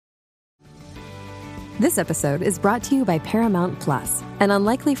This episode is brought to you by Paramount Plus. An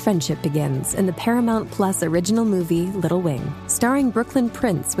unlikely friendship begins in the Paramount Plus original movie Little Wing, starring Brooklyn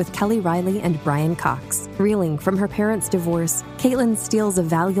Prince with Kelly Riley and Brian Cox. Reeling from her parents' divorce, Caitlin steals a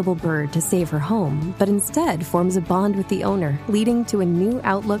valuable bird to save her home, but instead forms a bond with the owner, leading to a new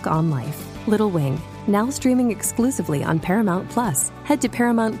outlook on life. Little Wing, now streaming exclusively on Paramount Plus. Head to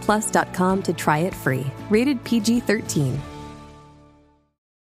ParamountPlus.com to try it free. Rated PG-13.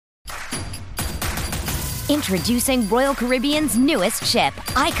 Introducing Royal Caribbean's newest ship,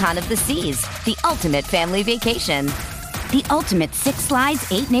 Icon of the Seas, the ultimate family vacation. The ultimate 6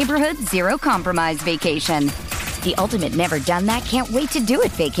 slides, 8 neighborhoods, 0 compromise vacation. The ultimate never done that, can't wait to do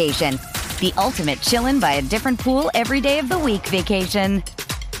it vacation. The ultimate chillin' by a different pool every day of the week vacation.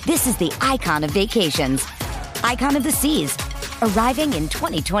 This is the Icon of Vacations. Icon of the Seas, arriving in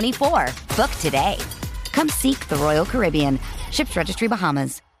 2024. Book today. Come seek the Royal Caribbean. Ships Registry,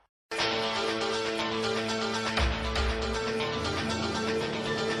 Bahamas.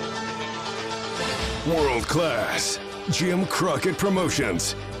 World class. Jim Crockett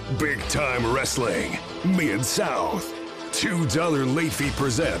Promotions. Big time wrestling. Mid-South. $2 late fee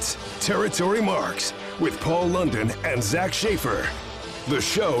presents Territory Marks with Paul London and Zach Schaefer. The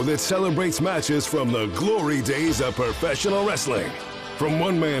show that celebrates matches from the glory days of professional wrestling. From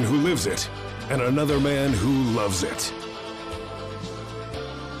one man who lives it and another man who loves it.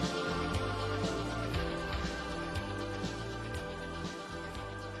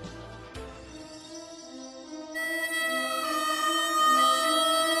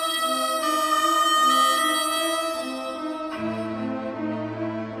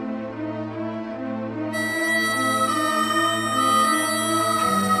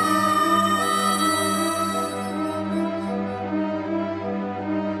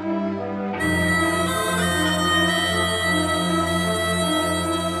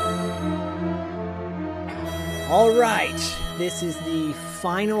 All right, this is the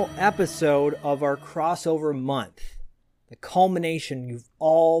final episode of our crossover month. The culmination you've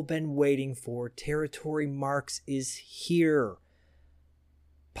all been waiting for. Territory Marks is here.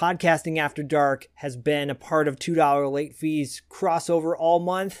 Podcasting After Dark has been a part of $2 late fees crossover all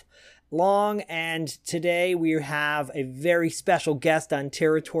month long, and today we have a very special guest on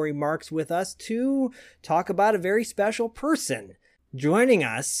Territory Marks with us to talk about a very special person. Joining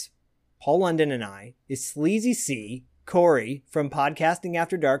us, Paul London and I, is Sleazy C, Corey from Podcasting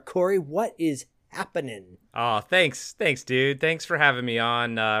After Dark. Corey, what is happening? Oh, thanks, dude. Thanks for having me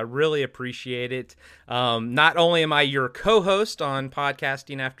on. Really appreciate it. Not only am I your co-host on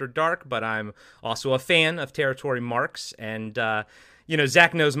Podcasting After Dark, but I'm also a fan of Territory Marks. And,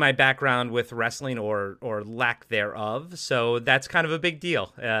 Zach knows my background with wrestling or lack thereof. So that's kind of a big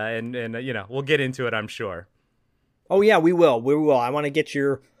deal. And we'll get into it, I'm sure. Oh, yeah, we will. I want to get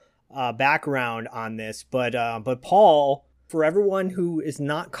your background on this, but Paul, for everyone who is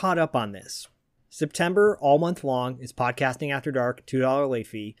not caught up on this, September all month long is Podcasting After Dark, $2 late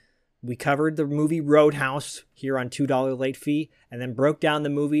fee. We covered the movie Roadhouse here on $2 late fee, and then broke down the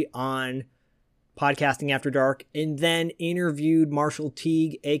movie on Podcasting After Dark, and then interviewed Marshall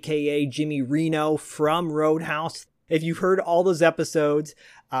Teague, aka Jimmy Reno from Roadhouse. If you've heard all those episodes,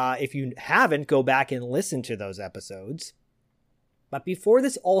 if you haven't, go back and listen to those episodes. But before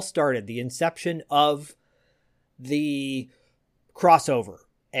this all started, the inception of the crossover,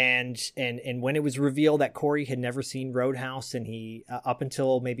 and when it was revealed that Corey had never seen Roadhouse, and he up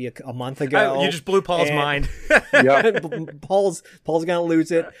until maybe a month ago, you just blew Paul's mind. Paul's gonna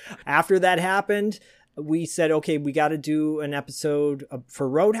lose it. After that happened, we said, okay, we got to do an episode for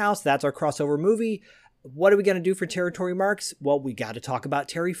Roadhouse. That's our crossover movie. What are we gonna do for Territory Marks? Well, we got to talk about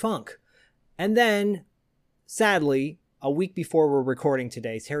Terry Funk, and then sadly, a week before we're recording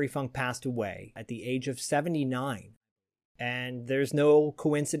today, Terry Funk passed away at the age of 79. And there's no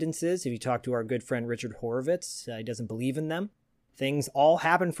coincidences. If you talk to our good friend Richard Horowitz, he doesn't believe in them. Things all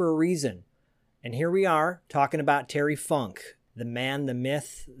happen for a reason. And here we are talking about Terry Funk, the man, the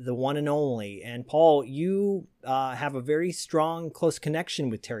myth, the one and only. And Paul, you have a very strong, close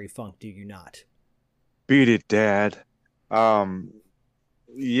connection with Terry Funk, do you not? Beat it, Dad.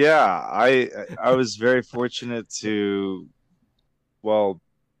 Yeah, I was very fortunate to, fall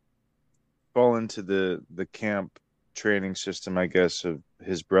into the camp training system, I guess, of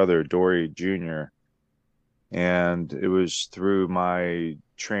his brother, Dory Jr. And it was through my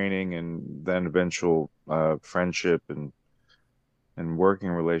training and then eventual friendship and working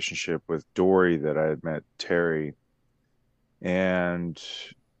relationship with Dory that I had met Terry. And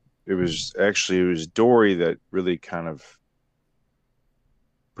it was Dory that really kind of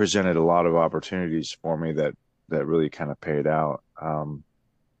presented a lot of opportunities for me that really kind of paid out.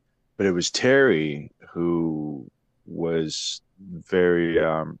 but it was Terry who was very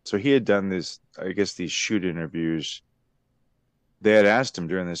so he had done this, I guess, these shoot interviews. They had asked him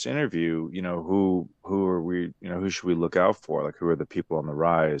during this interview, who are we, who should we look out for? Like, who are the people on the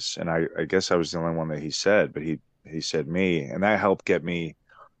rise? And I guess I was the only one that he said, but he said me, and that helped get me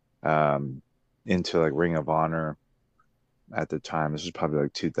into like Ring of Honor at the time. This was probably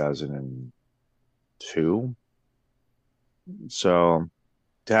like 2002. So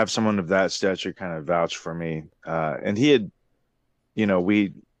to have someone of that stature kind of vouch for me, and he had, he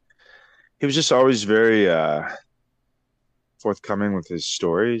was just always very forthcoming with his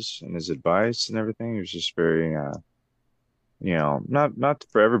stories and his advice and everything. He was just very, not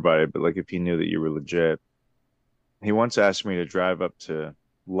for everybody, but like if he knew that you were legit. He once asked me to drive up to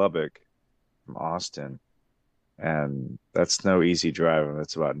Lubbock from Austin, and that's no easy drive.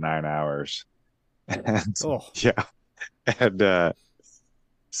 That's about 9 hours. And yeah. And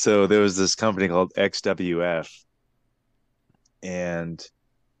so there was this company called XWF, and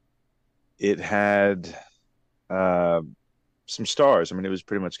it had some stars. I mean, it was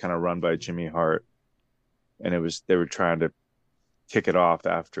pretty much kind of run by Jimmy Hart, and they were trying to kick it off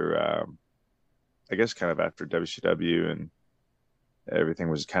after, I guess, kind of after WCW, and everything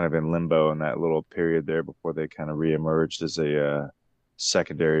was kind of in limbo in that little period there before they kind of reemerged as a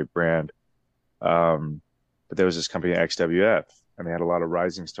secondary brand. But there was this company XWF, and they had a lot of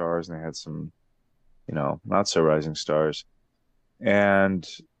rising stars, and they had some, not so rising stars. And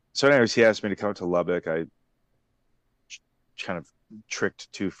so anyways, he asked me to come to Lubbock. I kind of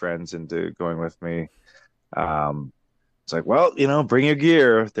tricked two friends into going with me. It's like, well, bring your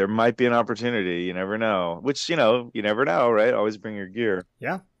gear. There might be an opportunity. You never know. Which, you never know, right? Always bring your gear.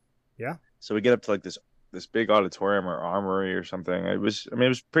 Yeah. Yeah. So we get up to like this big auditorium or armory or something. It was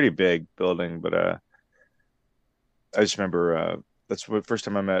pretty big building, but I just remember that's the first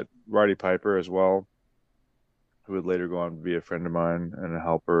time I met Roddy Piper as well, who would later go on to be a friend of mine and a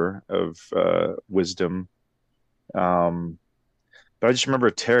helper of Wisdom. But I just remember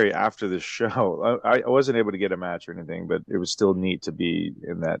Terry after the show. I wasn't able to get a match or anything, but it was still neat to be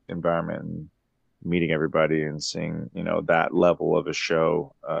in that environment and meeting everybody and seeing, that level of a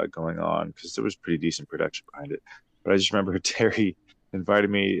show going on, because there was pretty decent production behind it. But I just remember Terry invited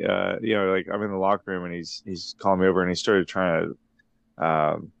me, like I'm in the locker room and he's calling me over, and he started trying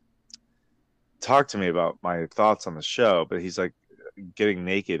to talk to me about my thoughts on the show, but he's like getting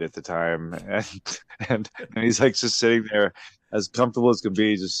naked at the time, and he's like just sitting there as comfortable as could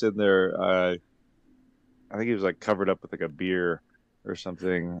be, just sitting there. I think he was like covered up with like a beer or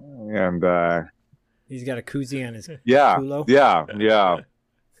something, and he's got a koozie on his culo. Yeah.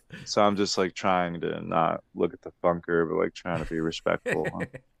 So I'm just like trying to not look at the funker, but like trying to be respectful.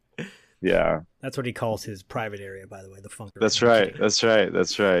 Yeah, that's what he calls his private area, by the way, the funker. That's right.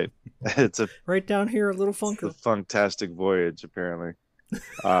 It's a right down here, a little funker. It's a funktastic voyage, apparently.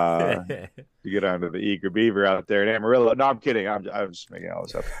 You get onto the Eager Beaver out there in Amarillo. No, I'm kidding. I'm just making all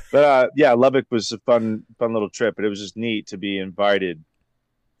this up. But yeah, Lubbock was a fun little trip, but it was just neat to be invited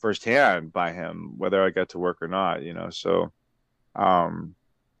firsthand by him, whether I got to work or not. So,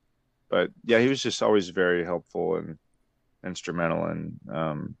 but yeah, he was just always very helpful and instrumental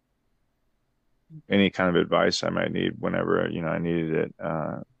in any kind of advice I might need whenever I needed it.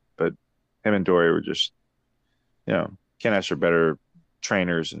 But him and Dory were just, can't ask for better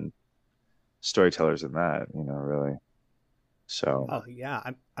trainers and storytellers than that, really. So oh yeah,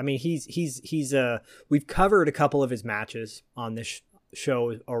 I mean he's we've covered a couple of his matches on this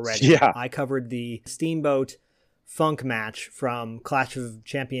show already. Yeah, I covered the Steamboat Funk match from Clash of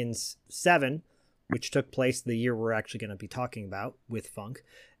Champions 7, which took place the year we're actually going to be talking about with Funk,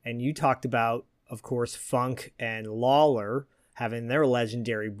 and you talked about, of course, Funk and Lawler having their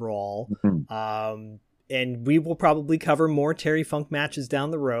legendary brawl. Mm-hmm. And we will probably cover more Terry Funk matches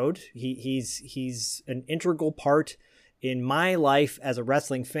down the road. He's an integral part in my life as a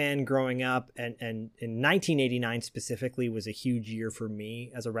wrestling fan growing up. And in 1989 specifically was a huge year for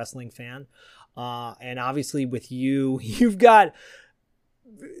me as a wrestling fan. And obviously with you've got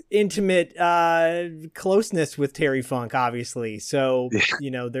intimate closeness with Terry Funk, obviously. So,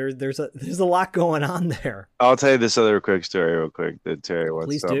 there's a lot going on there. I'll tell you this other quick story real quick that Terry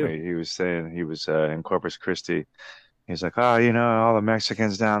once told do. me. He was saying he was in Corpus Christi. He's like, oh, all the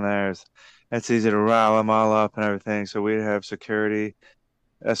Mexicans down there, it's easy to rile them all up and everything. So we'd have security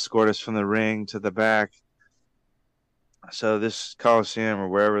escort us from the ring to the back. So this Coliseum or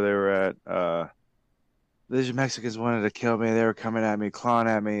wherever they were at, these Mexicans wanted to kill me. They were coming at me, clawing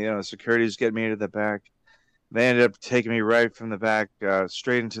at me. Security was getting me to the back. They ended up taking me right from the back,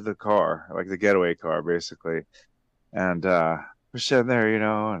 straight into the car, like the getaway car, basically. And we're sitting there,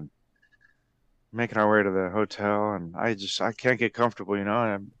 and making our way to the hotel, and I can't get comfortable,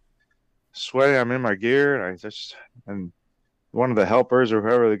 I'm sweaty, I'm in my gear, and one of the helpers or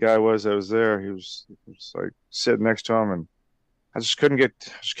whoever the guy was that was there, he was like sitting next to him, and I just couldn't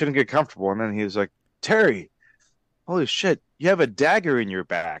get comfortable. And then he was like, "Terry, holy shit, you have a dagger in your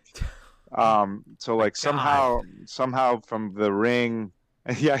back." So My like God. somehow from the ring,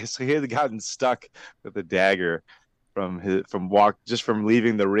 yeah, so he had gotten stuck with a dagger from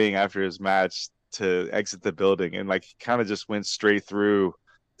leaving the ring after his match to exit the building, and like he kind of just went straight through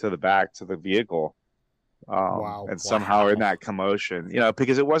to the back to the vehicle. Wow. And somehow in that commotion,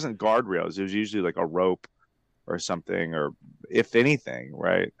 because it wasn't guardrails, it was usually like a rope or something, or if anything,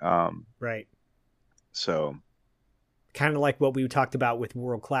 right? Right. So Kind of like what we talked about with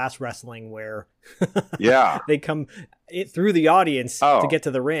world class wrestling, where yeah, they come through the audience to get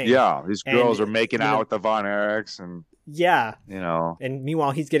to the ring. yeah, these girls And, are making out with the Von Erichs, and yeah. and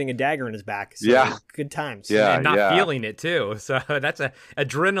meanwhile, he's getting a dagger in his back. So yeah, good times. yeah, And not feeling it too. So that's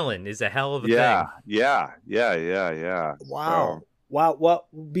adrenaline is a hell of a yeah, thing. yeah. Wow. So, Wow. Well,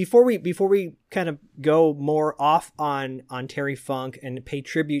 before we kind of go more off on Terry Funk and pay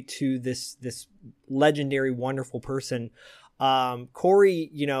tribute to this legendary, wonderful person, Corey,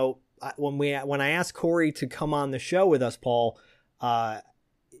 when I asked Corey to come on the show with us, Paul,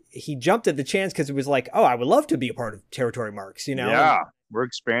 he jumped at the chance because it was like, oh, I would love to be a part of Territory Marks, yeah, we're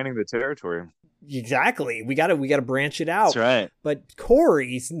expanding the territory. Exactly. We gotta branch it out. That's right. But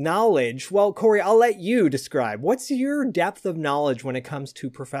Corey's knowledge, well, Corey, I'll let you describe. What's your depth of knowledge when it comes to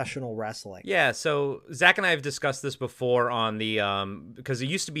professional wrestling? Yeah, so Zach and I have discussed this before on the because it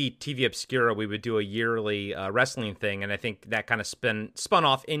used to be TV Obscura. We would do a yearly wrestling thing, and I think that kind of spun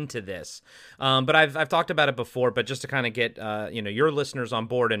off into this. But I've talked about it before. But just to kind of get your listeners on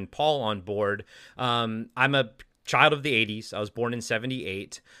board and Paul on board, I'm a child of the 80s. I was born in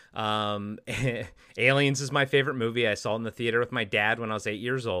 78. Aliens is my favorite movie. I saw it in the theater with my dad when I was 8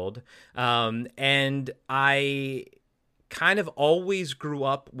 years old. And I kind of always grew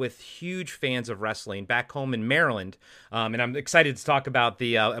up with huge fans of wrestling back home in Maryland. And I'm excited to talk about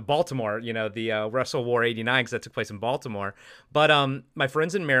the Baltimore, the Wrestle War 89, because that took place in Baltimore. But my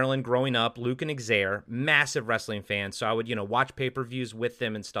friends in Maryland growing up, Luke and Xavier, massive wrestling fans. So I would, watch pay-per-views with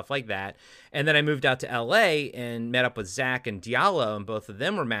them and stuff like that. And then I moved out to LA and met up with Zach and Diallo, and both of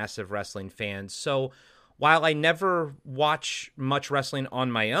them were massive wrestling fans. So while I never watch much wrestling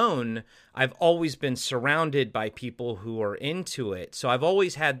on my own, I've always been surrounded by people who are into it. So I've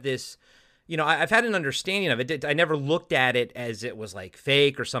always had this, I've had an understanding of it. I never looked at it as it was like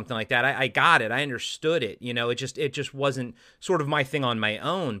fake or something like that. I got it. I understood it. It just wasn't sort of my thing on my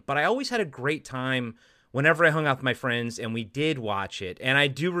own. But I always had a great time whenever I hung out with my friends and we did watch it. And I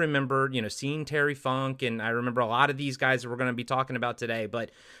do remember, seeing Terry Funk, and I remember a lot of these guys that we're going to be talking about today,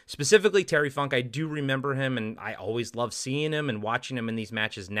 but specifically Terry Funk, I do remember him, and I always love seeing him and watching him in these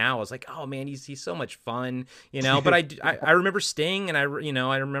matches now. I was like, oh man, he's so much fun, but I remember Sting, and I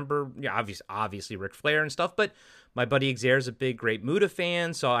remember obviously Ric Flair and stuff, but my buddy Xavier is a big Great Muta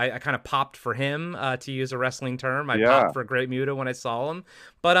fan, so I kind of popped for him, to use a wrestling term. I popped for Great Muta when I saw him.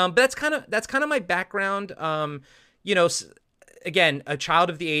 But that's kind of my background. Again, a child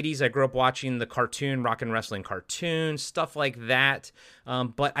of the 80s. I grew up watching the cartoon, Rock and Wrestling cartoon, stuff like that.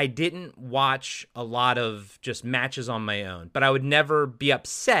 But I didn't watch a lot of just matches on my own. But I would never be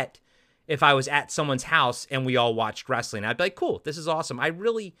upset if I was at someone's house and we all watched wrestling. I'd be like, cool, this is awesome.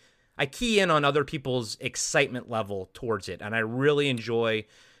 I key in on other people's excitement level towards it, and I really enjoy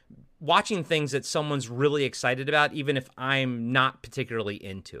watching things that someone's really excited about, even if I'm not particularly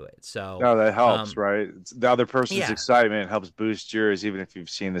into it. So no, that helps, right? The other person's excitement helps boost yours, even if you've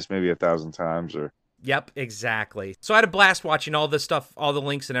seen this maybe 1,000 times or. Yep, exactly. So I had a blast watching all this stuff, all the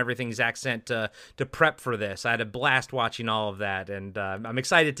links and everything Zach sent to prep for this. I had a blast watching all of that, and I'm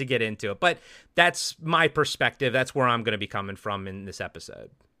excited to get into it. But that's my perspective. That's where I'm going to be coming from in this episode.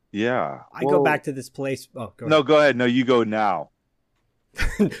 Yeah. I go back to this place. Oh, go ahead. No, go ahead. No, you go now.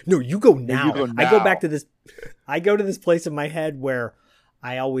 No, you go now. You go now. I go back to this. I go to this place in my head where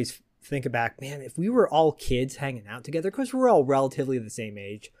I always think back, man, if we were all kids hanging out together, because we're all relatively the same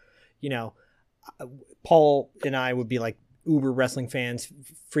age, Paul and I would be like uber wrestling fans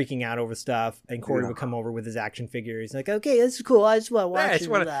freaking out over stuff, and Corey would come over with his action figure. He's like, okay, this is cool, I just want to watch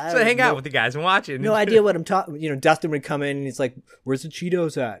so hang out with the guys and watch it. No idea what I'm talking. Dustin would come in and he's like, where's the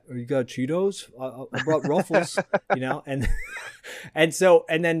Cheetos at? Or you got Cheetos? I brought Ruffles.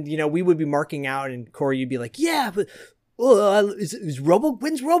 And then we would be marking out, and Corey, you'd be like, yeah, but Is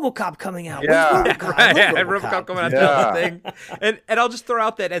when's RoboCop coming out? Yeah. When's RoboCop? Right, I love RoboCop coming out Yeah. the thing. And I'll just throw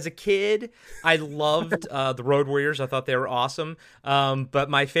out that as a kid, I loved the Road Warriors. I thought they were awesome. But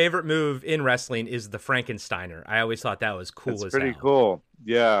my favorite move in wrestling is the Frankensteiner. I always thought that was cool It's as pretty hell. cool.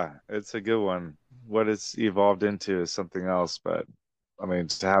 Yeah, it's a good one. What it's evolved into is something else, but I mean,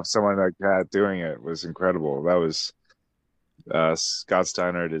 to have someone like that doing it was incredible. That was Scott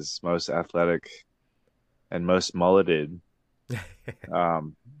Steiner at his most athletic and most mulleted,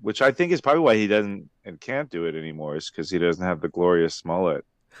 which I think is probably why he doesn't and can't do it anymore, is because he doesn't have the glorious mullet,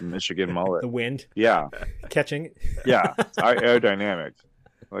 the Michigan mullet. The wind Yeah, catching it. yeah, aerodynamic,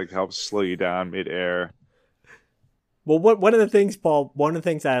 like helps slow you down midair. Well, one of the things, Paul, one of the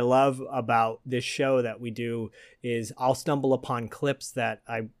things that I love about this show that we do is I'll stumble upon clips that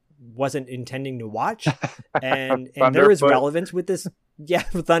I wasn't intending to watch, and there is Thunderfoot. relevance with this. Yeah,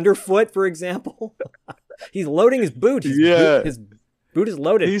 Thunderfoot, for example. He's loading his boot. His boot is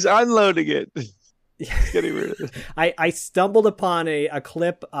loaded. He's unloading it. Getting rid of it. I stumbled upon a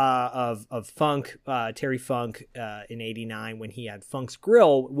clip of Funk, Terry Funk, in '89 when he had Funk's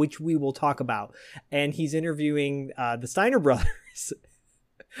Grill, which we will talk about, and he's interviewing the Steiner brothers,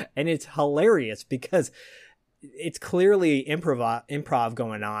 and it's hilarious because it's clearly improv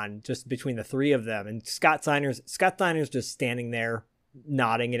going on just between the three of them, and Scott Steiner's just standing there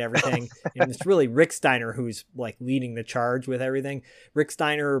nodding at everything, and it's really Rick Steiner who's like leading the charge with everything. Rick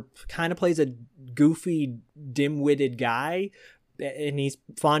Steiner kind of plays a goofy, dim-witted guy, and he's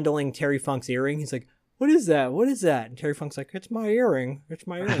fondling Terry Funk's earring. He's like, what is that? And Terry Funk's like, it's my earring.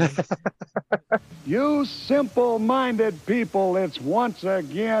 You simple-minded people, it's once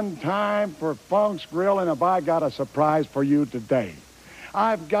again time for Funk's Grill, and have I got a surprise for you today.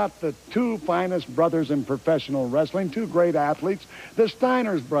 I've got the two finest brothers in professional wrestling, two great athletes, the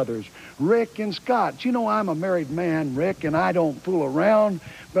Steiners brothers, Rick and Scott. You know, I'm a married man, Rick, and I don't fool around,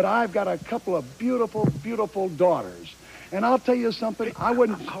 but I've got a couple of beautiful, beautiful daughters. And I'll tell you something, I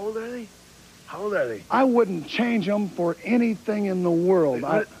wouldn't... How old are they? I wouldn't change them for anything in the world.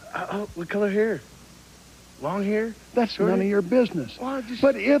 What color hair? Long hair? That's Short none hair? of your business. Well, just...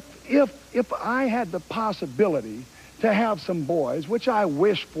 But if I had the possibility to have some boys, which I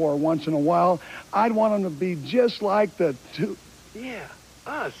wish for once in a while, I'd want them to be just like the two... Yeah,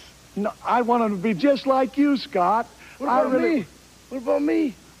 us. No, I want them to be just like you, Scott. What about me? What about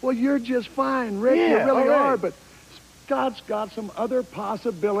me? Well, you're just fine, Rick. Yeah, you really all right. are, but Scott's got some other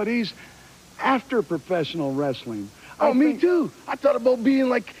possibilities after professional wrestling. Oh, me too. I thought about being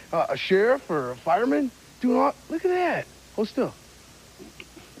like a sheriff or a fireman. Doing all... Look at that. Hold still.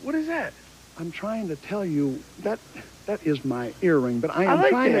 What is that? I'm trying to tell you that is my earring, but I I am like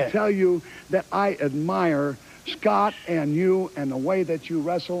trying that. to tell you that I admire Scott and you and the way that you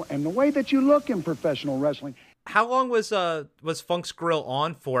wrestle and the way that you look in professional wrestling. How long was Funk's Grill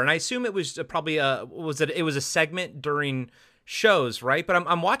on for? And I assume it was probably it was a segment during shows, right? But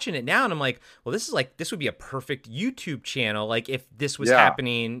I'm watching it now and I'm like, well, this would be a perfect YouTube channel, like if this was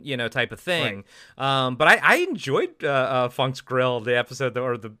happening, type of thing. Right. But I enjoyed Funk's Grill, the episode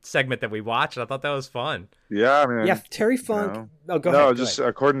or the segment that we watched. I thought that was fun. Yeah, I mean, Terry Funk. Go ahead.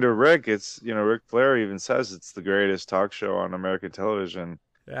 According to Rick, it's Ric Flair even says it's the greatest talk show on American television.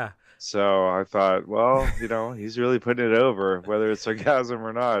 Yeah. So I thought, well, he's really putting it over, whether it's sarcasm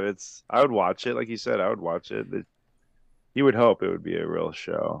or not. I would watch it, like you said, I would watch it. You would hope it would be a real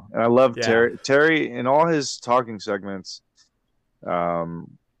show. And I love Terry in all his talking segments,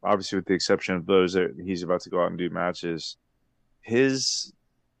 obviously with the exception of those that he's about to go out and do matches, his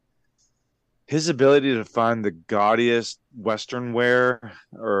ability to find the gaudiest Western wear,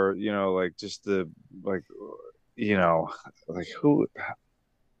 or like just who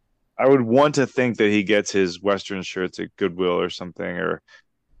I would want to think that he gets his Western shirts at Goodwill or something, or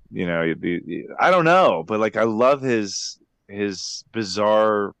I don't know, but like I love his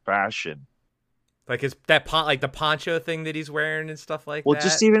bizarre fashion, like the poncho thing that he's wearing and stuff like that. Well,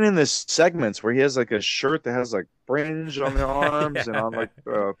 just even in the segments where he has like a shirt that has like fringe on the arms and on like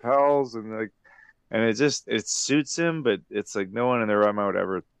pals and it suits him, but it's like no one in their right mind would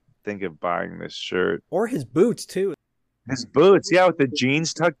ever think of buying this shirt Or his boots too. His boots, with the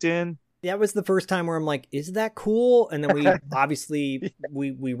jeans tucked in. That was the first time where I'm like, is that cool? And then we obviously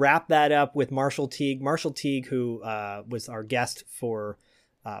we wrapped that up with Marshall Teague. Marshall Teague, who was our guest for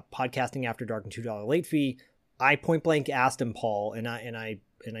Podcasting After Dark and $2 late fee. I point blank asked him, Paul, and I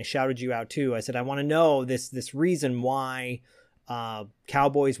shouted you out too. I said, I want to know this reason why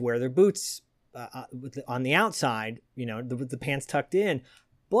cowboys wear their boots on the outside, with the pants tucked in.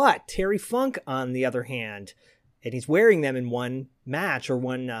 But Terry Funk, on the other hand, and he's wearing them in one match or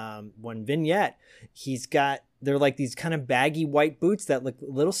one vignette, he's got they're like these kind of baggy white boots that look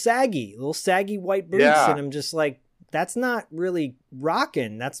little saggy white boots. Yeah. And I'm just like, that's not really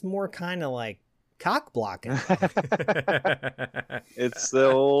rocking. That's more kind of like cock blocking. It's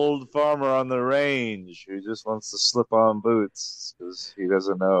the old farmer on the range who just wants to slip on boots because he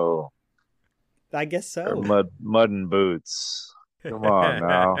doesn't know. I guess so. Or mudden boots. Come on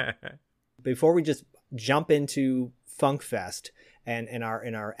now. Before we just jump into FunkFest and in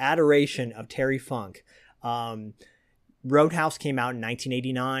our adoration of Terry Funk, Roadhouse came out in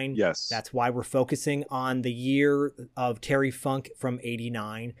 1989. Yes. That's why we're focusing on the year of Terry Funk from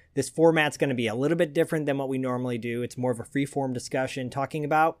 89. This format's going to be a little bit different than what we normally do. It's more of a free-form discussion talking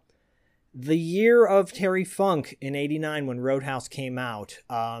about the year of Terry Funk in 89 when Roadhouse came out.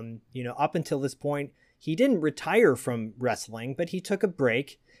 Up until this point, he didn't retire from wrestling, but he took a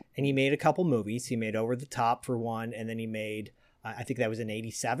break and he made a couple movies. He made Over the Top for one, and then he made, I think that was in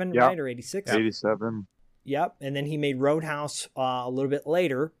 87, right? Or 86? 87. Yep. And then he made Roadhouse a little bit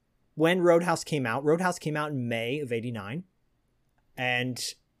later. When Roadhouse came out in May of 89. And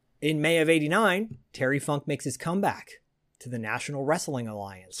in May of 89, Terry Funk makes his comeback to the National Wrestling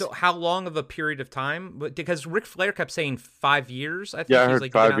Alliance. So how long of a period of time? Because Ric Flair kept saying 5 years. I think Yeah, I he's heard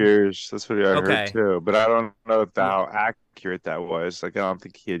like 5 years. That's what I heard Okay. too. But I don't know how accurate that was. Like, I don't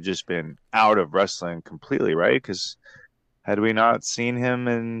think he had just been out of wrestling completely, right? Because had we not seen him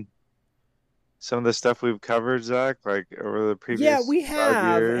in some of the stuff we've covered, Zach, like over the previous we 5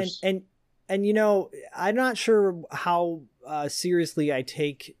 have. years? And I'm not sure how seriously I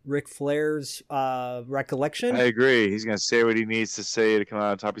take Ric Flair's recollection. I agree. He's going to say what he needs to say to come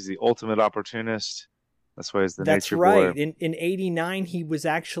out on top. He's the ultimate opportunist. That's why he's the That's nature right. boy. In 89, he was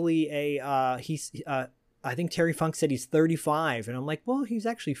actually I think Terry Funk said he's 35, and I'm like, well, he's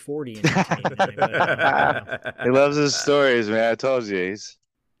actually 40 in 1989. He loves his stories, man. I told you.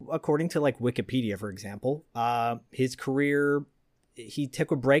 According to like Wikipedia, for example, his career, he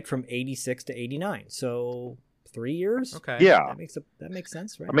took a break from 86 to 89. So 3 years. Okay. Yeah. That makes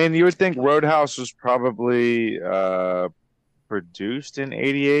sense, right? I mean, you would think Roadhouse was probably produced in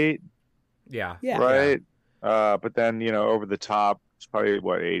 88, Yeah. right? But then, Over the Top was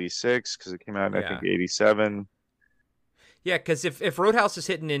probably, 86, because it came out in, I think, 87. Yeah, because if Roadhouse is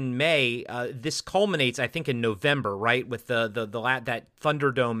hitting in May, this culminates, I think, in November, right? With that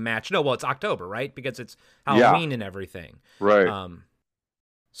Thunderdome match. No, well, it's October, right? Because it's Halloween and everything. Right.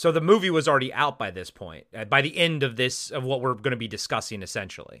 So the movie was already out by this point, by the end of what we're going to be discussing,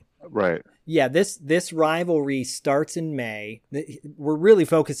 essentially. Right. Yeah, this rivalry starts in May. We're really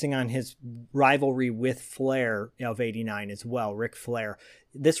focusing on his rivalry with Flair of 89 as well, Ric Flair.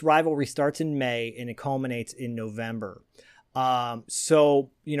 This rivalry starts in May and it culminates in November.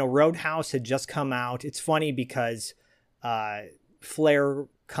 So, Roadhouse had just come out. It's funny because Flair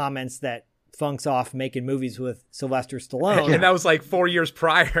comments that Funk's off making movies with Sylvester Stallone. And that was like 4 years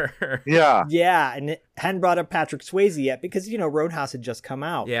prior. Yeah. Yeah, and it hadn't brought up Patrick Swayze yet because, Roadhouse had just come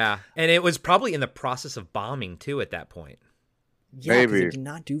out. Yeah, and it was probably in the process of bombing, too, at that point. Yeah, because it did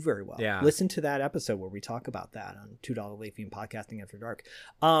not do very well. Yeah. Listen to that episode where we talk about that on $2 Late Fee and Podcasting After Dark.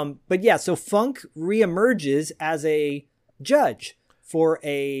 But yeah, so Funk reemerges as a judge for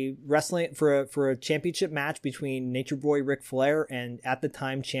a championship match between Nature Boy Ric Flair and at the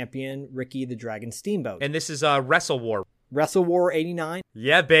time champion Ricky the Dragon Steamboat. And this is Wrestle War. Wrestle War 89.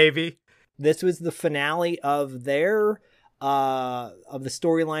 Yeah, baby. This was the finale of the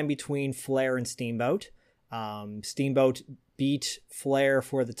storyline between Flair and Steamboat. Steamboat beat Flair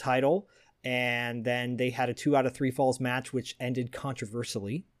for the title, and then they had a 2 out of 3 falls match, which ended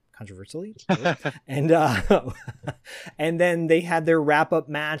controversially, and and then they had their wrap up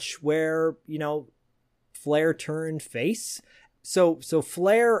match where Flair turned face. So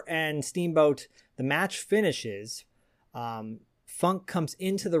Flair and Steamboat, the match finishes. Funk comes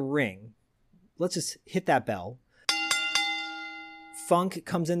into the ring. Let's just hit that bell. Funk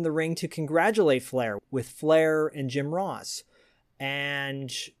comes in the ring to congratulate Flair with Flair and Jim Ross.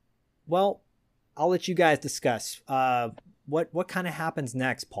 And, well, I'll let you guys discuss. What kind of happens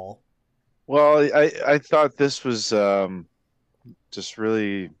next, Paul? Well, I thought this was just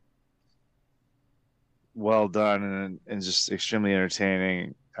really well done and just extremely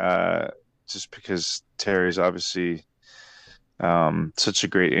entertaining, just because Terry's obviously such a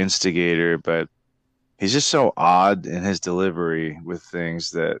great instigator, but he's just so odd in his delivery with things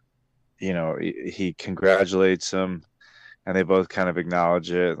that, he congratulates him and they both kind of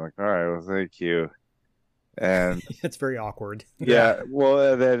acknowledge it. Like, all right, well, thank you. And it's very awkward. Yeah.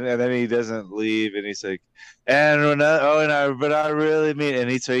 Well, and then he doesn't leave, and he's like, but I really mean,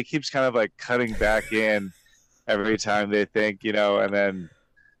 and so he keeps kind of like cutting back in every time they think, and then,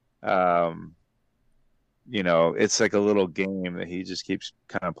 it's like a little game that he just keeps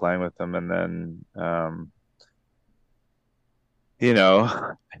kind of playing with them. And then,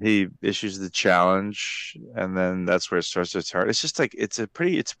 he issues the challenge, and then that's where it starts to turn. It's just like, it's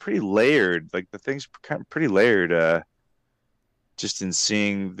pretty layered. Like the thing's kind of pretty layered, just in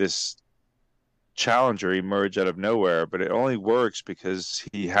seeing this challenger emerge out of nowhere, but it only works because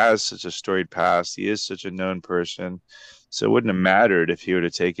he has such a storied past. He is such a known person. So it wouldn't have mattered if he would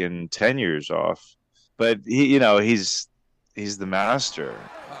have taken 10 years off. But he's the master.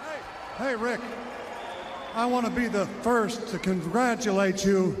 Hey, Rick, I want to be the first to congratulate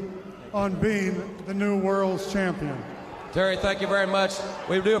you on being the new world's champion. Terry, thank you very much.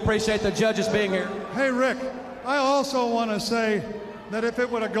 We do appreciate the judges being here. Hey, Rick, I also want to say that if it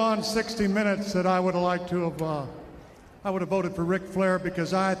would have gone 60 minutes, that I would have liked to have, I would have voted for Ric Flair,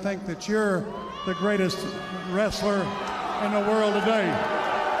 because I think that you're the greatest wrestler in the world today.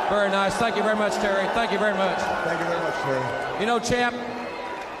 Very nice. Thank you very much, Terry. Thank you very much. Thank you very much, Terry. Champ,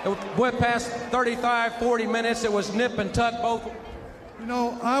 it went past 35, 40 minutes. It was nip and tuck both.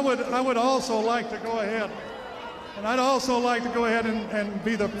 I would also like to go ahead, and I'd also like to go ahead and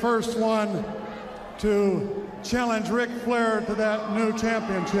be the first one to challenge Ric Flair to that new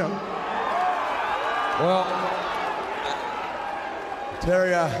championship. Well,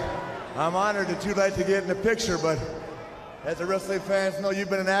 Terry, I'm honored that you'd like to get in the picture, but as the wrestling fans know, you've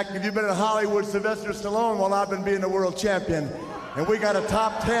been in Hollywood, Sylvester Stallone, while I've been being the world champion. And we got a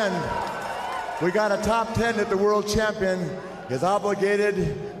top 10. We got a top 10 that the world champion is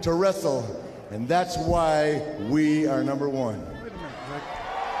obligated to wrestle. And that's why we are number one.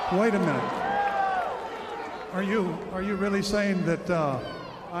 Wait a minute. Are you really saying that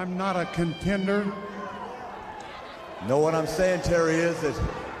I'm not a contender? No, what I'm saying, Terry, is that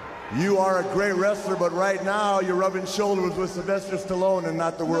you are a great wrestler, but right now you're rubbing shoulders with Sylvester Stallone and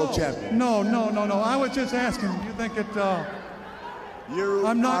not the world champion. No. I was just asking. You think that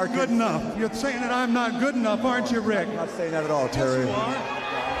I'm not good enough? You're saying that I'm not good enough, aren't you, Rick? I'm not saying that at all, Terry. Yes, you are.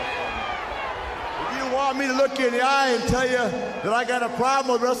 If you want me to look you in the eye and tell you that I got a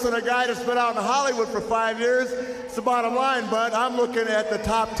problem with wrestling a guy that's been out in Hollywood for 5 years, it's the bottom line, bud. I'm looking at the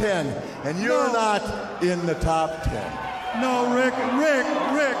top 10, and you're not in the top 10. No, Rick, hold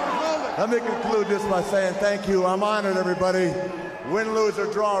it. Let me conclude this by saying thank you. I'm honored, everybody. Win, lose,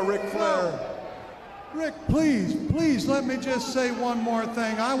 or draw, Ric Flair. Rick, please, let me just say one more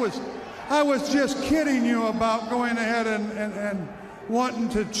thing. I was just kidding you about going ahead and wanting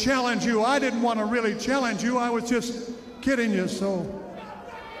to challenge you. I didn't want to really challenge you. I was just kidding you. So,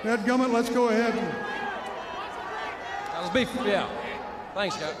 dadgummit, let's go ahead. that was beef. Yeah.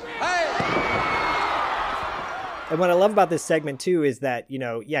 Thanks, guys. Hey! And what I love about this segment too is that,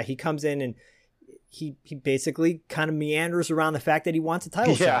 he comes in and he basically kind of meanders around the fact that he wants a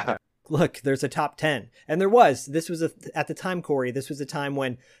title shot. Look, there's a top 10. And this was at the time, Corey, this was a time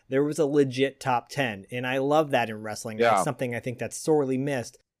when there was a legit top 10. And I love that in wrestling. Yeah. That's something I think that's sorely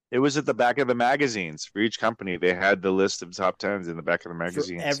missed. It was at the back of the magazines for each company. They had the list of top 10s in the back of the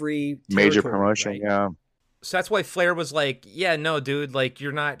magazines. For every major promotion, right? Yeah. So that's why Flair was like, yeah, no, dude, like,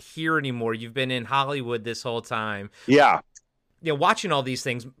 you're not here anymore. You've been in Hollywood this whole time. Yeah. Watching all these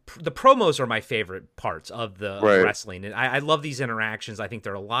things, the promos are my favorite parts of the wrestling. And I love these interactions. I think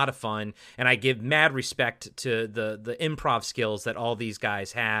they're a lot of fun. And I give mad respect to the improv skills that all these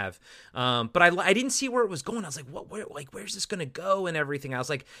guys have. But I didn't see where it was going. I was like, where's this going to go and everything? I was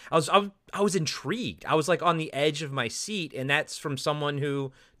like, I was intrigued. I was like on the edge of my seat. And that's from someone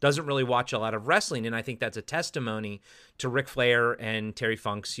who doesn't really watch a lot of wrestling. And I think that's a testimony to Ric Flair and Terry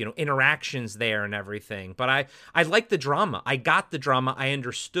Funk's, interactions there and everything. But I like the drama. I got the drama. I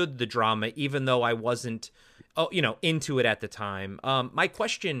understood the drama, even though I wasn't, into it at the time. My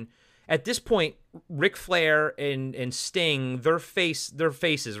question at this point, Ric Flair and Sting, their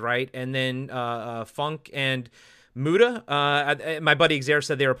faces, right? And then Funk and Muda, my buddy Xavier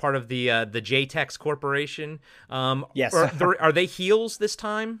said they were part of the JTEX Corporation. Yes. Are they heels this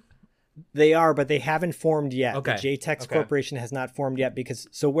time? They are, but they haven't formed yet. Okay. The JTEX Corporation has not formed yet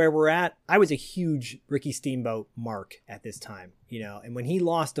so where we're at, I was a huge Ricky Steamboat mark at this time, and when he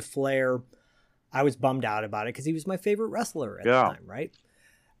lost to Flair, I was bummed out about it because he was my favorite wrestler at the time, right?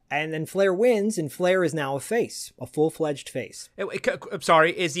 And then Flair wins, and Flair is now a face, a full-fledged face. I'm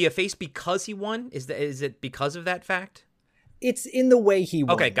sorry, is he a face because he won? Is it because of that fact? It's in the way he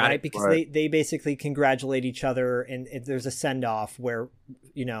won, okay, got it. Because they basically congratulate each other, and there's a send-off where,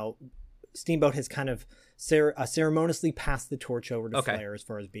 Steamboat has kind of ceremoniously passed the torch over to Flair as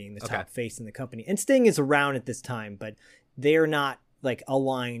far as being the top face in the company. And Sting is around at this time, but they're not,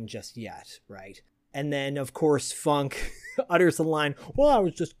 aligned just yet, right? And then, of course, Funk utters the line, well, I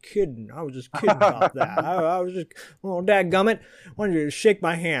was just kidding. I was just kidding about that. I was just, oh, dadgummit, wanted you to shake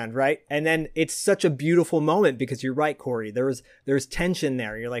my hand, right? And then it's such a beautiful moment because you're right, Corey. There's tension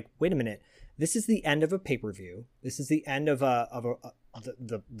there. You're like, wait a minute. This is the end of a pay-per-view. This is the end of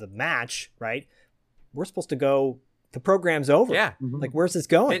the match, right? We're supposed to go. The program's over. Yeah. Like, where's this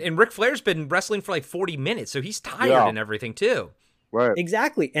going? And Ric Flair's been wrestling for like 40 minutes, so he's tired and everything too. Right.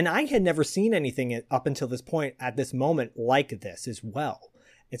 Exactly. And I had never seen anything up until this point at this moment like this as well.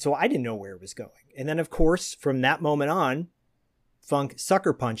 And so I didn't know where it was going. And then, of course, from that moment on, Funk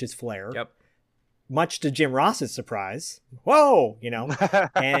sucker punches Flair. Yep. Much to Jim Ross's surprise. Whoa!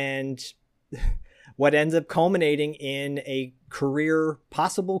 And what ends up culminating in a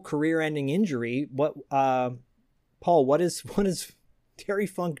possible career-ending injury. Paul, what does Terry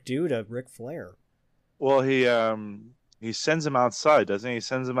Funk do to Ric Flair? Well, he sends him outside, doesn't he? He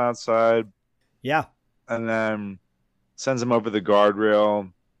sends him outside. Yeah. And then sends him over the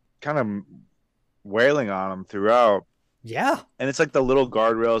guardrail, kind of wailing on him throughout. Yeah. And it's like the little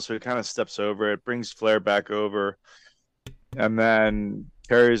guardrail, so he kind of steps over it, brings Flair back over, and then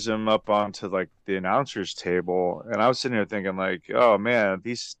carries him up onto like the announcer's table. And I was sitting here thinking, like, oh man,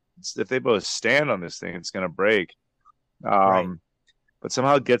 if they both stand on this thing, it's gonna break. Right. But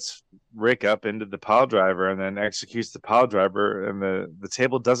somehow gets Rick up into the pile driver and then executes the pile driver, and the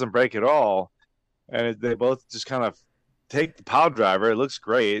table doesn't break at all. And they both just kind of take the pile driver. It looks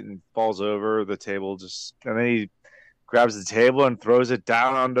great and falls over the table. And then he grabs the table and throws it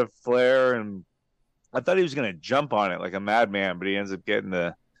down onto Flair. And I thought he was going to jump on it like a madman, but he ends up getting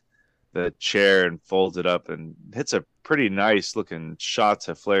the chair and folds it up and hits a pretty nice looking shot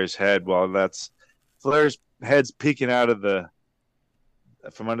to Flair's head while Flair's head's peeking out of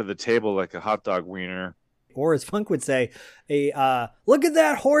from under the table like a hot dog wiener. Or as Funk would say, look at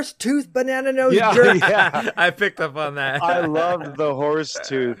that horse tooth banana nose jerk. Yeah. I picked up on that. I loved the horse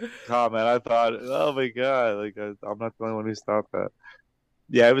tooth comment. I thought, oh my God, like I'm not the only one who's thought that.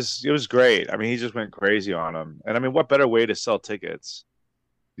 Yeah, it was great. I mean, he just went crazy on him. And I mean, what better way to sell tickets,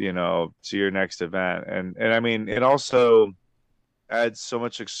 to your next event? And I mean, it also adds so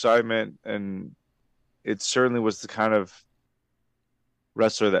much excitement, and it certainly was the kind of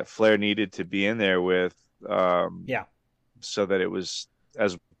wrestler that Flair needed to be in there with, so that it was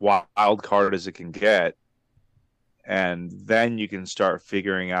as wild card as it can get, and then you can start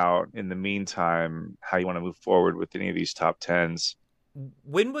figuring out in the meantime how you want to move forward with any of these top 10s.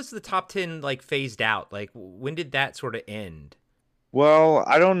 When was the top 10 like phased out? Like when did that sort of end? Well,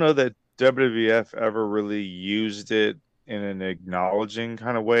 I don't know that WWF ever really used it in an acknowledging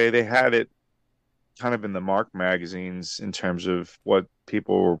kind of way. They had it kind of in the Mark magazines in terms of what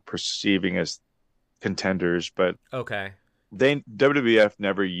people were perceiving as contenders, but okay, WWF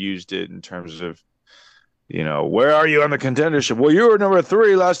never used it in terms of, where are you on the contendership? Well, you were number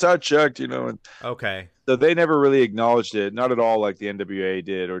 3 last I checked, and okay, so they never really acknowledged it, not at all like the NWA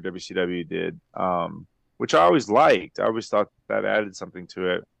did or WCW did, which I always liked. I always thought that added something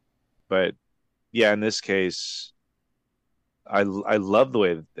to it. But yeah, in this case, I love the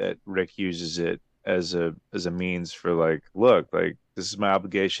way that Rick uses it as a means for like, look, like this is my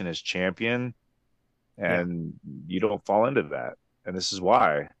obligation as champion, and you don't fall into that, and this is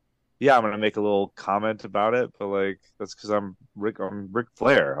why. Yeah, I'm gonna make a little comment about it, but like that's because I'm Ric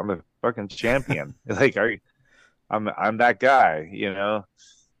Flair. I'm the fucking champion. Like, I'm that guy,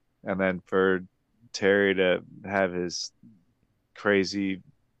 And then for Terry to have his crazy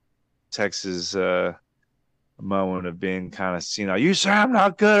Texas moment of being kind of senile. You say I'm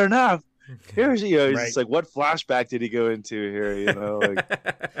not good enough. Here's he's Right. just like, what flashback did he go into here? Like,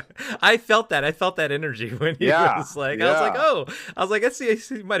 I felt that energy when he was like, I was like, I see,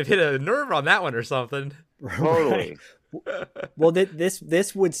 he might have hit a nerve on that one or something. totally. Well,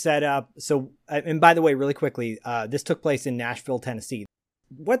 this would set up. So, and by the way, really quickly, this took place in Nashville, Tennessee.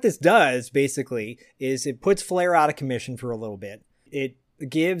 What this does basically is it puts Flair out of commission for a little bit. It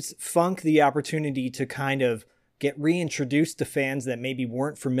gives Funk the opportunity to kind of get reintroduced to fans that maybe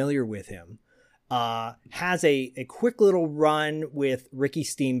weren't familiar with him. Has a quick little run with Ricky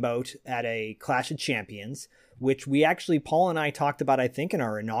Steamboat at a Clash of Champions, which we actually, Paul and I talked about, I think, in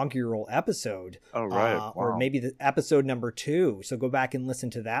our inaugural episode. Oh, right. Wow. Or maybe the episode number 2. So go back and listen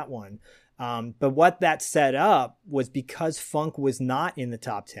to that one. But what that set up was because Funk was not in the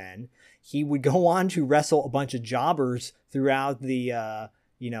top 10, he would go on to wrestle a bunch of jobbers throughout the,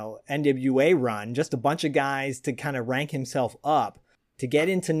 NWA run, just a bunch of guys to kind of rank himself up to get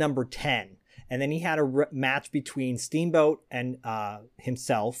into number 10. And then he had a match between Steamboat and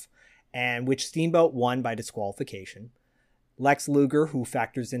himself, and which Steamboat won by disqualification. Lex Luger, who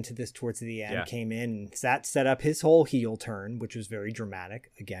factors into this towards the end, came in and that set up his whole heel turn, which was very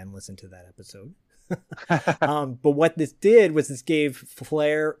dramatic. Again, listen to that episode. But what this did was this gave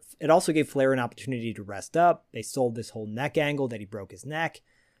Flair, it also gave Flair an opportunity to rest up. They sold this whole neck angle that he broke his neck.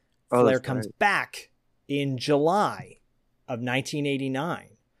 Flair comes back in July of 1989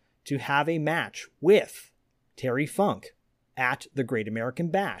 to have a match with Terry Funk at the Great American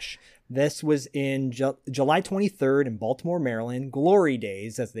Bash. This was in July 23rd in Baltimore, Maryland, Glory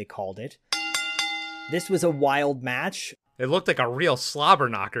Days, as they called it. This was a wild match. It looked like a real slobber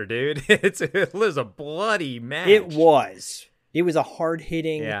knocker, dude. It was a bloody match. It was. It was a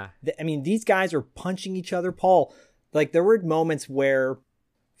hard-hitting... Yeah. I mean, these guys are punching each other. Paul, like, there were moments where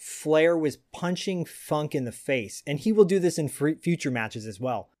Flair was punching Funk in the face, and he will do this in future matches as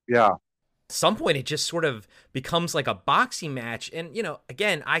well. Yeah. At some point, it just sort of becomes like a boxing match. And, you know,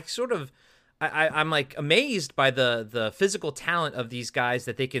 again, I'm like amazed by the physical talent of these guys,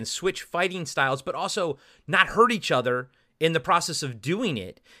 that they can switch fighting styles, but also not hurt each other in the process of doing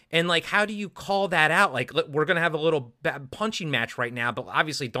it. And like, how do you call that out? Like, we're going to have a little punching match right now, but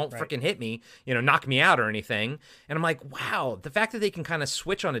obviously don't freaking hit me, you know, knock me out or anything. And I'm like, wow, the fact that they can kind of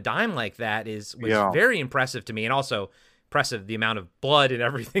switch on a dime like that was very impressive to me. And also impressive the amount of blood and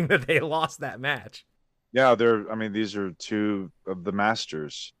everything that they lost that match. Yeah, these are two of the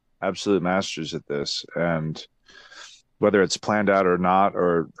masters, absolute masters at this. And whether it's planned out or not,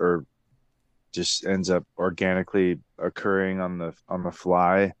 or just ends up organically occurring on the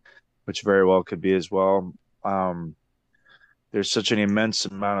fly, which very well could be as well. There's such an immense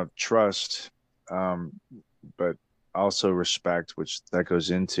amount of trust, but also respect, which that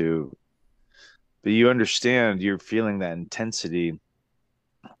goes into. But you understand, you're feeling that intensity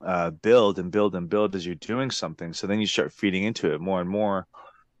build and build and build as you're doing something. So then you start feeding into it more and more.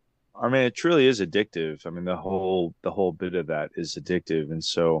 I mean, it truly is addictive. I mean, the whole bit of that is addictive. And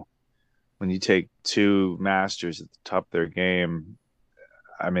so when you take two masters at the top of their game,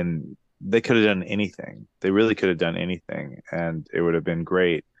 I mean, they could have done anything. They really could have done anything, and it would have been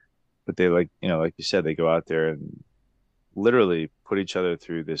great. But they, like you said, they go out there and literally put each other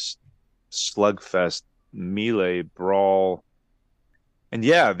through this slugfest, melee, brawl. And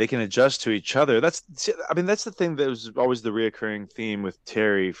yeah, they can adjust to each other. That's the thing that was always the reoccurring theme with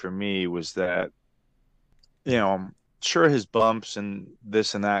Terry for me, was that, you know, sure, his bumps and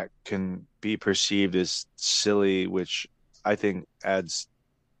this and that can be perceived as silly, which I think adds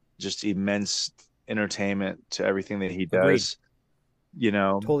just immense entertainment to everything that he does. Agreed. You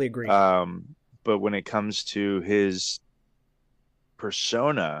know, totally agree. But when it comes to his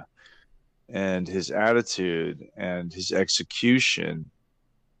persona and his attitude and his execution,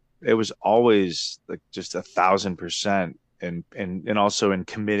 it was always like just 1,000%, and also in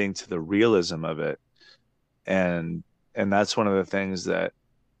committing to the realism of it. And that's one of the things that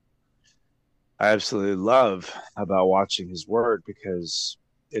I absolutely love about watching his work, because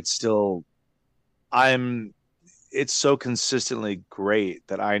it's so consistently great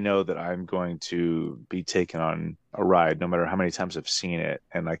that I know that I'm going to be taken on a ride no matter how many times I've seen it.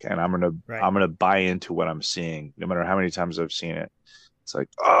 And I'm going to buy into what I'm seeing no matter how many times I've seen it. It's like,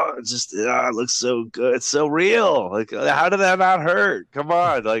 it looks so good. It's so real. Like, how did that not hurt? Come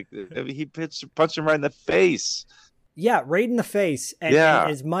on. Like, he punched him right in the face. Yeah, right in the face. And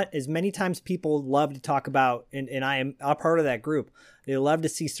as many times people love to talk about, and I am a part of that group, they love to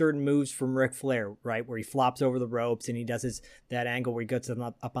see certain moves from Ric Flair, right, where he flops over the ropes and he does that angle where he gets him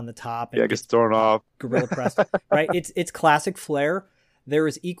up on the top and gets thrown off, gorilla press. Right, it's classic Flair. There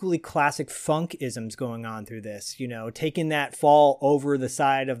is equally classic Funk-isms going on through this, you know, taking that fall over the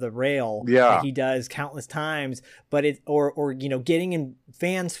side of the rail that he does countless times, but or you know, getting in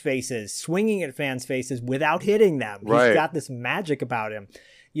fans' faces, swinging at fans' faces without hitting them. Right. He's got this magic about him.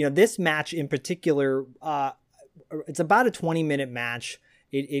 You know, this match in particular, it's about a 20-minute match.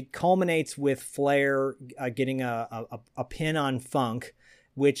 It culminates with Flair getting a pin on Funk,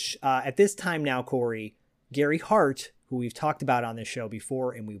 which at this time now, Corey, Gary Hart, who we've talked about on this show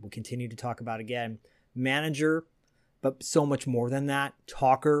before and we will continue to talk about again, manager, but so much more than that,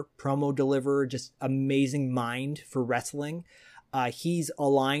 talker, promo deliverer, just amazing mind for wrestling. He's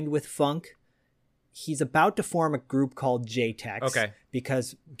aligned with Funk. He's about to form a group called J-Tex. Okay.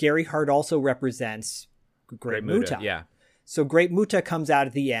 Because Gary Hart also represents Great Muta. Yeah. So Great Muta comes out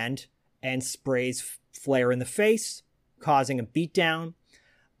at the end and sprays Flair in the face, causing a beatdown.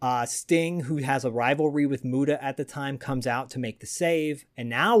 Sting, who has a rivalry with Muta at the time, comes out to make the save. And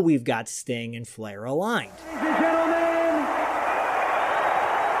now we've got Sting and Flair aligned. Ladies and gentlemen,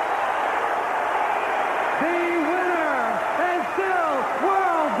 the winner and still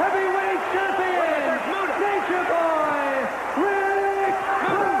World Heavyweight Champion, Nature Boy,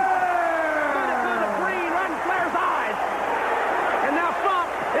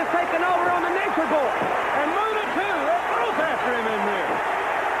 boy. And Muta, too. They're both after him in there.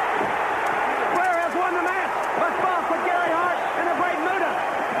 Flair has won the match. But Funk with Gary Hart and the Great Muta.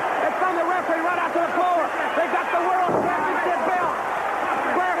 It's from the referee right out to the floor. They got the World Championship belt.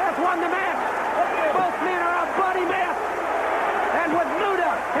 Flair has won the match. Both men are a bloody mess. And with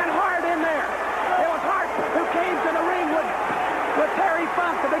Muta and Hart in there. It was Hart who came to the ring with Terry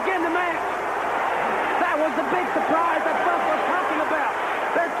Funk to begin the match. That was the big surprise that Funk was talking about.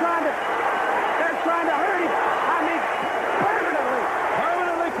 They're trying to hurt him. I mean,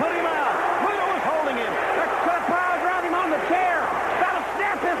 permanently put him out. Muta was holding him. They're going to pile around him on the chair. That'll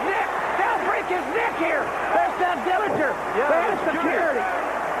snap his neck. They'll break his neck here. There's that Dillinger. They have security.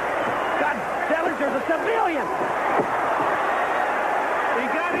 God, Dillinger's a civilian. He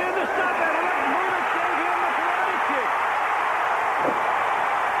got in to stop that. Muta gave him the karate kick.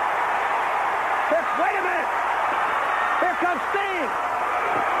 Wait a minute. Here comes Sting.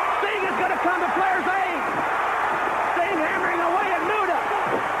 Sting is going to come to Flair's aid. Sting hammering away at Muta.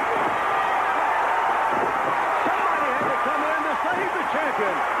 Somebody had to come in to save the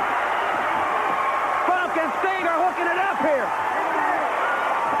champion. Funk and Sting are hooking it up here.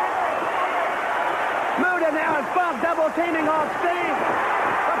 Muta now and Funk double teaming on Sting.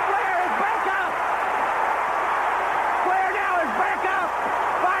 But Flair is back up. Flair now is back up.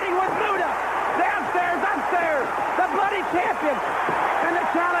 Fighting with Muta. Downstairs, upstairs. The bloody champion. And the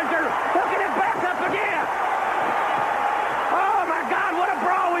challenger hooking it back up again. Oh my God, what a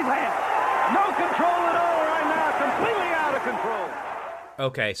brawl we've had. No control at all right now. Completely out of control.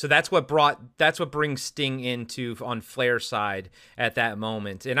 Okay, so that's what brings Sting into on Flair's side at that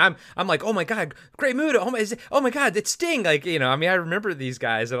moment, and I'm like, oh my God, Great Muta, oh my God, it's Sting, like, you know, I mean, I remember these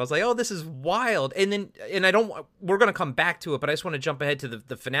guys, and I was like, oh, this is wild, and we're gonna come back to it, but I just want to jump ahead to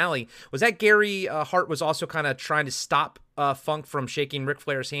the finale. Was that Gary Hart was also kind of trying to stop Funk from shaking Ric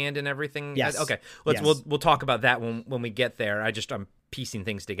Flair's hand and everything? Yes. Okay, we'll talk about that when we get there. I'm piecing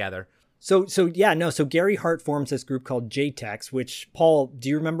things together. So Gary Hart forms this group called JTEX, which, Paul, do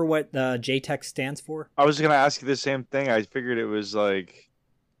you remember what JTEX stands for? I was going to ask you the same thing. I figured it was like,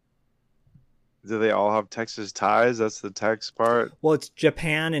 do they all have Texas ties? That's the Tex part? Well, it's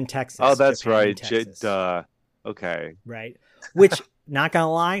Japan and Texas. Oh, that's Japan right. Duh. Okay. Right. Which, not going to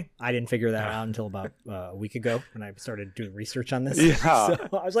lie, I didn't figure that out until about a week ago when I started doing research on this. Yeah. So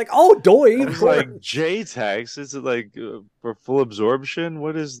I was like, oh, doy. I was like, JTEX? Is it like for full absorption?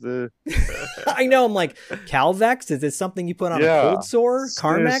 What is the... I know. I'm like, Calvex? Is this something you put on a cold sore?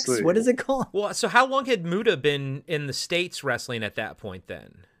 Carmex? Seriously. What is it called? Well, so how long had Muta been in the States wrestling at that point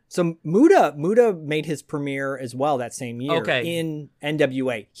then? So Muta made his premiere as well that same year in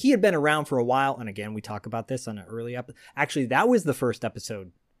NWA. He had been around for a while, and again, we talk about this on an early episode. Actually, that was the first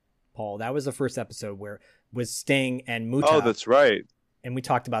episode, Paul. That was the first episode where was Sting and Muta. Oh, that's right. And we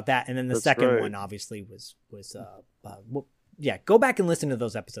talked about that. And then the second one obviously was go back and listen to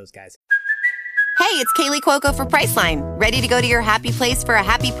those episodes, guys. Hey, it's Kaylee Cuoco for Priceline. Ready to go to your happy place for a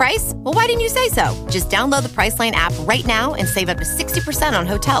happy price? Well, why didn't you say so? Just download the Priceline app right now and save up to 60% on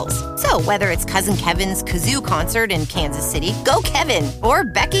hotels. So whether it's Cousin Kevin's Kazoo Concert in Kansas City, go Kevin, or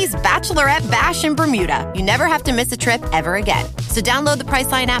Becky's Bachelorette Bash in Bermuda, you never have to miss a trip ever again. So download the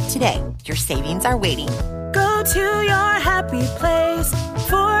Priceline app today. Your savings are waiting. Go to your happy place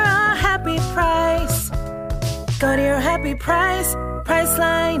for a happy price. Go to your happy price,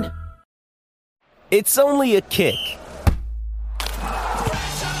 Priceline. It's only a kick,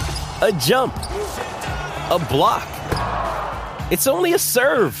 a jump, a block. It's only a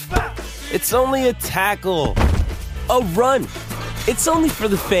serve. It's only a tackle, a run. It's only for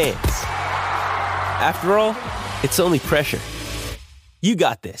the fans. After all, it's only pressure. You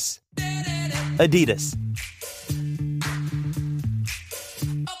got this. Adidas.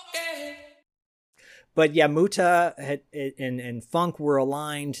 But yeah, Muta and Funk were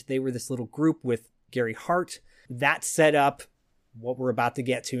aligned. They were this little group with Gary Hart. That set up what we're about to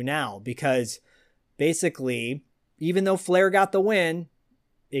get to now, because basically, even though Flair got the win,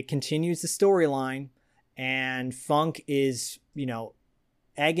 it continues the storyline, and Funk is,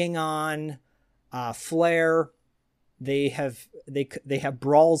 egging on Flair. They have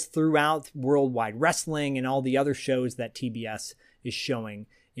brawls throughout Worldwide Wrestling and all the other shows that TBS is showing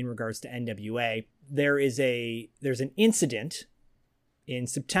in regards to NWA. There's an incident in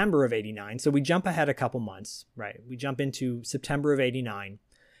September of 89. So we jump ahead a couple months, right? We jump into September of 89,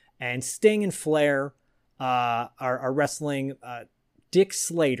 and Sting and Flair are wrestling Dick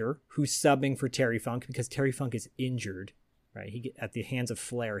Slater, who's subbing for Terry Funk because Terry Funk is injured, right? At the hands of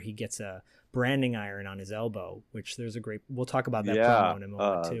Flair, he gets a branding iron on his elbow, which we'll talk about that promo in a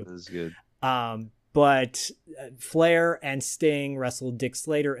moment too. That's good. But Flair and Sting wrestled Dick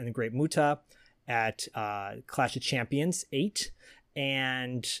Slater and the Great Muta, at Clash of Champions 8.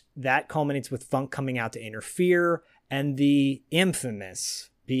 And that culminates with Funk coming out to interfere and the infamous,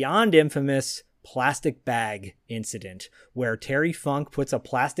 beyond infamous, plastic bag incident where Terry Funk puts a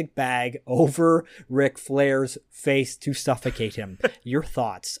plastic bag over Ric Flair's face to suffocate him. Your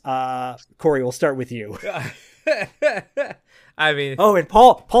thoughts? Corey, we'll start with you. I mean, and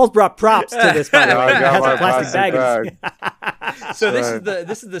Paul's brought props to this, by the way. I got Has my a plastic bag. So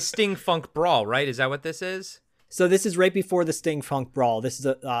this is the Sting Funk brawl, right? Is that what this is? So this is right before the Sting Funk brawl. This is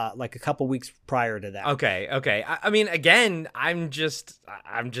like a couple weeks prior to that. Okay. I mean, again, I'm just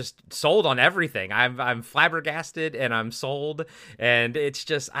sold on everything. I'm flabbergasted and I'm sold, and it's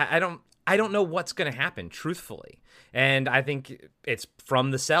just I don't know what's going to happen, truthfully. And I think it's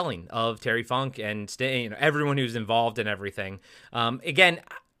from the selling of Terry Funk and Sting, everyone who's involved in everything. Again,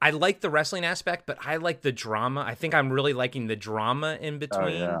 I like the wrestling aspect, but I like the drama. I think I'm really liking the drama in between. Oh,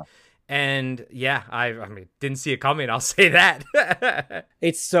 yeah. And yeah, I mean, didn't see it coming. I'll say that.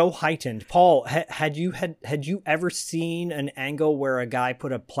 It's so heightened. Paul, had you ever seen an angle where a guy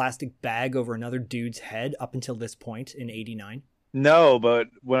put a plastic bag over another dude's head up until this point in '89? No, but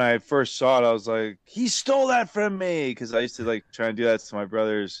when I first saw it, I was like, he stole that from me, because I used to like try and do that to my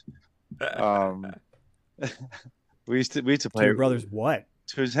brothers. We used to play. To your brothers, what?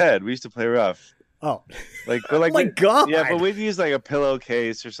 To his head. We used to play rough. Oh, but oh my God! Yeah, but we'd use like a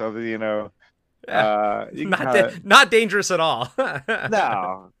pillowcase or something, Not dangerous at all.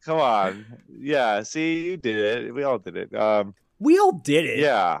 No, come on. Yeah, see, you did it. We all did it. We all did it.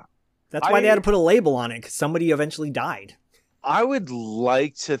 Yeah, that's why they had to put a label on it, because somebody eventually died. I would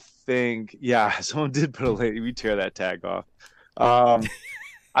like to think, someone did put a label. We tear that tag off.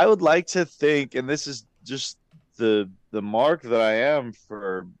 I would like to think, and this is just the mark that I am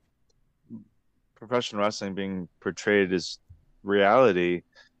for professional wrestling being portrayed as reality,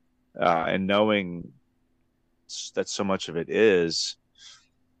 and knowing that so much of it is,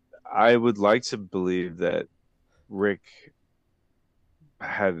 I would like to believe that Rick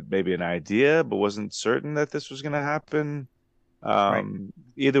had maybe an idea but wasn't certain that this was going to happen. Right.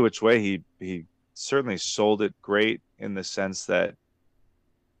 Either which way, he certainly sold it great, in the sense that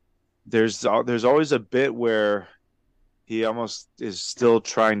there's always a bit where he almost is still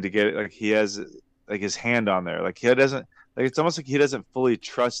trying to get it, like he has like his hand on there, like he doesn't, like it's almost like he doesn't fully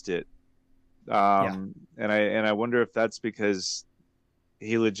trust it. And I wonder if that's because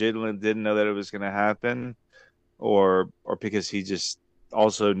he legitimately didn't know that it was going to happen, or because he just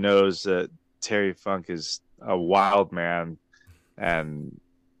also knows that Terry Funk is a wild man, and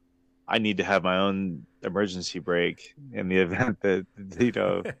I need to have my own emergency brake in the event that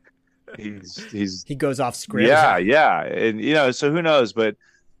he goes off script. Yeah, and so who knows? But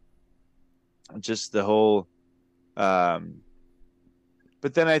just the whole. But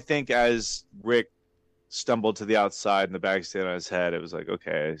then I think as Rick stumbled to the outside and the bag stayed on his head, it was like,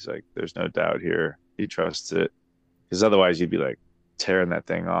 okay, it's like there's no doubt here. He trusts it, because otherwise you'd be like tearing that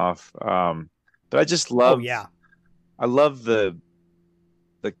thing off. But I just love. I love the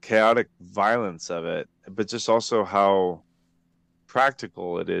chaotic violence of it, but just also how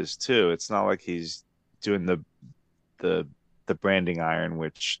practical it is too. It's not like he's doing the branding iron,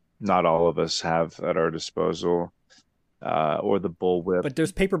 which not all of us have at our disposal, or the bullwhip. But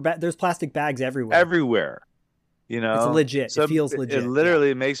there's there's plastic bags everywhere. It's legit. So it feels legit. It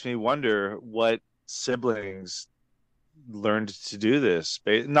literally makes me wonder what siblings learned to do this.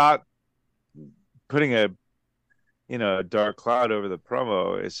 Not putting a dark cloud over the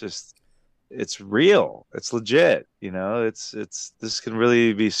promo. It's just, it's real. It's legit. This can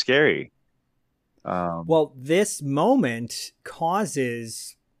really be scary. Well, this moment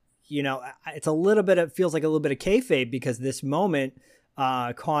causes, it's a little bit, it feels like a little bit of kayfabe, because this moment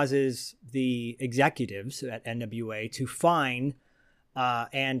causes the executives at NWA to fine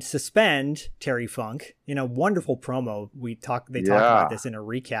and suspend Terry Funk. Wonderful promo. They talk about this in a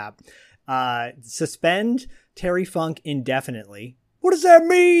recap. Suspend Terry Funk indefinitely. What does that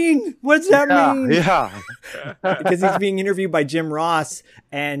mean? What does that mean? Yeah. Because he's being interviewed by Jim Ross,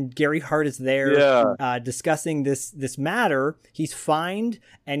 and Gary Hart is there discussing this matter. He's fined,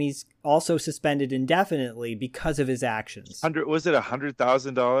 and he's also suspended indefinitely because of his actions. Was it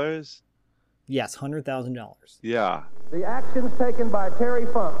 $100,000? Yes, $100,000. Yeah. The actions taken by Terry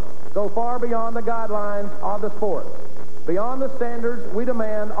Funk go far beyond the guidelines of the sport, beyond the standards we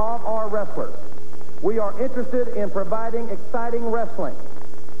demand of our wrestlers. We are interested in providing exciting wrestling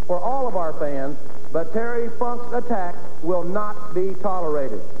for all of our fans, but Terry Funk's attack will not be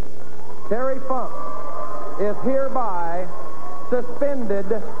tolerated. Terry Funk is hereby suspended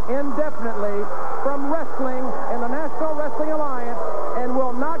indefinitely from wrestling in the National Wrestling Alliance and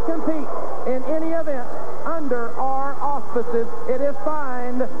will not compete in any Services, it is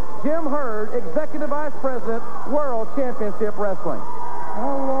signed Jim Hurd, Executive Vice President, World Championship Wrestling.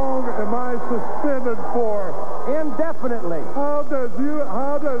 How long am I suspended for? Indefinitely. How does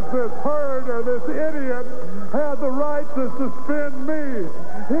this Hurd or this idiot have the right to suspend me?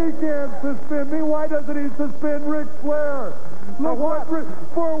 He can't suspend me. Why doesn't he suspend Ric Flair? Look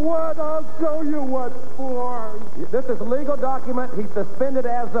for what? I'll show you what for. This is a legal document. He's suspended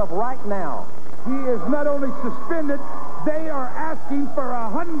as of right now. He is not only suspended, they are asking for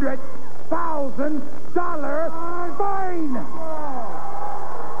 $100,000 fine.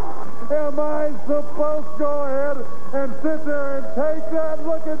 Am I supposed to go ahead and sit there and take that?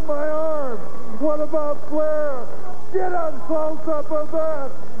 Look at my arm. What about Flair? Get a close-up of that.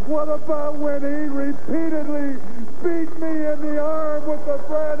 What about when he repeatedly beat me in the arm with the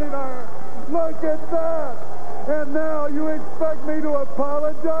branding iron? Look at that. And now you expect me to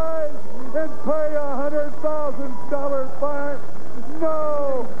apologize and pay $100,000 fine?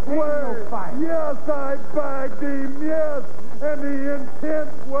 No way. Yes, I bagged him. Yes. And the intent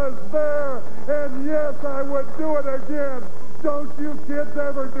was there. And yes, I would do it again. Don't you kids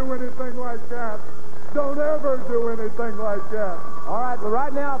ever do anything like that. Don't ever do anything like that. All right, well,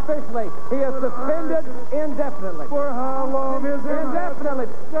 right now, officially, he is suspended indefinitely. For how long is it? Indefinitely.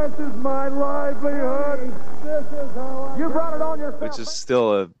 This is my livelihood. This is how you brought it on yourself. Which is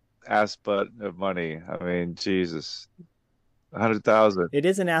still a ass butt of money. I mean, Jesus. 100,000. It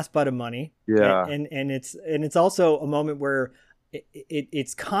is an ass butt of money. Yeah. And it's also a moment where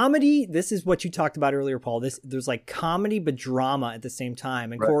it's comedy. This is what you talked about earlier, Paul. There's like comedy but drama at the same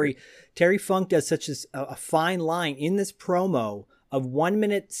time. And right. Corey, Terry Funk does such a fine line in this promo of 1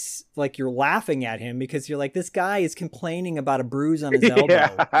 minute, like you're laughing at him because you're like, this guy is complaining about a bruise on his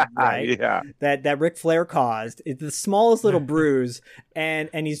elbow, right? Yeah. That Ric Flair caused. It's the smallest little bruise, and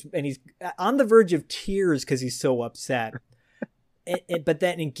he's on the verge of tears because he's so upset. But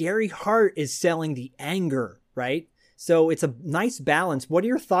then Gary Hart is selling the anger, right? So it's a nice balance. What are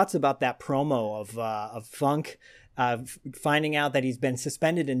your thoughts about that promo of Funk finding out that he's been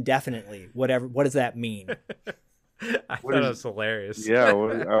suspended indefinitely? What does that mean? I thought it was hilarious. Yeah,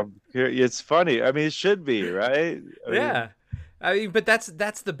 it's funny. I mean, it should be, right? I mean, but that's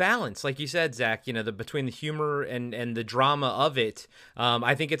the balance, like you said, Zach. You know, between the humor and the drama of it.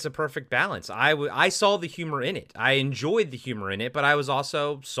 I think it's a perfect balance. I saw the humor in it. I enjoyed the humor in it, but I was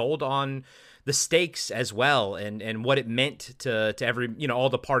also sold on the stakes as well, and what it meant to every, you know, all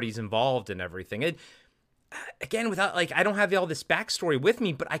the parties involved and everything. It, again, without, like, I don't have all this backstory with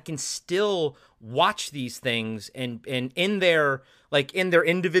me, but I can still watch these things and in their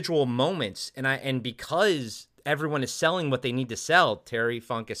individual moments, and because everyone is selling what they need to sell, Terry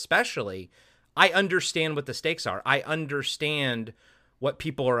Funk especially, I understand what the stakes are. I understand what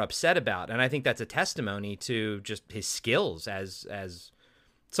people are upset about, and I think that's a testimony to just his skills as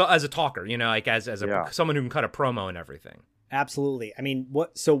a talker, you know, like as someone who can cut a promo and everything. Absolutely. I mean,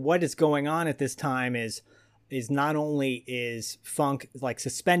 what is going on at this time is not only is Funk like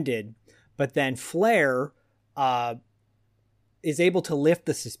suspended, but then Flair is able to lift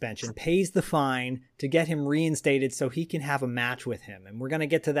the suspension, pays the fine to get him reinstated so he can have a match with him. And we're going to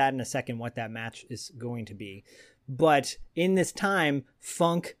get to that in a second, what that match is going to be. But in this time,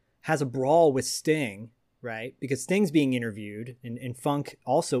 Funk has a brawl with Sting, right? Because Sting's being interviewed, and Funk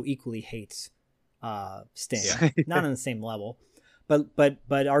also equally hates Sting. Yeah. Not on the same level. But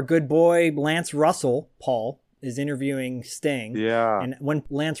our good boy Lance Russell, Paul, is interviewing Sting. Yeah. And when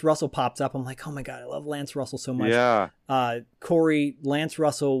Lance Russell pops up, I'm like, oh my God, I love Lance Russell so much. Yeah. Corey, Lance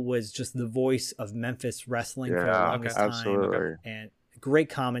Russell was just the voice of Memphis wrestling for the longest time. Absolutely. And great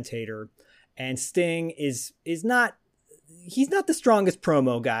commentator. And Sting is not, he's not the strongest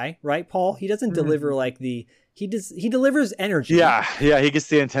promo guy, right, Paul? He doesn't deliver like he delivers energy. Yeah. He gets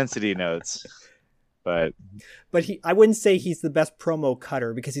the intensity notes. But I wouldn't say he's the best promo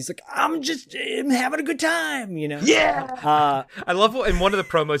cutter because he's like, I'm having a good time, you know? Yeah. I love in one of the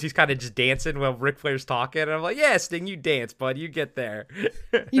promos, he's kind of just dancing while Ric Flair's talking. And I'm like, yeah, Sting, you dance, bud. You get there.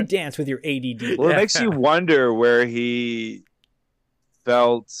 You dance with your ADD. Well, it makes you wonder where he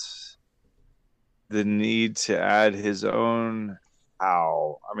felt the need to add his own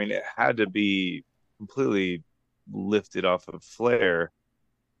how. I mean, it had to be completely lifted off of Flair's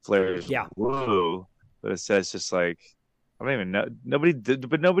woo. But it says just like, I don't even know. Nobody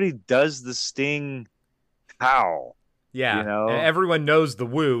does the Sting how. Yeah. You know? Everyone knows the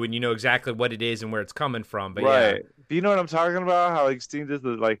woo, and you know exactly what it is and where it's coming from. But right. Yeah. Do you know what I'm talking about? How like Sting does the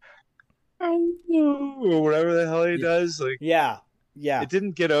like, or whatever the hell he does. Like, yeah. It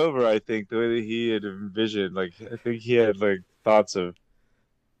didn't get over, I think, the way that he had envisioned. Like, I think he had like thoughts of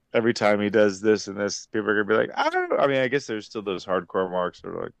every time he does this and this, people are gonna be like, I don't know. I mean, I guess there's still those hardcore marks that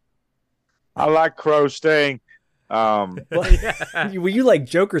are like, I like Crow Sting. Were you like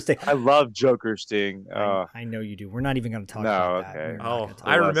Joker Sting? I love Joker Sting. I know you do. We're not even going to talk about that. Okay. Oh,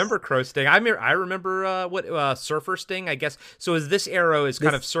 I remember Crow Sting. I remember what Surfer Sting, I guess. So is this arrow is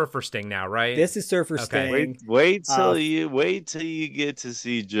kind of Surfer Sting now, right? This is Surfer Sting. Wait till you get to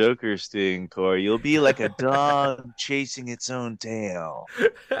see Joker Sting, Corey. You'll be like a dog chasing its own tail.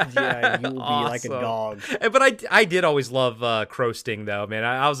 Yeah, you'll be like a dog. But I did always love Crow Sting though, man.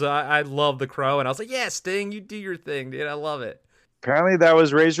 I love the Crow, and I was like, yeah, Sting, you do your thing, dude. I love it. Apparently that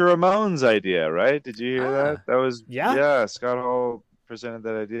was Razor Ramon's idea, right? Did you hear that? That was Scott Hall presented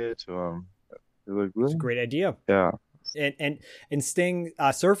that idea to him. Like, it's a great idea. Yeah. And Sting,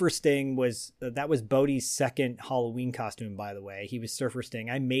 Surfer Sting was Bodie's second Halloween costume, by the way. He was Surfer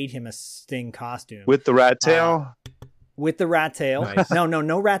Sting. I made him a Sting costume with the rat tail. With the rat tail. Nice.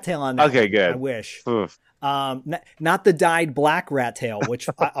 No rat tail on that. Okay, one. good. I wish. Oof. Not the dyed black rat tail, which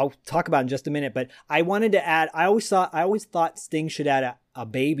I'll talk about in just a minute. But I wanted to add. I always thought Sting should add a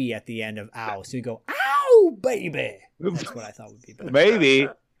baby at the end of "ow," so you go "ow, baby." That's what I thought would be better. Maybe.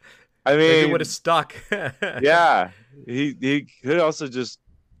 I mean, maybe it would have stuck. Yeah, he could also just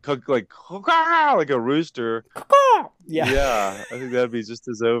cook like a rooster. Yeah, I think that'd be just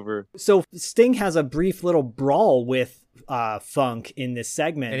as over. So Sting has a brief little brawl with Funk in this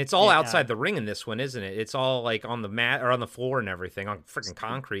segment, and it's all outside the ring in this one, isn't it? It's all like on the mat or on the floor and everything, on freaking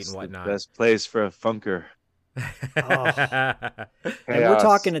concrete and whatnot. The best place for a funker. And we're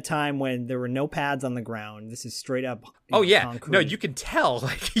talking a time when there were no pads on the ground. This is straight up. Concrete. No, you can tell.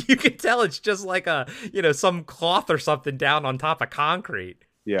 Like you can tell it's just like a some cloth or something down on top of concrete.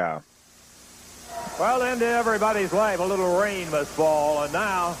 Yeah. Well, into everybody's life, a little rain must fall, and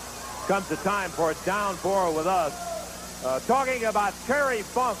now comes the time for a downpour with us. Talking about Terry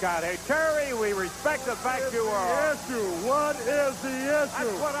Funk out here. Terry, we respect the fact you are. What is the issue? That's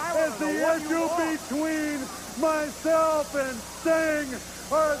what I want to know. Is the issue between myself and Sting,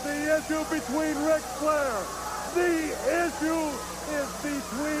 or the issue between Ric Flair? The issue is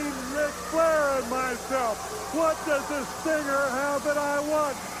between Ric Flair and myself. What does the Stinger have that I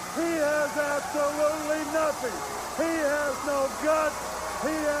want? He has absolutely nothing. He has no guts.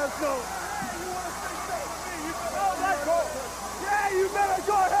 He has no... Yeah, you better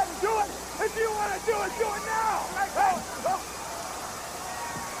go ahead and do it. If you want to do it now.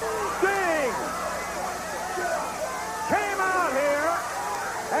 Sting came out here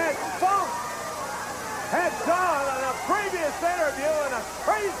and Funk had done in a previous interview in a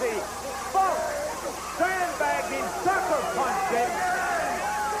crazy Funk sandbagging, sucker punching,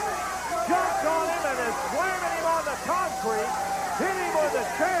 jumped on him and is slamming him on the concrete, hit him with a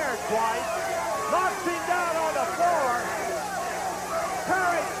chair twice, knocked him down on the floor.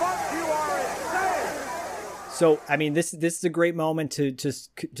 Terry Funk, you are insane. So, I mean, this is a great moment to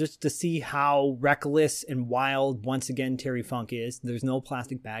just to see how reckless and wild once again Terry Funk is. There's no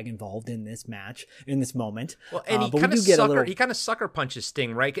plastic bag involved in this match, in this moment. Well, and he kind of sucker punches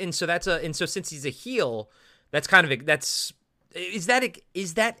Sting, right? And so since he's a heel, that's kind of is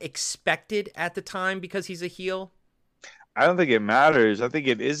that expected at the time because he's a heel? I don't think it matters. I think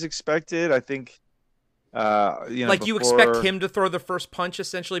it is expected. I think you expect him to throw the first punch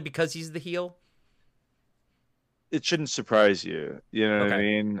essentially because he's the heel. It shouldn't surprise you. You know what I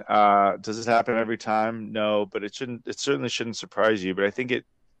mean? Does this happen every time? No, but it certainly shouldn't surprise you. But I think it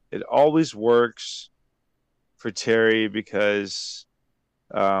always works for Terry because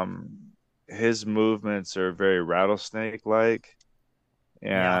his movements are very rattlesnake-like.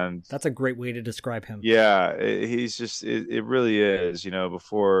 And that's a great way to describe him. Yeah, he's just, it really is,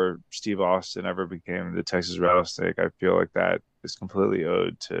 before Steve Austin ever became the Texas Rattlesnake, I feel like that is completely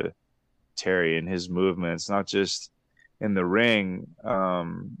owed to Terry and his movements, not just in the ring,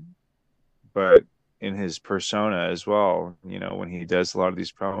 but in his persona as well, when he does a lot of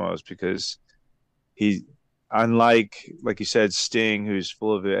these promos, because he, unlike, like you said, Sting, who's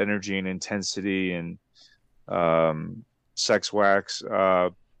full of energy and intensity and sex wax, I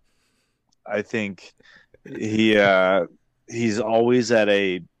think he's always at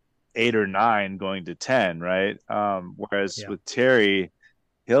a 8 or 9 going to 10, right? Whereas with Terry,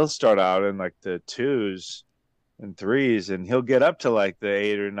 he'll start out in like the 2s and 3s, and he'll get up to like the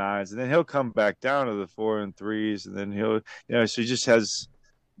 8 or 9s, and then he'll come back down to the 4 and 3s, and then he'll, so he just has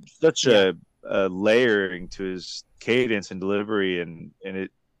such a layering to his cadence and delivery, and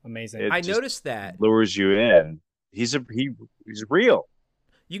amazing. I noticed that lures you in. He's real.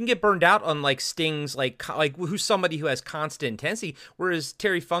 you can get burned out on like Sting's like who's somebody who has constant intensity, whereas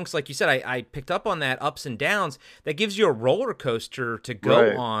Terry Funk's, like you said, I picked up on that ups and downs. That gives you a roller coaster to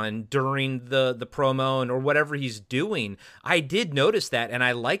go on during the promo or whatever he's doing. I did notice that, and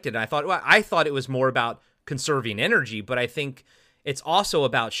I liked it. And I thought it was more about conserving energy, but I think it's also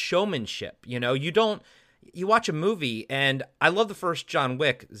about showmanship. You know, you watch a movie, and I love the first John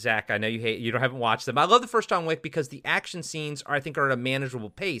Wick. Zach, I know you haven't watched them. I love the first John Wick because the action scenes are at a manageable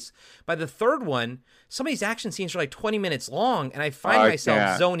pace. By the third one, some of these action scenes are like 20 minutes long, and I find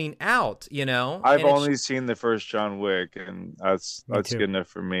myself zoning out. You know, I've only seen the first John Wick, and that's good enough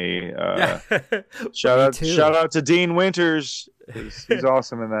for me. Shout out to Dean Winters. He's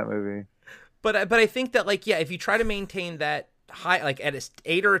awesome in that movie. But I think that if you try to maintain that high, like at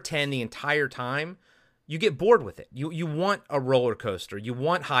 8 or a 10 the entire time, you get bored with it. You want a roller coaster. You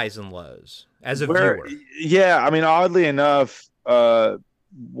want highs and lows as a viewer. Yeah, I mean, oddly enough,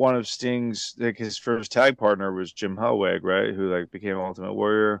 one of Sting's his first tag partner was Jim Hellwig, right? Who became Ultimate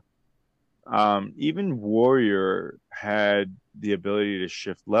Warrior. Even Warrior had the ability to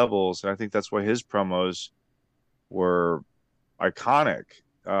shift levels, and I think that's why his promos were iconic.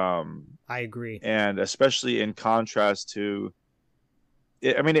 I agree, and especially in contrast to.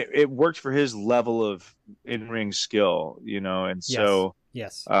 It worked for his level of in-ring skill, and so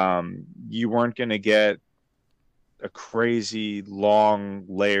yes. You weren't going to get a crazy long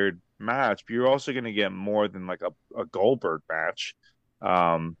layered match, but you're also going to get more than like a Goldberg match,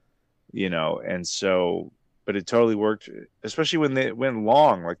 and so, but it totally worked, especially when they went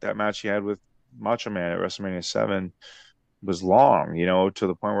long, like that match he had with Macho Man at WrestleMania 7 was long, to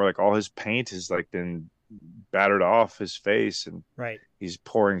the point where like all his paint has been battered off his face, and he's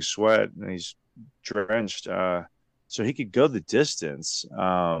pouring sweat and he's drenched, so he could go the distance,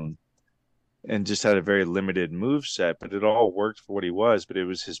 and just had a very limited move set, but it all worked for what he was. But it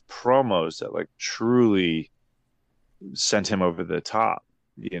was his promos that truly sent him over the top,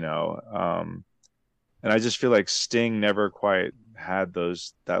 and I just feel like Sting never quite had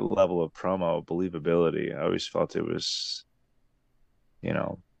that level of promo believability. I always felt it was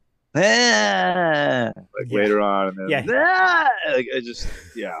later on, and then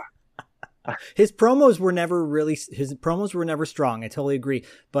his promos were never strong. I totally agree,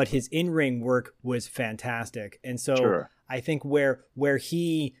 but his in-ring work was fantastic. And so I think where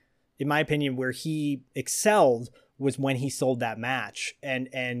he, in my opinion, where he excelled was when he sold that match.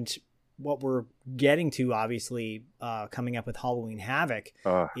 And what we're getting to, obviously, coming up with Halloween Havoc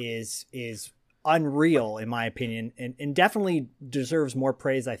is unreal, in my opinion, and definitely deserves more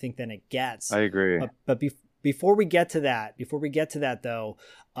praise, I think, than it gets. I agree. But before we get to that though,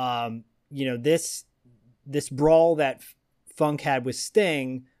 this brawl that Funk had with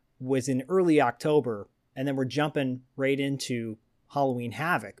Sting was in early October, and then we're jumping right into Halloween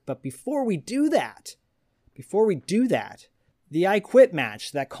Havoc. But before we do that, the I Quit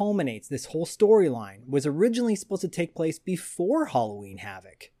match that culminates this whole storyline was originally supposed to take place before Halloween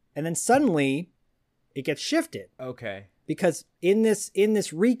Havoc. And then suddenly it gets shifted. Okay. Because in this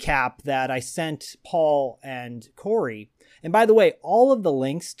recap that I sent Paul and Corey, and by the way, all of the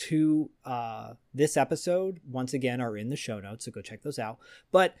links to this episode, once again, are in the show notes, so go check those out.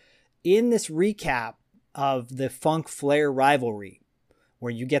 But in this recap of the Funk Flair rivalry,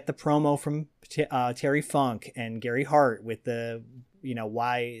 where you get the promo from Terry Funk and Gary Hart with the,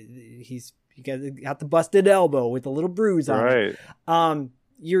 why he's got the busted elbow with the little bruise on it.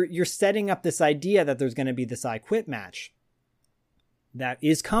 You're setting up this idea that there's going to be this I Quit match that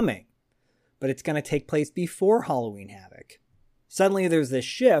is coming, but it's going to take place before Halloween Havoc. Suddenly there's this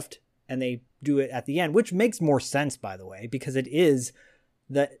shift, and they do it at the end, which makes more sense, by the way, because it is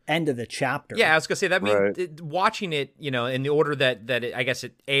the end of the chapter. Yeah, I was going to say, that means watching it, in the order that I guess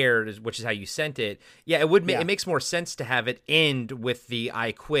it aired, which is how you sent it. Yeah, it makes more sense to have it end with the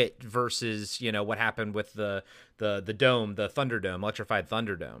I Quit versus, what happened with the dome, the Thunderdome, electrified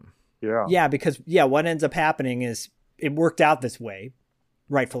Thunderdome. Yeah. Yeah, because what ends up happening is it worked out this way,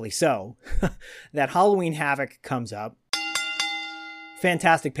 rightfully so, that Halloween Havoc comes up.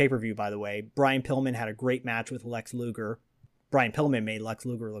 Fantastic pay-per-view, by the way. Brian Pillman had a great match with Lex Luger. Brian Pillman made Lex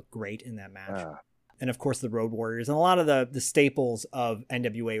Luger look great in that match. And of course the Road Warriors and a lot of the staples of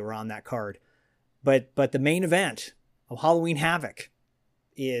NWA were on that card. But the main event of Halloween Havoc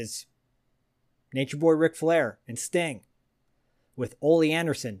is Nature Boy Ric Flair and Sting with Ole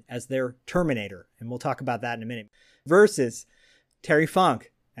Anderson as their Terminator. And we'll talk about that in a minute. Versus Terry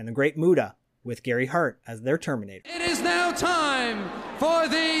Funk and the Great Muta with Gary Hart as their Terminator. It is now time for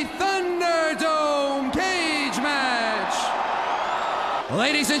the Thunderdome cage match.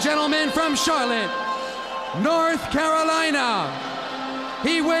 Ladies and gentlemen, from Charlotte, North Carolina,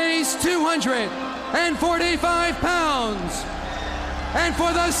 He weighs 245 pounds. And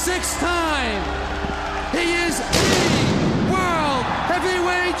for the 6th time, he is the World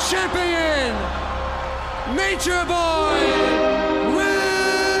Heavyweight Champion, Nature Boy,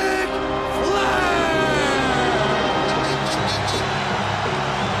 Ric Flair!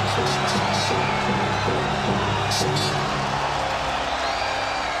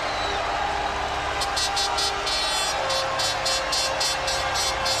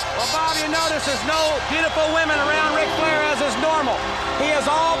 Well, Bob, you notice there's no beautiful women around Ric Flair as is normal. He is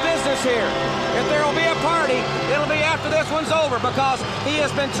all business here. If there will be a party, it'll be after this one's over because he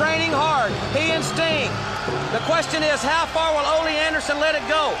has been training hard, he and Sting. The question is, how far will Ole Anderson let it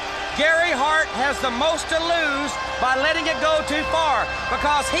go? Gary Hart has the most to lose by letting it go too far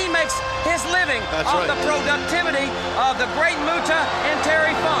because he makes his living off the productivity of the great Muta and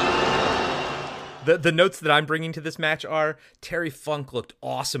Terry Funk. The notes that I'm bringing to this match are Terry Funk looked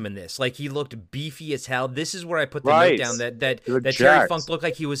awesome in this. Like, he looked beefy as hell. This is where I put the note down that Terry Funk looked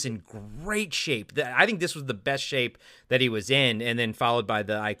like he was in great shape. I think this was the best shape that he was in, and then followed by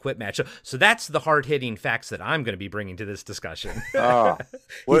the I Quit match. So that's the hard-hitting facts that I'm going to be bringing to this discussion. He's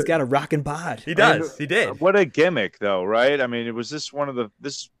got a rockin' bod. He does. He did. What a gimmick, though, right? I mean, it was this one of the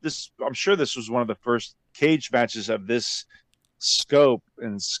I'm sure this was one of the first cage matches of this scope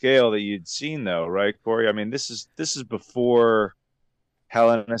and scale that you'd seen, though, right, Corey? I mean, this is before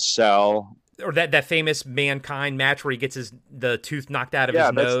Hell in a Cell, or that famous Mankind match where he gets the tooth knocked out of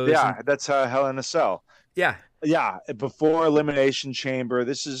his nose. That's Hell in a Cell. Yeah, before Elimination Chamber.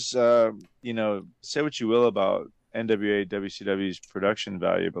 This is say what you will about NWA WCW's production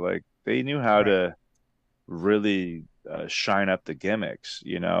value, but like, they knew how to really shine up the gimmicks,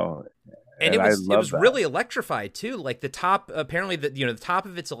 And it was really electrified too. Like, the top, apparently the top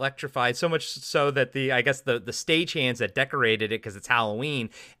of it's electrified so much so that the stagehands that decorated it, because it's Halloween,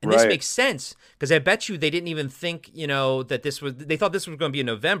 and this makes sense because I bet you they didn't even think that they thought this was going to be in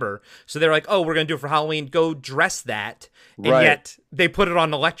November, so they're like, oh, we're going to do it for Halloween, go dress that, and yet they put it on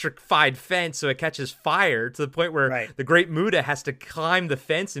an electrified fence so it catches fire to the point where the Great Muta has to climb the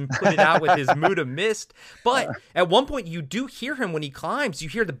fence and put it out with his Muta mist. But at one point you do hear him when he climbs. You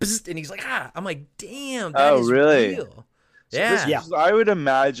hear the bzzzt, and he's like, I'm like, damn, that is really real. So I would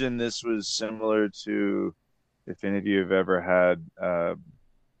imagine this was similar to if any of you have ever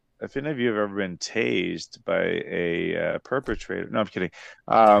been tased by a perpetrator. No, I'm kidding.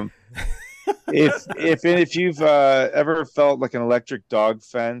 If you've ever felt like an electric dog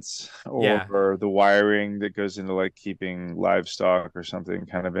fence or the wiring that goes into like keeping livestock or something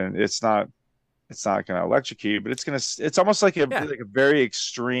kind of it's not going to electrocute, but it's almost like a very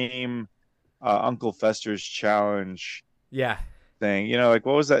extreme Uncle Fester's challenge thing. Like,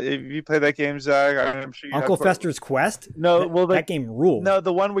 what was that? If you play that game, Zach, I'm sure you Uncle Fester's Quest? No, that game ruled. No,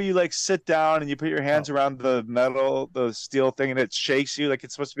 the one where you like sit down and you put your hands around the steel thing and it shakes you like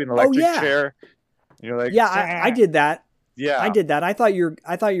it's supposed to be an electric chair. You're like, I did that. Yeah, I did that. I thought you're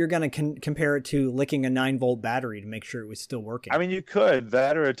going to compare it to licking a 9-volt battery to make sure it was still working. I mean, you could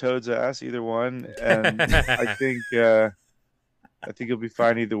that or a toad's ass, either one, and I think you'll be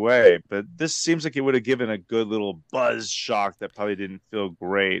fine either way. But this seems like it would have given a good little buzz shock that probably didn't feel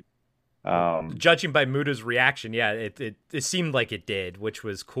great. Judging by Muta's reaction, it seemed like it did, which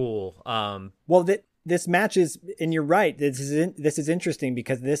was cool. This match is, and you're right, this is interesting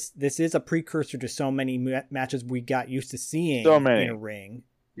because this is a precursor to so many matches we got used to seeing in a ring,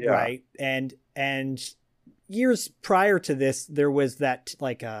 right? And years prior to this, there was that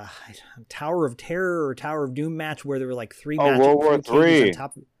like a Tower of Terror or Tower of Doom match where there were like 3 matches. World War III.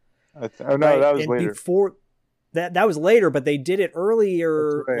 That was later. Before that was later, but they did it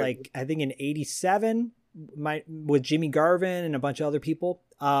earlier, like I think in '87, with Jimmy Garvin and a bunch of other people.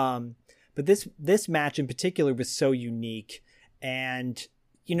 But this match in particular was so unique, and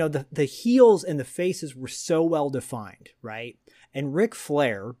the heels and the faces were so well defined, right? And Ric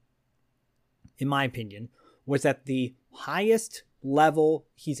Flair, in my opinion, was at the highest level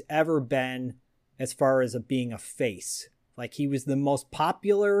he's ever been as far as being a face. Like, he was the most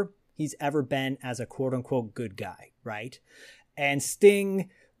popular he's ever been as a quote unquote good guy, right? And Sting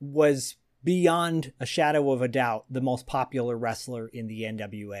was, beyond a shadow of a doubt, the most popular wrestler in the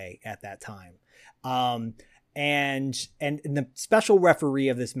NWA at that time. And the special referee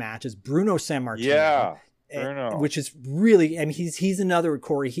of this match is Bruno Sammartino. Which is really, I mean, he's another,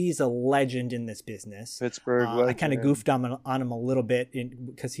 Corey, he's a legend in this business. Pittsburgh I legend. kind of goofed on him a little bit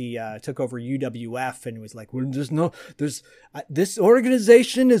because he took over UWF and was like, well, this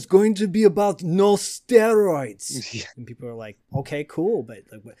organization is going to be about no steroids. And people are like, okay, cool. But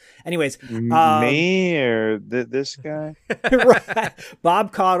anyways. Me or this guy? Right.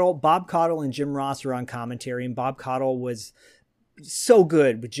 Bob Caudle and Jim Ross are on commentary, and Bob Caudle was so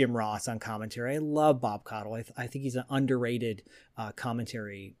good with Jim Ross on commentary. I love Bob Caudle. I think he's an underrated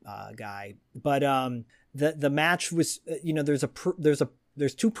commentary guy. But the match was,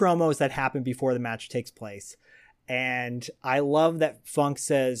 there's two promos that happen before the match takes place, and I love that Funk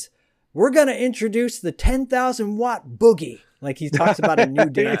says, "We're gonna introduce the 10,000 watt boogie." Like he talks about a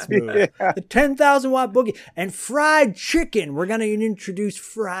new dance move. Yeah. The 10,000 watt boogie and fried chicken. We're going to introduce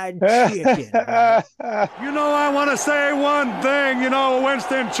fried chicken. Right? I want to say one thing.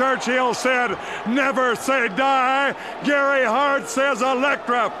 Winston Churchill said, never say die. Gary Hart says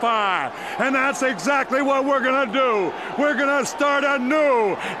electrify. And that's exactly what we're going to do. We're going to start a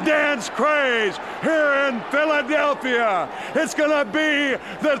new dance craze here in Philadelphia. It's going to be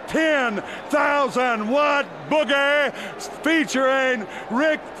the 10,000 watt boogie, featuring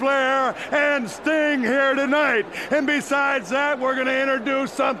Ric Flair and Sting here tonight. And besides that, we're going to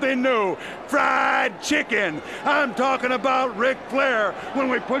introduce something new. Fried chicken. I'm talking about Ric Flair when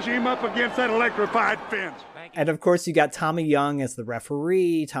we push him up against that electrified fence. And of course, you got Tommy Young as the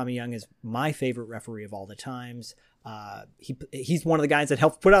referee. Tommy Young is my favorite referee of all the times. He's one of the guys that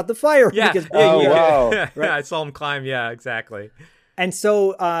helped put out the fire. Yeah. Wow. Right? I saw him climb. Yeah, exactly. And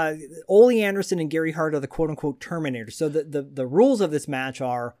so Ole Anderson and Gary Hart are the quote-unquote Terminators. So the rules of this match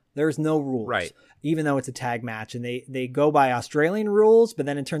are there's no rules, right? Even though it's a tag match. And they go by Australian rules, but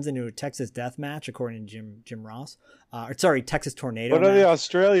then it turns into a Texas death match, according to Jim Ross. Texas Tornado What match. are the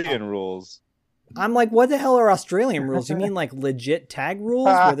Australian rurules? I'm like, what the hell are Australian rules? You mean like legit tag rules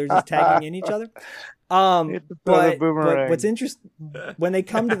where they're just tagging in each other? But what's interesting, when they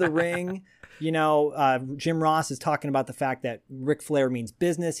come to the ring... Jim Ross is talking about the fact that Ric Flair means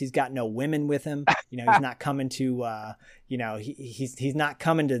business. He's got no women with him. He's not coming to, he's not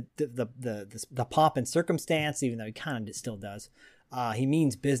coming to the pomp and circumstance, even though he kind of still does. He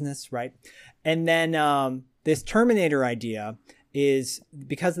means business, right? And then this Terminator idea is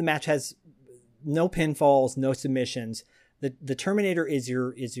because the match has no pinfalls, no submissions. The Terminator is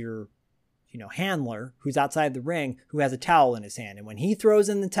your handler who's outside the ring who has a towel in his hand, and when he throws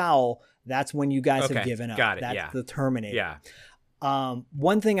in the towel, that's when you guys have given up. Got it. That's the Terminator. Yeah.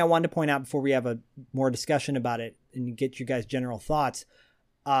 One thing I wanted to point out before we have a more discussion about it and get you guys' general thoughts.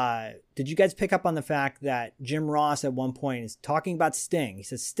 Did you guys pick up on the fact that Jim Ross at one point is talking about Sting? He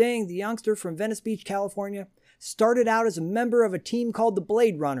says, Sting, the youngster from Venice Beach, California, started out as a member of a team called the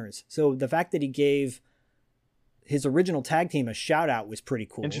Blade Runners. So the fact that he gave his original tag team a shout out was pretty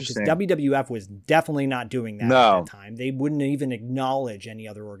cool. Interesting. Because WWF was definitely not doing that at that time. They wouldn't even acknowledge any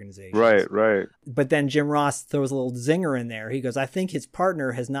other organizations. Right. But then Jim Ross throws a little zinger in there. He goes, I think his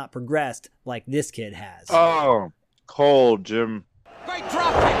partner has not progressed like this kid has. Oh, cold, Jim. Great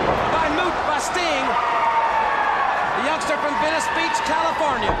drop kick by Sting, the youngster from Venice Beach,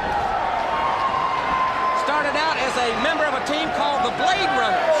 California. Started out as a member of a team called the Blade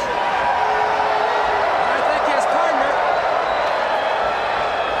Runners.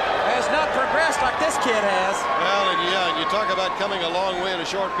 Like this kid has. Well, and you talk about coming a long way in a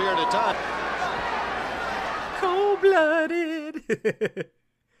short period of time. Cold-blooded.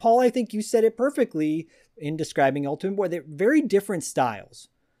 Paul, I think you said it perfectly in describing Ultimate Warrior. They're very different styles,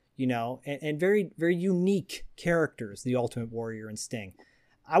 and very, very unique characters, the Ultimate Warrior and Sting.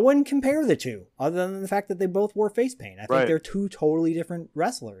 I wouldn't compare the two, other than the fact that they both wore face paint. I think they're two totally different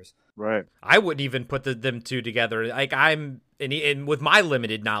wrestlers. Right. I wouldn't even put them two together. Like and with my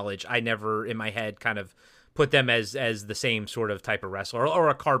limited knowledge, I never in my head kind of put them as the same sort of type of wrestler or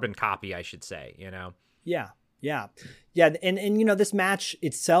a carbon copy, I should say. Yeah. And this match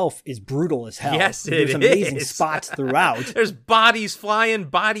itself is brutal as hell. Yes, There's amazing spots throughout. There's bodies flying,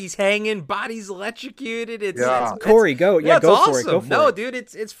 bodies hanging, bodies electrocuted. Corey, go. Yeah, it's go awesome. for it. Go for no, it. dude,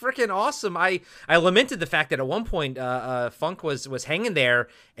 it's freaking awesome. I lamented the fact that at one point Funk was hanging there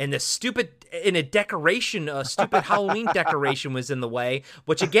and a stupid Halloween decoration was in the way,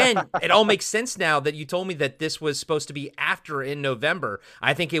 which again, it all makes sense now that you told me that this was supposed to be after in November.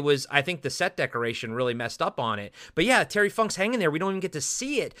 I think the set decoration really messed up on it. But yeah, Terry Funk's hanging there. We don't even get to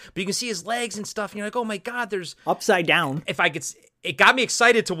see it, but you can see his legs and stuff. And you're like, oh my God, there's upside down. It got me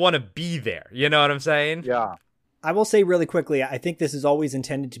excited to want to be there. You know what I'm saying? Yeah. I will say really quickly, I think this is always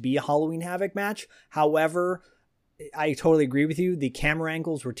intended to be a Halloween Havoc match. However, I totally agree with you. The camera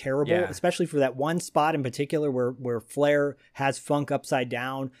angles were terrible, especially for that one spot in particular where Flair has Funk upside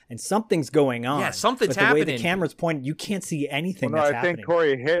down and something's going on. Yeah, something's but the happening. way the camera's pointed, you can't see anything Well, no, that's I think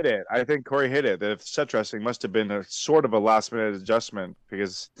happening. Corey hit it. The set dressing must have been a sort of a last minute adjustment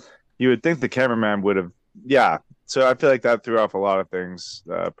because you would think the cameraman would have. Yeah. So I feel like that threw off a lot of things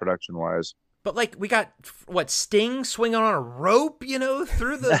production wise. But like we got Sting swinging on a rope,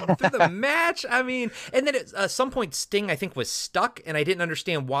 through the match. I mean, and then at some point Sting I think was stuck, and I didn't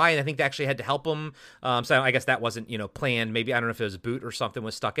understand why. And I think they actually had to help him. So I guess that wasn't planned. Maybe I don't know if it was a boot or something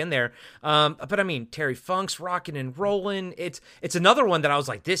was stuck in there. But I mean, Terry Funk's rocking and rolling. It's another one that I was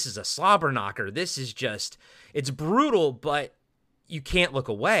like, this is a slobber knocker. This is just it's brutal, but you can't look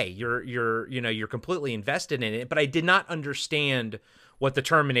away. You're completely invested in it. But I did not understand what the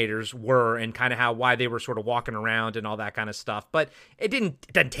Terminators were and kind of why they were sort of walking around and all that kind of stuff. But it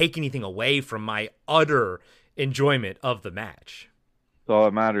doesn't take anything away from my utter enjoyment of the match. That's all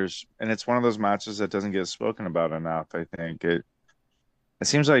that matters. And it's one of those matches that doesn't get spoken about enough. I think it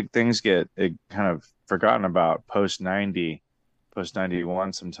seems like things get kind of forgotten about post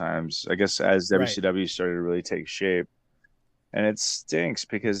 91 sometimes, I guess, as WCW started to really take shape. And it stinks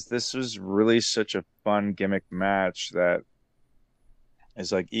because this was really such a fun gimmick match that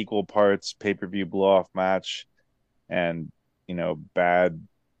is like equal parts pay-per-view blow-off match and bad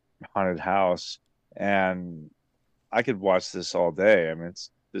haunted house, and I could watch this all day. I mean, it's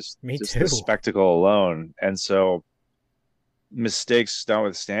just the spectacle alone. And so, mistakes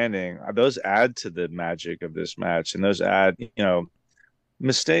notwithstanding, those add to the magic of this match, and those add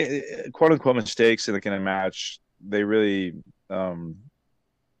quote unquote mistakes in a match. They really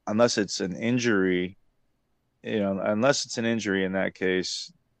unless it's an injury. Unless it's an injury, in that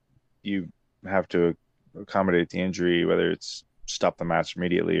case, you have to accommodate the injury, whether it's stop the match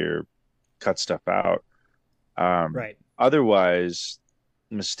immediately or cut stuff out. Right. Otherwise,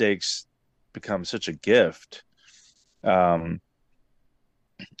 mistakes become such a gift for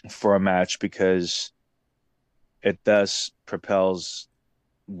a match because it thus propels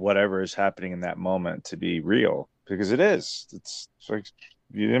whatever is happening in that moment to be real, because it is. It's like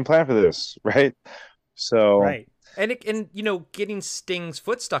you didn't plan for this, right? So right. And getting Sting's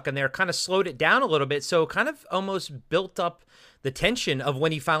foot stuck in there kind of slowed it down a little bit. So kind of almost built up the tension of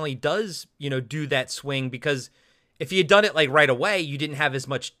when he finally does, do that swing, because if he had done it like right away, you didn't have as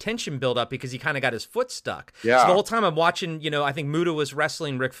much tension build up because he kind of got his foot stuck. Yeah. So the whole time I'm watching, I think Muta was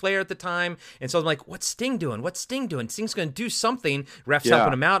wrestling Ric Flair at the time. And so I'm like, what's Sting doing? Sting's going to do something. Ref's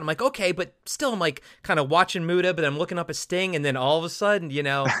helping him out. I'm like, okay, but still I'm like kind of watching Muta, but I'm looking up at Sting. And then all of a sudden,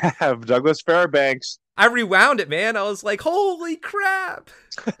 Douglas Fairbanks. I rewound it, man. I was like, holy crap.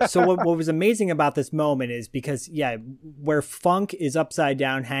 So what was amazing about this moment is because, where Funk is upside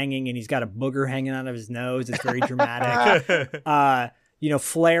down hanging and he's got a booger hanging out of his nose, it's very dramatic.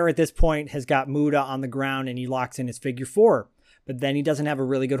 Flair at this point has got Muta on the ground and he locks in his figure four, but then he doesn't have a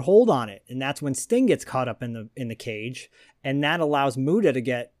really good hold on it. And that's when Sting gets caught up in the cage, and that allows Muta to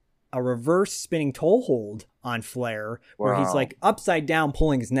get a reverse spinning toe hold on Flair, where he's like upside down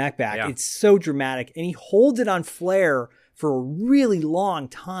pulling his neck back. Yeah. It's so dramatic. And he holds it on Flair for a really long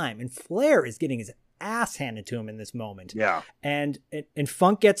time. And Flair is getting his ass handed to him in this moment. Yeah. And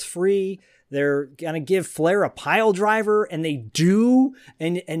Funk gets free. They're going to give Flair a pile driver, and they do.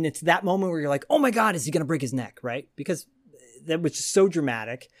 And it's that moment where you're like, oh my God, is he going to break his neck? Right? Because that was just so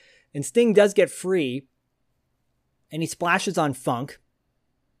dramatic. And Sting does get free, and he splashes on Funk.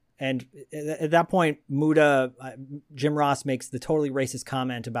 And at that point, Muta, Jim Ross makes the totally racist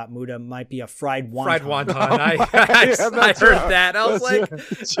comment about Muta might be a fried wonton. Fried wonton. I heard that. I was like,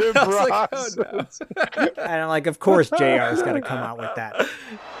 Jim Ross. Oh, no. And I'm like, of course, JR's got to come out with that.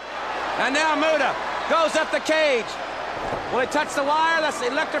 And now Muta goes up the cage. Will he touch the wire? That's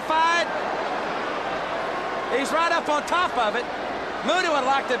electrified. He's right up on top of it. Muta would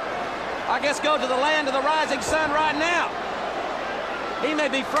like to, I guess, go to the land of the rising sun right now. He may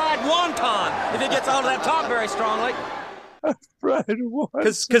be fried wonton if he gets onto that top very strongly. Fried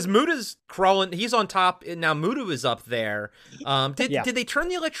wonton. Because Muta's crawling. He's on top, and now Muta is up there. Did they turn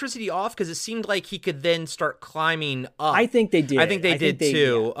the electricity off? Because it seemed like he could then start climbing up. I think they did. I think they did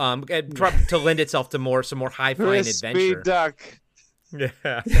too. Yeah. To lend itself to some more high-flying adventure. Speed duck.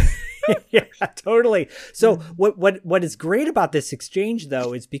 Yeah. Yeah, totally. So what is great about this exchange,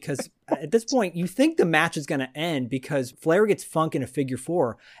 though, is because at this point you think the match is going to end because Flair gets Funk in a figure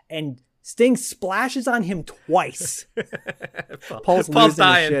four and Sting splashes on him twice. Paul's losing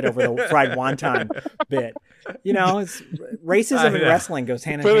his shit over the fried wonton bit. It's racism in wrestling goes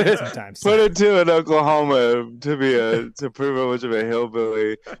hand in hand sometimes. Put it to an Oklahoma to prove how much of a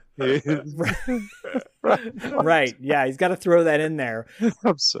hillbilly he is. Right. Yeah, he's got to throw that in there.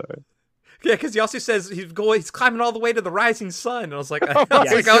 I'm sorry. Yeah, because he also says he's climbing all the way to the rising sun. And I was like, oh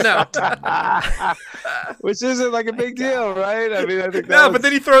no. Which isn't like a big deal, right? I mean, I think no, but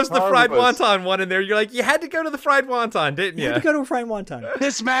then he throws the fried wonton one in there. You're like, you had to go to the fried wonton, didn't you? You had to go to a fried wonton.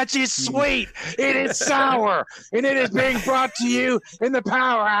 This match is sweet. It is sour. And it is being brought to you in the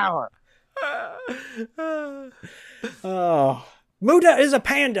Power Hour. Oh, Muta is a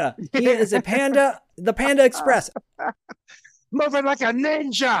panda. He is a panda. The Panda Express. Moving like a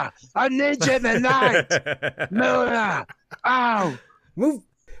ninja in the night. Muta. Oh, move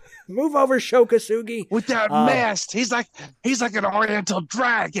over, Shokasugi. With that mask, he's like an Oriental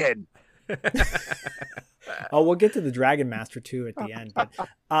dragon. Oh, we'll get to the Dragon Master too at the end.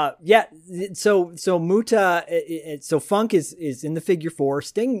 But yeah, so Muta, so Funk is in the figure 4.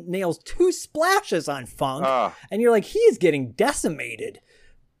 Sting nails 2 splashes on Funk, and you're like, he is getting decimated.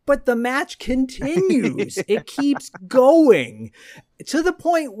 But the match continues. It keeps going to the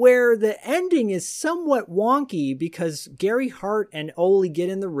point where the ending is somewhat wonky because Gary Hart and Ole get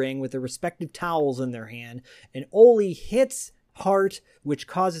in the ring with their respective towels in their hand, and Ole hits Hart, which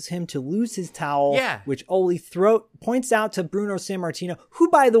causes him to lose his towel, which Ole points out to Bruno Sammartino, who,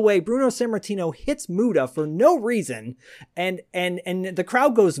 by the way, Bruno Sammartino hits Muta for no reason, and the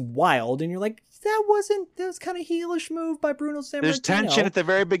crowd goes wild, and you're like, that was kind of heelish move by Bruno Sammartino. There's tension at the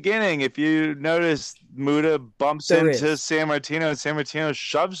very beginning. If you notice, Muta bumps into Sammartino, and Sammartino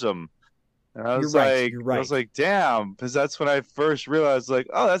shoves him. And I was I was like, damn, because that's when I first realized, like,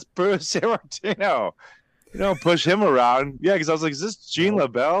 oh, that's Bruno Sammartino. You don't push him around. Yeah, because I was like, is this Gene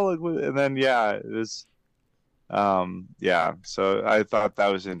LaBelle? And then, it was, so I thought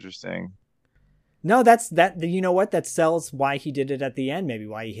that was interesting. No, you know what? That sells why he did it at the end, maybe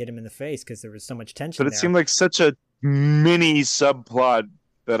why he hit him in the face, because there was so much tension. But it seemed like such a mini subplot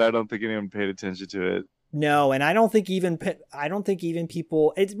that I don't think anyone paid attention to it. No, and I don't think even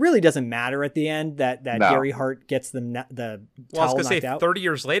people. It really doesn't matter at the end that Gary Hart gets the Well, I was gonna say 30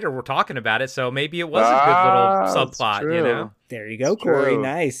 years later we're talking about it, so maybe it was a good little subplot. You know, there you go, Corey.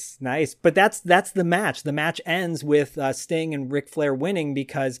 Nice. But that's the match. The match ends with Sting and Ric Flair winning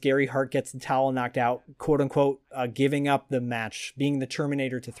because Gary Hart gets the towel knocked out, quote unquote, giving up the match, being the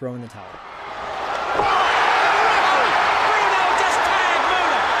Terminator to throw in the towel.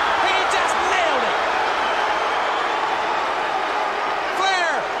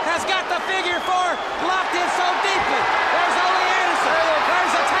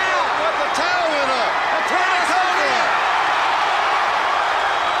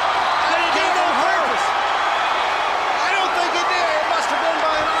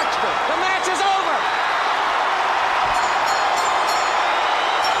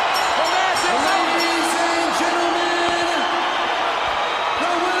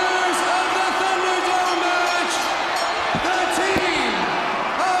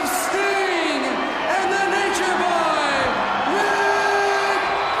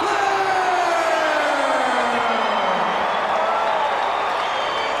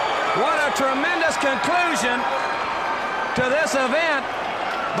 Conclusion to this event,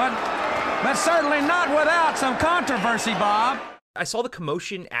 but certainly not without some controversy, Bob. I saw the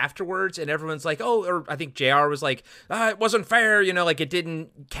commotion afterwards, and everyone's like, oh, or I think JR was like, it wasn't fair, like it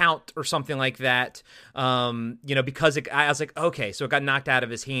didn't count or something like that, because I was like, okay, so it got knocked out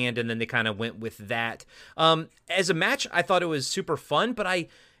of his hand, and then they kind of went with that. As a match, I thought it was super fun, but I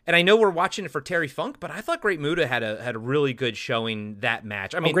know we're watching it for Terry Funk, but I thought Great Muta had a really good showing that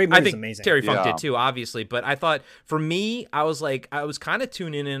match. I mean, I think amazing. Terry Funk did too, obviously, but I thought for me, I was kind of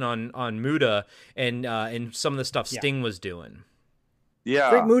tuning in on Muta and some of the stuff Sting was doing.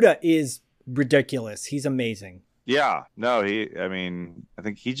 Yeah, Great Muta is ridiculous. He's amazing. Yeah, no, I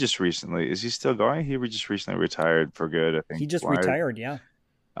think he just recently, is he still going? He just recently retired for good. I think he just retired. Yeah.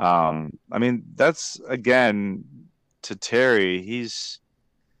 That's again to Terry. He's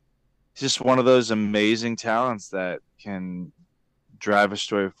just one of those amazing talents that can drive a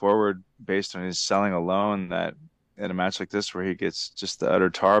story forward based on his selling alone, that in a match like this where he gets just the utter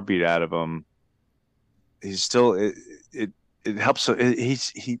tar beat out of him, he's still it helps.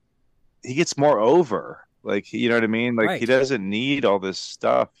 He gets more over, like, you know what I mean? Like, he doesn't need all this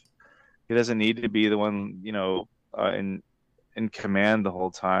stuff. He doesn't need to be the one, in command the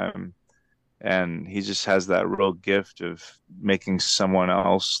whole time. And he just has that real gift of making someone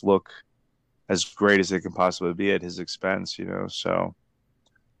else look as great as they can possibly be at his expense, so.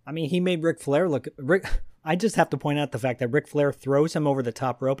 I mean, he made Ric Flair look... I just have to point out the fact that Ric Flair throws him over the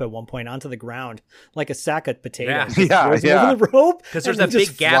top rope at one point onto the ground like a sack of potatoes. Yeah. Over the rope. Because there's that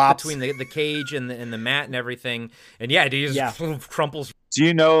big gap between the cage and the mat and everything. And he just crumples Do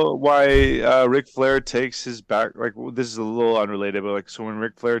you know why Ric Flair takes his back? Like, well, this is a little unrelated, but like, so when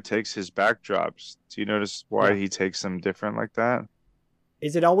Ric Flair takes his backdrops, do you notice why he takes them different like that?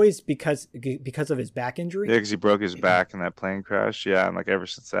 Is it always because of his back injury? Yeah, because he broke his back in that plane crash. Yeah, and like ever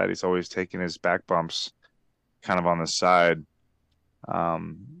since that, he's always taking his back bumps kind of on the side.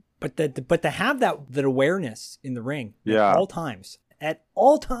 But to have that awareness in the ring at all times. I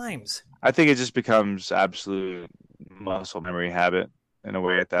think it just becomes absolute muscle memory habit in a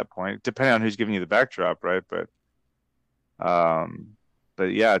way at that point, depending on who's giving you the backdrop, right? But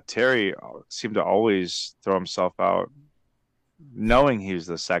yeah, Terry seemed to always throw himself out, knowing he was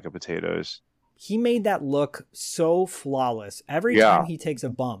the sack of potatoes. He made that look so flawless. Every time he takes a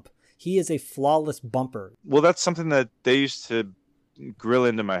bump, he is a flawless bumper. Well, that's something that they used to grill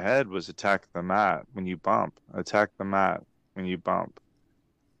into my head was attack the mat when you bump. Attack the mat when you bump.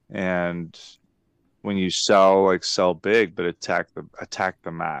 And when you sell big, but attack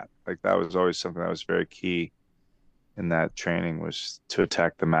the mat. Like that was always something that was very key in that training, was to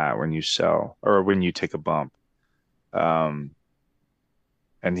attack the mat when you sell or when you take a bump.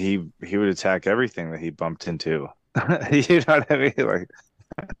 And he would attack everything that he bumped into. You know what I mean? Like,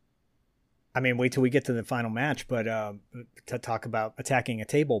 I mean, wait till we get to the final match, but to talk about attacking a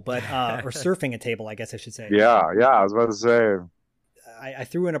table, but or surfing a table, I guess I should say. Yeah, I was about to say. I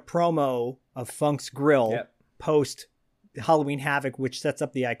threw in a promo of Funk's Grill post Halloween Havoc, which sets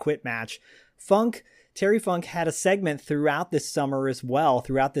up the I Quit match. Terry Funk had a segment throughout this summer as well,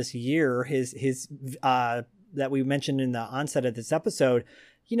 throughout this year, his that we mentioned in the onset of this episode,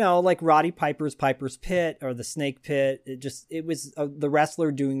 you know, like Roddy Piper's Pit or the Snake Pit. It was the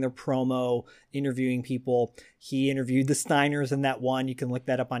wrestler doing their promo, interviewing people. He interviewed the Steiners in that one. You can look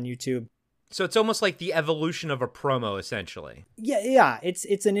that up on YouTube. So it's almost like the evolution of a promo, essentially. Yeah.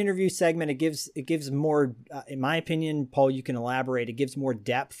 It's an interview segment. It gives more, in my opinion, Paul, you can elaborate. It gives more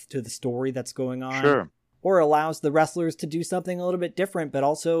depth to the story that's going on. Sure. Or allows the wrestlers to do something a little bit different, but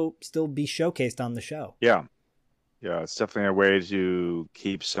also still be showcased on the show. Yeah. Yeah, it's definitely a way to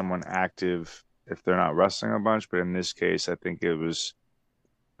keep someone active if they're not wrestling a bunch. But in this case, I think it was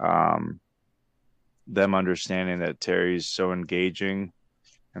them understanding that Terry's so engaging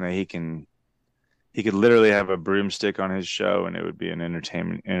and that he could literally have a broomstick on his show and it would be an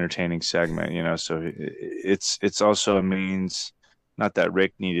entertaining segment, you know. So it's also a means, not that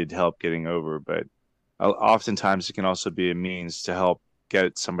Rick needed help getting over, but oftentimes it can also be a means to help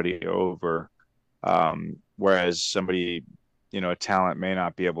get somebody over. Whereas somebody, you know, a talent may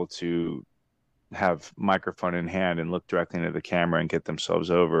not be able to have microphone in hand and look directly into the camera and get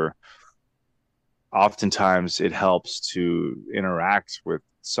themselves over. Oftentimes it helps to interact with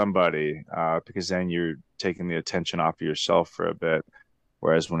somebody because then you're taking the attention off of yourself for a bit.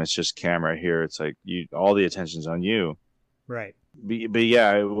 Whereas when it's just camera here, it's like all the attention's on you. Right. But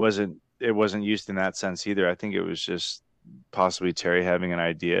yeah, it wasn't used in that sense either. I think it was just possibly Terry having an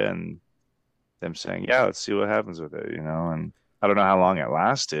idea and them saying, yeah, let's see what happens with it, you know. And I don't know how long it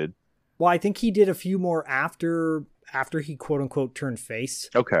lasted. Well, I think he did a few more after he quote unquote turned face.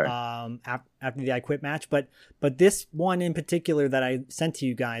 Okay. After the I Quit match, but this one in particular that I sent to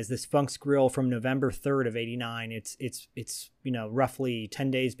you guys, this Funk's Grill from November 3rd of '89. It's you know, roughly 10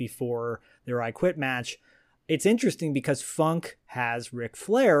 days before their I Quit match. It's interesting because Funk has Ric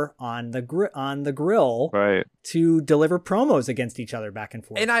Flair on the grill, right, to deliver promos against each other back and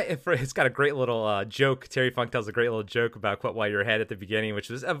forth. And it's got a great little joke. Terry Funk tells a great little joke about Quit While You're Ahead at the beginning, which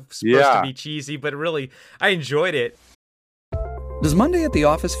was supposed to be cheesy, but really, I enjoyed it. Does Monday at the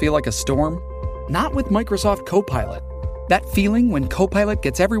office feel like a storm? Not with Microsoft Copilot. That feeling when Copilot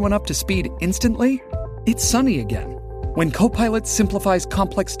gets everyone up to speed instantly? It's sunny again. When Copilot simplifies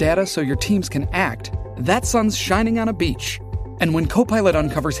complex data so your teams can act, that sun's shining on a beach. And when Copilot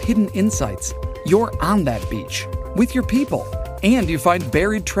uncovers hidden insights, you're on that beach with your people, and you find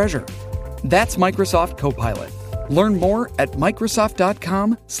buried treasure. That's Microsoft Copilot. Learn more at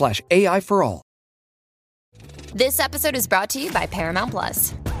Microsoft.com/AI for all. This episode is brought to you by Paramount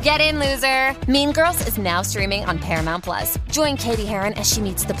Plus. Get in, loser! Mean Girls is now streaming on Paramount Plus. Join Katie Heron as she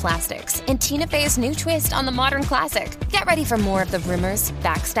meets the plastics in Tina Fey's new twist on the modern classic. Get ready for more of the rumors,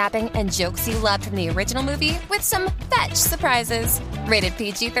 backstabbing, and jokes you loved from the original movie with some fetch surprises. Rated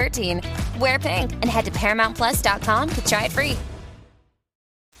PG-13. Wear pink and head to ParamountPlus.com to try it free.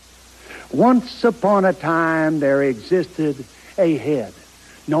 Once upon a time, there existed a head.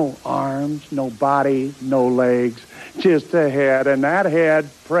 No arms, no body, no legs, just a head. And that head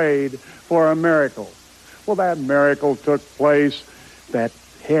prayed for a miracle. Well, that miracle took place. That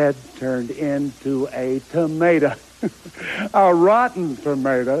head turned into a tomato. A rotten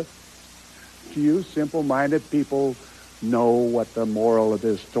tomato. To you simple-minded people know what the moral of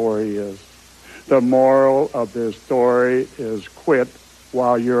this story is. The moral of this story is quit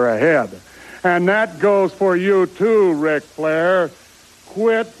while you're ahead. And that goes for you too, Ric Flair.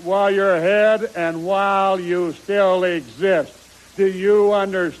 Quit while you're ahead and while you still exist. Do you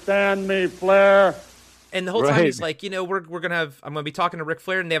understand me, Flair? And the whole time he's like, I'm gonna be talking to Ric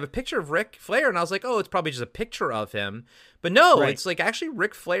Flair, and they have a picture of Ric Flair, and I was like, oh, it's probably just a picture of him. But no, it's like actually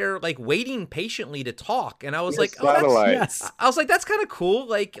Ric Flair like waiting patiently to talk, and I was like, I was like, that's kind of cool.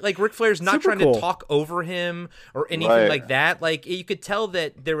 Like Ric Flair's not trying to talk over him or anything like that. Like you could tell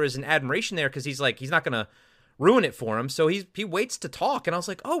that there was an admiration there because he's not gonna ruin it for him, so he waits to talk, and I was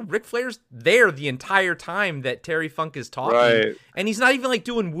like, oh, Ric Flair's there the entire time that Terry Funk is talking, and he's not even like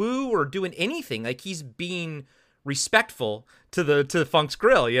doing woo or doing anything. Like he's being respectful to Funk's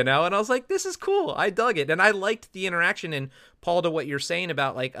grill, and I was like, this is cool. I dug it, and I liked the interaction. And Paul, to what you're saying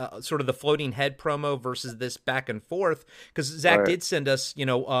about like sort of the floating head promo versus this back and forth, because Zach did send us,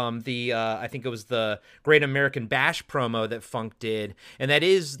 I think it was the Great American Bash promo that Funk did, and that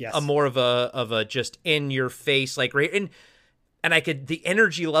is a more of a just in your face like and the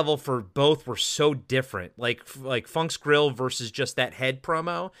energy level for both were so different, like Funk's grill versus just that head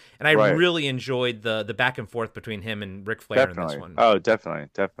promo, and I really enjoyed the back and forth between him and Ric Flair in this one. Oh, definitely.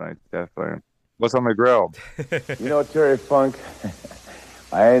 What's on the grill? Terry Funk,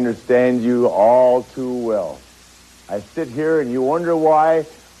 I understand you all too well. I sit here and you wonder why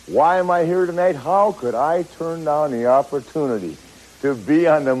am I here tonight? How could I turn down the opportunity to be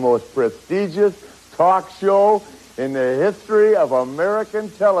on the most prestigious talk show in the history of American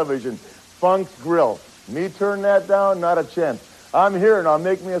television, Funk's Grill? Me turn that down? Not a chance. I'm here and I'll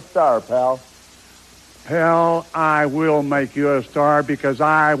make me a star, pal. Pal, I will make you a star because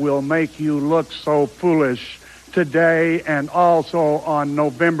I will make you look so foolish today and also on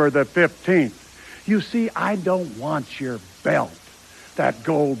November the 15th. You see, I don't want your belt, that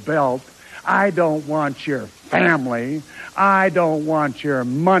gold belt. I don't want your family. I don't want your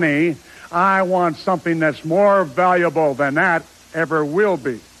money. I want something that's more valuable than that ever will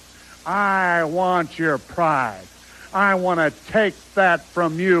be. I want your pride. I want to take that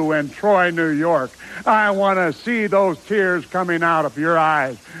from you in Troy, New York. I want to see those tears coming out of your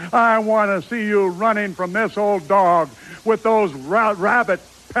eyes. I want to see you running from this old dog with those rabbit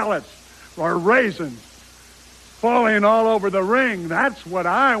pellets or raisins falling all over the ring. That's what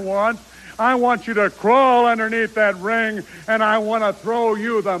I want. I want you to crawl underneath that ring, and I want to throw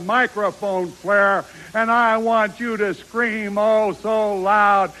you the microphone, Flair, and I want you to scream oh so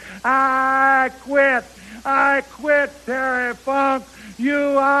loud, I quit, Terry Funk, you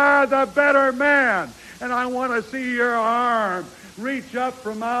are the better man. And I want to see your arm reach up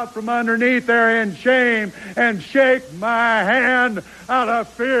from out from underneath there in shame and shake my hand out of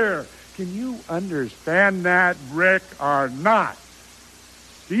fear. Can you understand that, Rick, or not?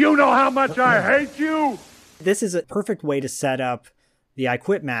 Do you know how much I hate you? This is a perfect way to set up the I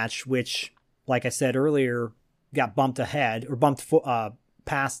Quit match, which, like I said earlier, got bumped ahead or bumped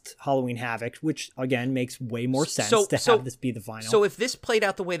past Halloween Havoc, which again makes way more sense to have this be the final. So if this played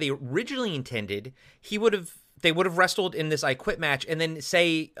out the way they originally intended, they would have wrestled in this I Quit match, and then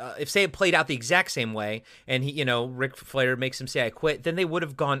if it played out the exact same way, and Ric Flair makes him say I quit, then they would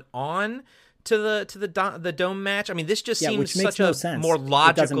have gone on to the dome match. I mean, this just seems such a more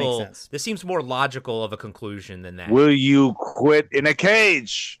logical. This seems more logical of a conclusion than that. Will you quit in a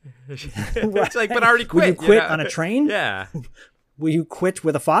cage? It's like, but I already quit. Will you quit on a train? Yeah. Will you quit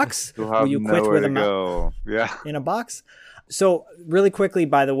with a fox? Will you quit with in a box? So really quickly,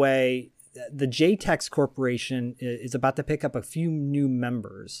 by the way, the JTEX Corporation is about to pick up a few new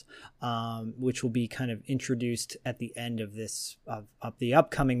members, which will be kind of introduced at the end of this of the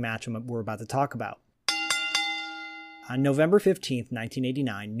upcoming match we're about to talk about. On November 15th,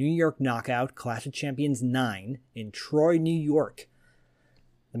 1989, New York Knockout Clash of Champions 9 in Troy, New York.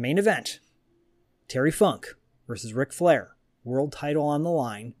 The main event, Terry Funk versus Ric Flair. World title on the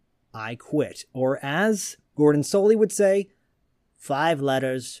line, I quit. Or as Gordon Soley would say, 5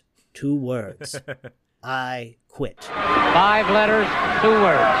 letters, 2 words. I quit. 5 letters, 2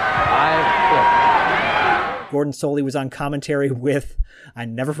 words. I quit. Gordon Soley was on commentary with, I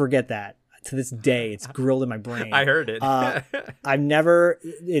never forget that. To this day, it's grilled in my brain. I heard it.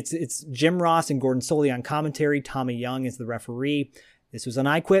 It's Jim Ross and Gordon Soley on commentary. Tommy Young is the referee. This was an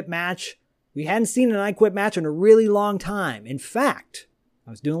I Quit match. We hadn't seen an I Quit match in a really long time. In fact,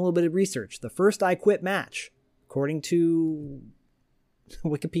 I was doing a little bit of research. The first I Quit match, according to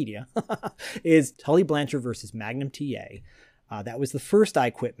Wikipedia, is Tully Blanchard versus Magnum TA. That was the first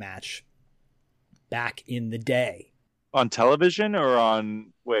I Quit match back in the day. On television or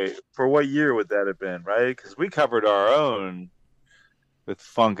on, wait, for what year would that have been, right? Because we covered our own with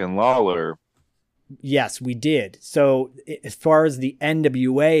Funk and Lawler. Yes, we did. So as far as the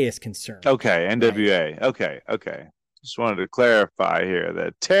NWA is concerned. Okay, NWA. Right? Okay. Just wanted to clarify here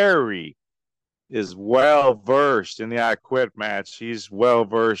that Terry is well versed in the I Quit match. He's well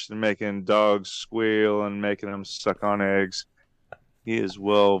versed in making dogs squeal and making them suck on eggs. He is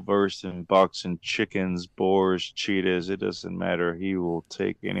well versed in boxing chickens, boars, cheetahs. It doesn't matter. He will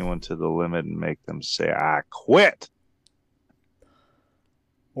take anyone to the limit and make them say, I quit.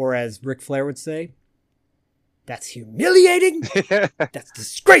 Or as Ric Flair would say, that's humiliating. That's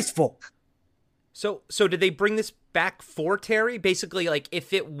disgraceful. So did they bring this back for Terry? Basically, like,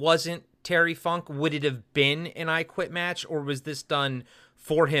 if it wasn't Terry Funk, would it have been an I Quit match, or was this done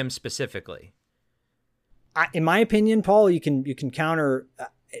for him specifically? In my opinion, Paul, you can counter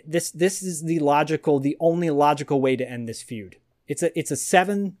this. This is the only logical way to end this feud. It's a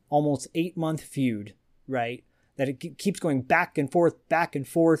 7, almost 8 month feud, right? That it keeps going back and forth.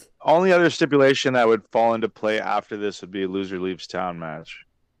 Only other stipulation that would fall into play after this would be a loser leaves town match.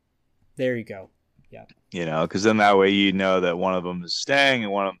 There you go. Yeah. You know, because then that way you know that one of them is staying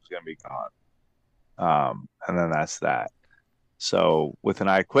and one of them is going to be gone. And then that's that. So with an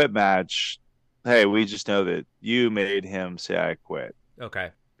I Quit match, hey, we just know that you made him say I quit. Okay.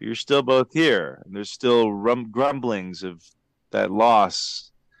 But you're still both here. And there's still grumblings of that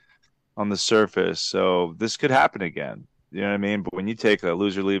loss on the surface. So this could happen again. You know what I mean? But when you take a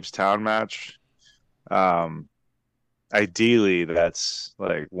loser leaves town match, ideally that's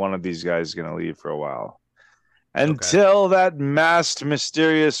like one of these guys is going to leave for a while. Until that masked,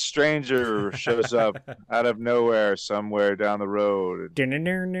 mysterious stranger shows up out of nowhere somewhere down the road.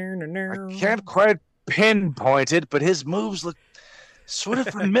 I can't quite pinpoint it, but his moves look sort of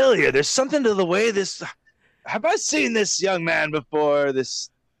familiar. There's something to the way this... Have I seen this young man before? This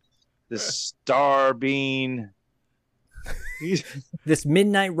Star Bean... This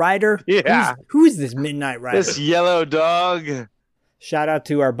Midnight Rider? Yeah. Who's this Midnight Rider? This yellow dog... Shout out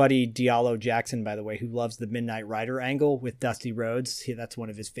to our buddy Diallo Jackson, by the way, who loves the Midnight Rider angle with Dusty Rhodes. That's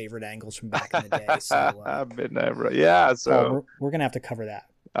one of his favorite angles from back in the day. So, Midnight Rider, yeah. So we're gonna have to cover that.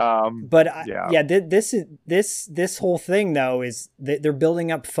 Yeah. This whole thing though is they're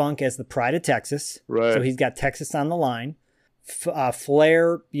building up Funk as the pride of Texas. Right. So he's got Texas on the line.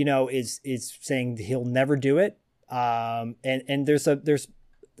 Flair, is saying he'll never do it. And there's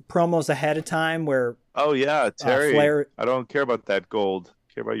promos ahead of time where. Oh yeah, Terry. Flair, I don't care about that gold.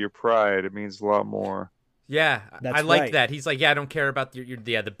 I care about your pride. It means a lot more. Yeah, that's I like right. that. He's like, yeah, I don't care about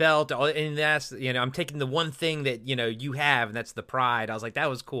the belt, and that's I'm taking the one thing that you have, and that's the pride. I was like, that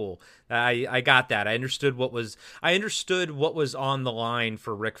was cool. I got that. I understood what was on the line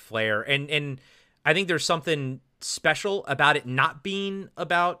for Ric Flair, and I think there's something special about it not being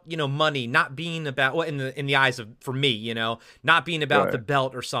about money, not being about in the eyes of for me, not being about right. the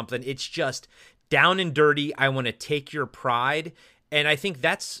belt or something. It's just down and dirty. I want to take your pride. And I think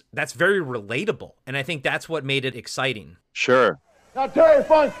that's very relatable. And I think that's what made it exciting. Sure. Now, Terry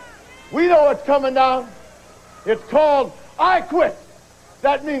Funk, we know what's coming down. It's called I Quit.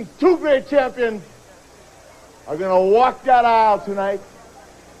 That means two great champions are going to walk that aisle tonight,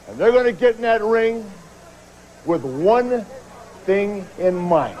 and they're going to get in that ring with one thing in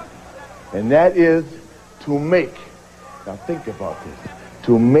mind, and that is to make, now think about this,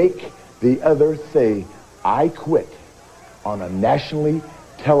 to make the other say, I quit, on a nationally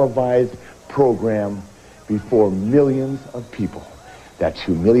televised program before millions of people. That's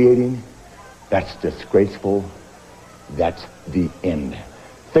humiliating, that's disgraceful, that's the end.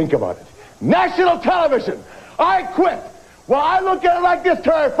 Think about it. National television, I quit. Well, I look at it like this,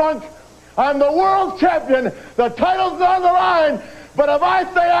 Terry Funk. I'm the world champion, the title's on the line, but if I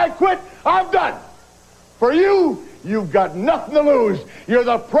say I quit, I'm done. For you, you've got nothing to lose. You're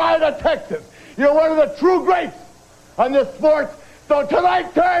the pride of Texas. You're one of the true greats on this sport. So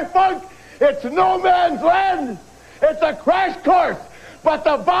tonight, Terry Funk, it's no man's land. It's a crash course. But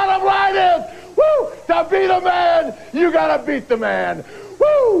the bottom line is, woo, to be the man, you gotta beat the man.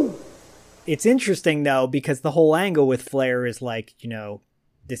 Woo! It's interesting though, because the whole angle with Flair is like,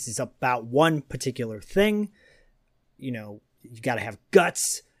 this is about one particular thing. You got to have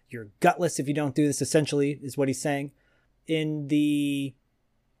guts. You're gutless if you don't do this, essentially, is what he's saying. In the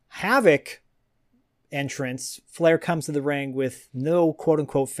Havoc entrance, Flair comes to the ring with no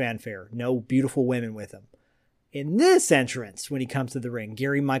quote-unquote fanfare, no beautiful women with him. In this entrance, when he comes to the ring,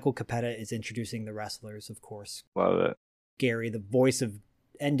 Gary Michael Capetta is introducing the wrestlers, of course. Love it. Gary, the voice of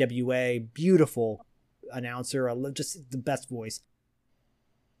NWA, beautiful announcer. I love just the best voice.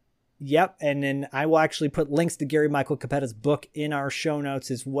 Yep, and then I will actually put links to Gary Michael Capetta's book in our show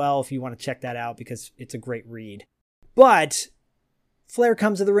notes as well if you want to check that out because it's a great read. But Flair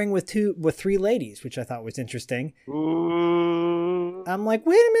comes to the ring with three ladies, which I thought was interesting. Ooh. I'm like,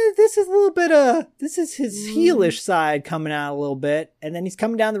 wait a minute, this is his heelish side coming out a little bit. And then he's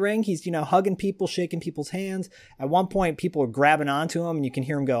coming down the ring, he's, hugging people, shaking people's hands. At one point, people are grabbing onto him and you can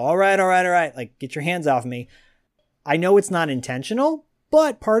hear him go, all right, like, get your hands off me. I know it's not intentional,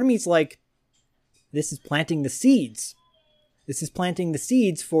 but part of me is like, this is planting the seeds. This is planting the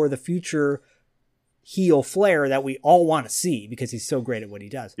seeds for the future heel Flair that we all want to see because he's so great at what he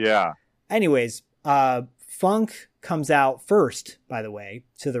does. Yeah. Anyways, Funk comes out first, by the way,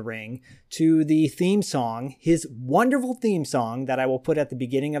 to the ring to the theme song, his wonderful theme song that I will put at the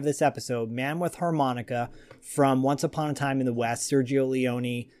beginning of this episode, Man with Harmonica from Once Upon a Time in the West, Sergio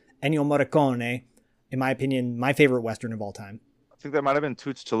Leone, Ennio Morricone, in my opinion, my favorite Western of all time. I think that might have been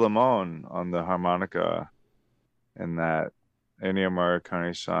Toots to Limon on the harmonica in that Ennio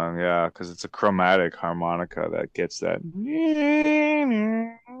Morricone song. Yeah, because it's a chromatic harmonica that gets that.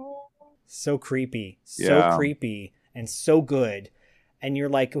 So creepy. So creepy and so good. And you're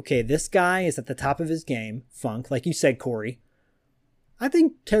like, okay, this guy is at the top of his game, Funk. Like you said, Corey. I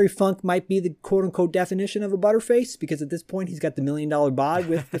think Terry Funk might be the quote-unquote definition of a butterface because at this point he's got the $1 million bod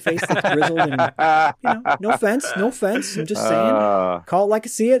with the face that's grizzled and, no offense. I'm just saying. Call it like I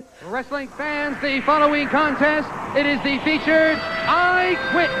see it. Wrestling fans, the following contest, it is the featured I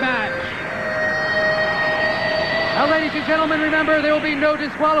Quit match. Now, ladies and gentlemen, remember there will be no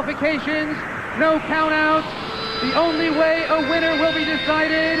disqualifications, no countouts. The only way a winner will be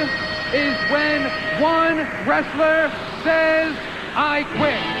decided is when one wrestler says, I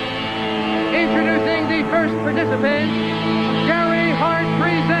quit. Introducing the first participant, Gary Hart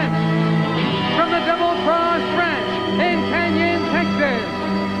presents from the Double Cross Ranch in Canyon, Texas.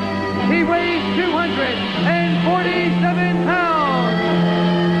 He weighs 247 pounds.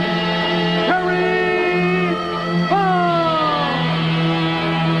 Terry Funk.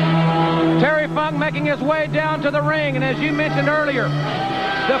 Terry Funk making his way down to the ring, and as you mentioned earlier,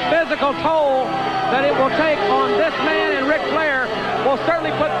 the physical toll that it will take on this man and Ric Flair will certainly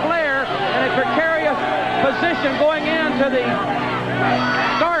put Flair in a precarious position going into the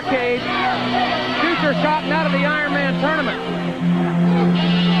Starrcade, future shot out of the Iron Man tournament.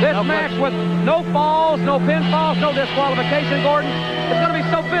 This match with no falls, no pinfalls, no disqualification, Gordon, it's going to be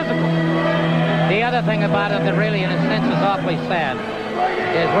so physical. The other thing about it that really, in a sense, is awfully sad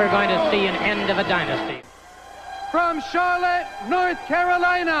is we're going to see an end of a dynasty. From Charlotte, North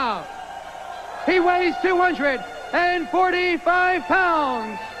Carolina, he weighs 245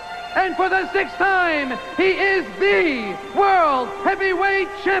 pounds. And for the sixth time, he is the World Heavyweight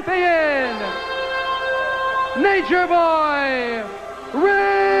Champion, Nature Boy,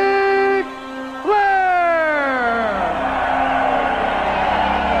 Ric Flair.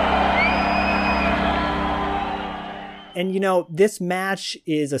 And this match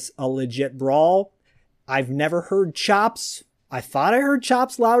is a legit brawl. I've never heard chops. I thought I heard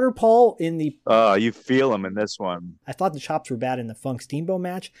chops louder, Paul, in the... you feel them in this one. I thought the chops were bad in the Funk Steamboat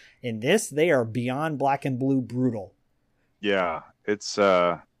match. In this, they are beyond black and blue brutal. Yeah, it's...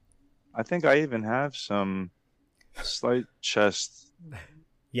 I think I even have some slight chest...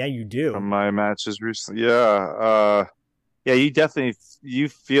 Yeah, you do. From my matches recently. Yeah, you definitely... You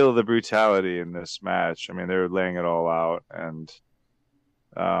feel the brutality in this match. I mean, they're laying it all out, and...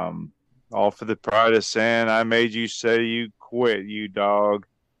 all for the pride of saying, I made you say you quit, you dog.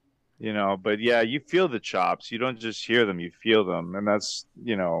 But yeah, you feel the chops. You don't just hear them, you feel them. And that's,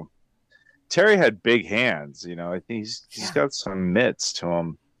 Terry had big hands, I think he's got some mitts to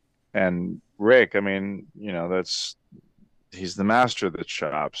him. And Rick, I mean, he's the master of the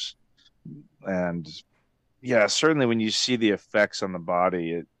chops. And yeah, certainly when you see the effects on the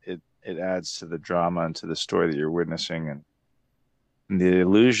body, it adds to the drama and to the story that you're witnessing and the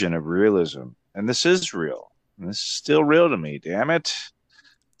illusion of realism. And this is real. And this is still real to me, damn it.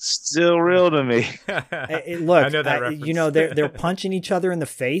 Still real to me. Look, I know that reference. They're punching each other in the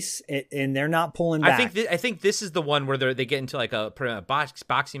face and they're not pulling back. I think this is the one where they get into like a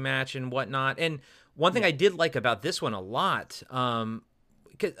boxing match and whatnot. And one thing I did like about this one a lot,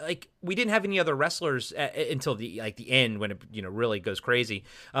 like we didn't have any other wrestlers until the end when it really goes crazy.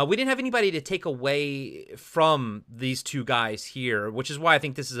 We didn't have anybody to take away from these two guys here, which is why I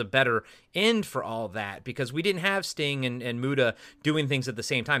think this is a better end for all that, because we didn't have Sting and Muta doing things at the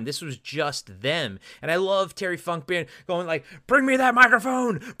same time. This was just them. And I love Terry Funk going like, bring me that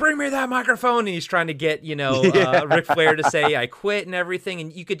microphone, and he's trying to get Ric Flair to say I quit and everything,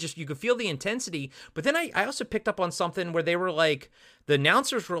 and you could feel the intensity. But then I also picked up on something where they were like, the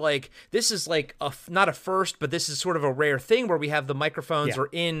announcers were like, this is like not a first, but this is sort of a rare thing where we have the microphones Yeah. are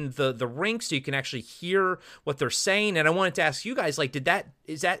in the ring, so you can actually hear what they're saying. And I wanted to ask you guys, like,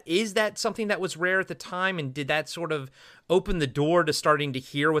 is that something that was rare at the time, and did that sort of open the door to starting to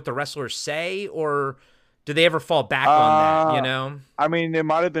hear what the wrestlers say, or did they ever fall back on that, you know? I mean, it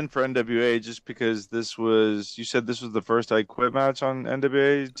might have been for NWA just because you said this was the first I Quit match on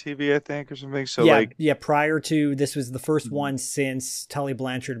NWA TV, I think, or something. So prior to, this was the first one since Tully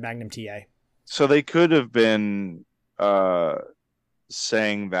Blanchard and Magnum TA. So they could have been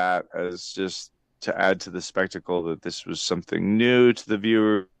saying that as just to add to the spectacle that this was something new to the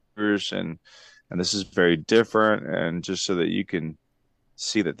viewers and this is very different, and just so that you can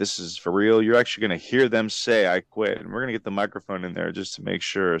see that this is for real. You're actually going to hear them say I quit, and we're going to get the microphone in there just to make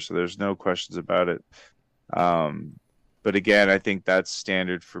sure, so there's no questions about it. But again, I think that's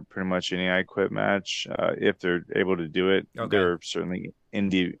standard for pretty much any I Quit match, if they're able to do it. Okay. There are certainly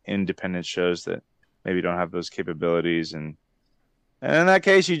independent shows that maybe don't have those capabilities, and in that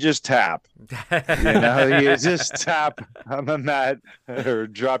case you just tap. You just tap on the mat or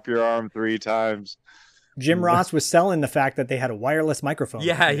drop your arm 3 times. Jim Ross was selling the fact that they had a wireless microphone.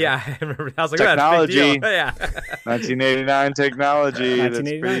 Yeah. I remember. I was like, technology. Oh, that's a big deal. Yeah. 1989 technology. That's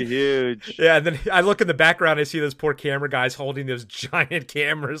pretty huge. Yeah, and then I look in the background, I see those poor camera guys holding those giant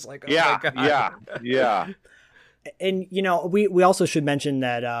cameras. Like, oh my God. Yeah. And, we also should mention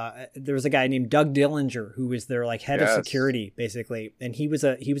that there was a guy named Doug Dillinger who was their like head of security, basically. And he was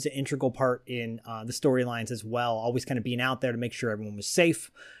an integral part in the storylines as well, always kind of being out there to make sure everyone was safe.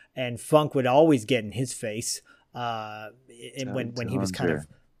 And Funk would always get in his face when he was kind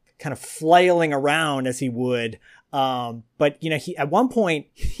of flailing around as he would. But he at one point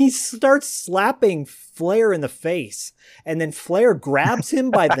he starts slapping Flair in the face, and then Flair grabs him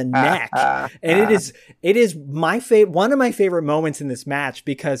by the neck, and it is one of my favorite moments in this match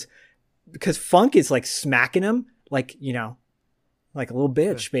because Funk is like smacking him like like a little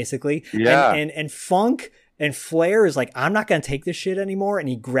bitch basically, and Funk. And Flair is like, I'm not going to take this shit anymore. And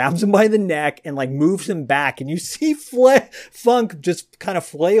he grabs him by the neck and like moves him back. And you see Funk just kind of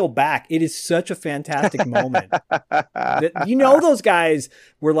flail back. It is such a fantastic moment. Those guys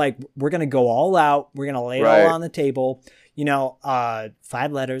were like, we're going to go all out. We're going to lay it all on the table. 5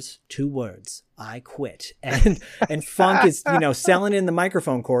 letters, 2 words. I quit. And Funk is, selling in the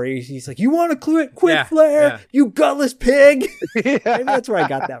microphone, Corey. He's like, you want to quit, Flair? You gutless pig. Maybe that's where I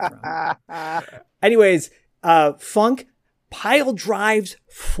got that from. Anyways, Funk pile drives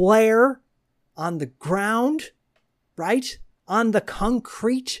Flair on the ground, right? On the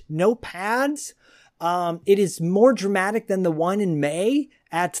concrete, no pads. It is more dramatic than the one in May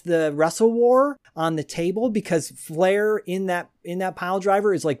at the Wrestle War on the table, because Flair in that pile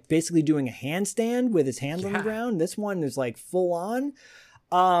driver is like basically doing a handstand with his hands on the ground. This one is like full on.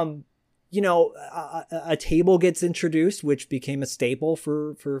 A table gets introduced, which became a staple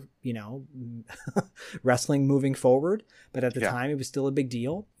for wrestling moving forward. But at the time, it was still a big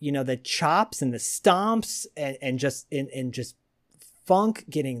deal. The chops and the stomps and just Funk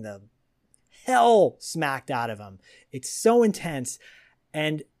getting the hell smacked out of him. It's so intense.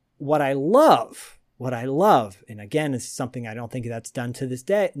 And what I love, and again, it's something I don't think that's done to this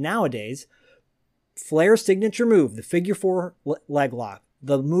day nowadays. Flair's signature move, the figure 4 leg lock.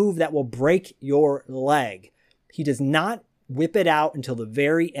 The move that will break your leg. He does not whip it out until the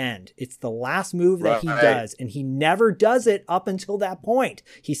very end. It's the last move that he does, and he never does it up until that point.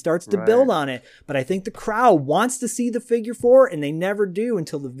 He starts to build on it, but I think the crowd wants to see the figure 4, and they never do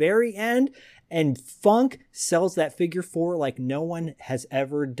until the very end. And Funk sells that figure 4 like no one has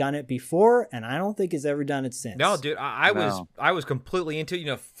ever done it before, and I don't think has ever done it since. No, dude, I was completely into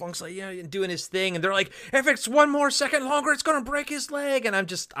it. Funk's like, doing his thing, and they're like, if it's 1 more second longer, it's gonna break his leg. And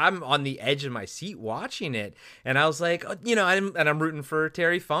I'm on the edge of my seat watching it, and I was like, I'm rooting for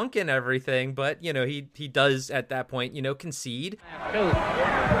Terry Funk and everything, but he does at that point, concede. He's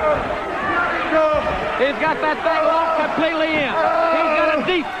got that thing locked completely in. He's got it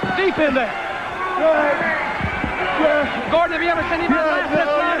deep in there. Gordon, have you ever seen him last this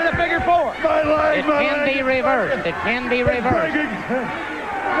long in the figure 4? It can be reversed. It can be reversed.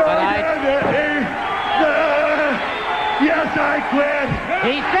 But yes, I quit.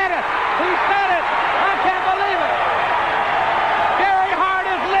 He said it. I can't believe it. Gary Hart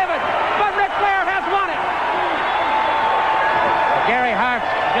is livid, but Ric Flair has won it. Gary Hart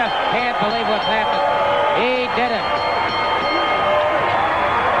just can't believe what's happened. He did it.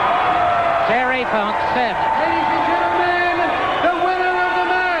 Terry Funk 7. Ladies and gentlemen, the winner of the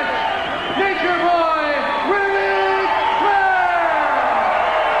match, Nature Boy, Ric Flair!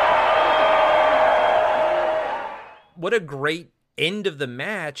 What a great end of the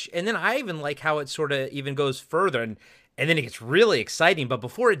match. And then I even like how it sort of even goes further, and then it gets really exciting. But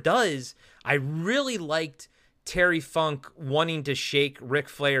before it does, I really liked Terry Funk wanting to shake Ric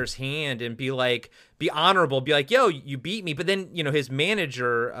Flair's hand and be honorable, be like, yo, you beat me. But then, his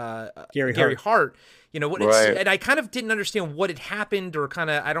manager, Gary Hart, and I kind of didn't understand what had happened, or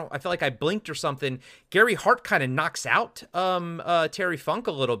I felt like I blinked or something. Gary Hart kind of knocks out Terry Funk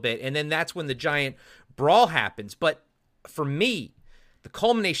a little bit. And then that's when the giant brawl happens. But for me, the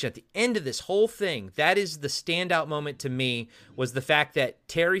culmination at the end of this whole thing, that is the standout moment to me, was the fact that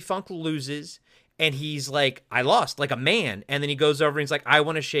Terry Funk loses. And he's like, I lost, like a man. And then he goes over and he's like, I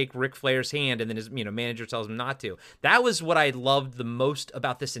want to shake Ric Flair's hand. And then his manager tells him not to. That was what I loved the most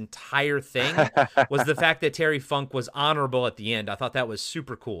about this entire thing, was the fact that Terry Funk was honorable at the end. I thought that was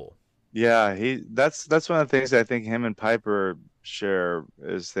super cool. Yeah, that's one of the things I think him and Piper share,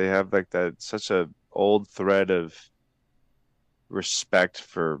 is they have like that such a old thread of respect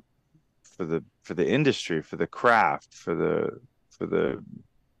for the industry, for the craft, for the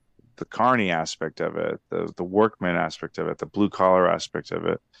carny aspect of it, the workman aspect of it, the blue collar aspect of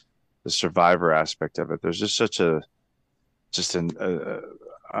it, the survivor aspect of it. There's just such an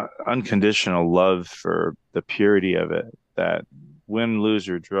unconditional love for the purity of it, that win, lose,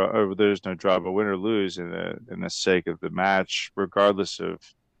 or draw, or there's no draw, but win or lose in the sake of the match, regardless of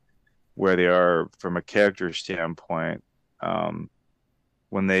where they are from a character standpoint.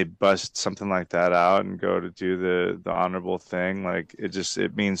 When they bust something like that out and go to do the honorable thing, like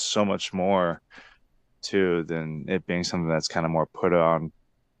it means so much more too than it being something that's kind of more put on.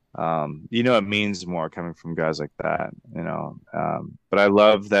 It means more coming from guys like that, but I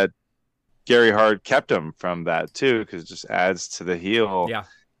love that Gary Hart kept him from that too, because it just adds to the heel. Yeah.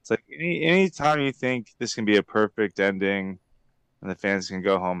 It's like any time you think this can be a perfect ending and the fans can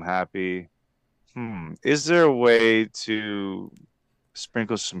go home happy, is there a way to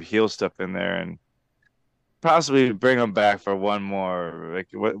sprinkle some heel stuff in there and possibly bring them back for one more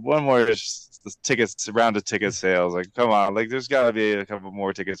tickets, round of ticket sales? Like, come on, like there's got to be a couple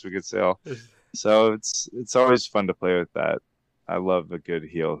more tickets we could sell. So it's always fun to play with that. I love a good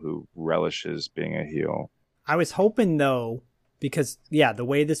heel who relishes being a heel. I was hoping though, because the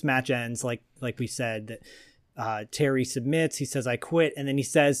way this match ends, like we said, that Terry submits, he says I quit, and then he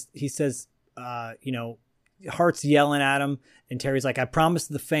says Hart's yelling at him, and Terry's like, I promised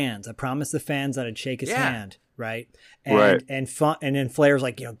the fans that I'd shake his hand, right? And then Flair's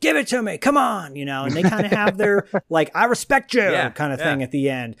like, give it to me, come on, and they kind of have their like, I respect you kind of thing at the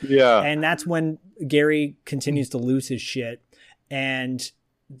end. Yeah. And that's when Gary continues to lose his shit. And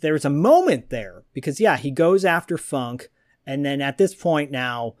there's a moment there because he goes after Funk, and then at this point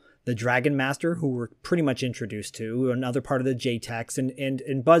now, the Dragon Master, who we're pretty much introduced to, another part of the J-Tex,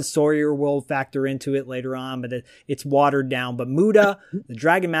 and Buzz Sawyer will factor into it later on, but it's watered down. But Muda, the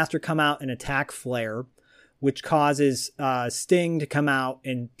Dragon Master, come out and attack Flair, which causes Sting to come out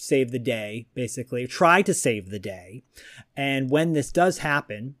and save the day, basically, try to save the day. And when this does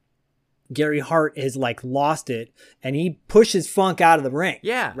happen, Gary Hart has lost it, and he pushes Funk out of the ring.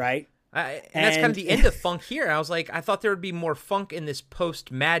 Yeah. Right? And that's kind of the end of Funk here. I was like, I thought there would be more Funk in this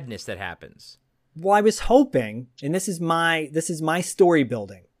post-madness that happens. Well, I was hoping, and this is my story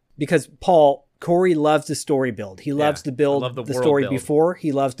building, because Corey loves the story build. He loves to build the story before.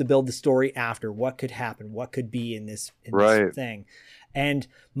 He loves to build the story after. What could happen? What could be in this thing? And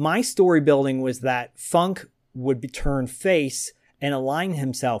my story building was that Funk would turn face and align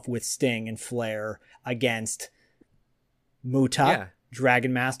himself with Sting and Flair against Muta,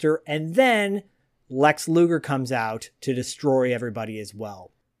 Dragon Master, and then Lex Luger comes out to destroy everybody as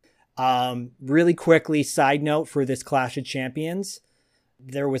well. Really quickly, side note for this Clash of Champions,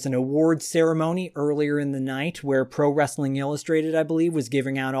 there was an award ceremony earlier in the night where Pro Wrestling Illustrated, I believe, was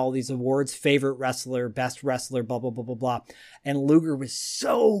giving out all these awards, favorite wrestler, best wrestler, blah, blah, blah, blah, blah. And Luger was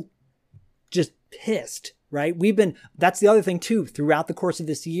so just pissed, right? That's the other thing too, throughout the course of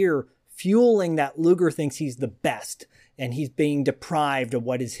this year, fueling that Luger thinks he's the best. And he's being deprived of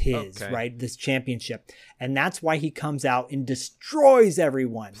what is his, right? This championship. And that's why he comes out and destroys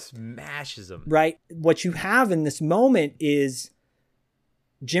everyone. Smashes them. Right? What you have in this moment is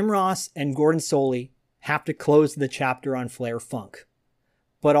Jim Ross and Gordon Soley have to close the chapter on Flair Funk,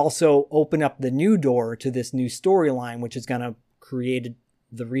 but also open up the new door to this new storyline, which is going to create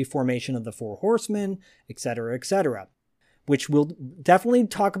the reformation of the Four Horsemen, et cetera, which we'll definitely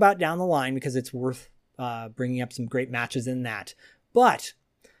talk about down the line because it's worth bringing up some great matches in that. But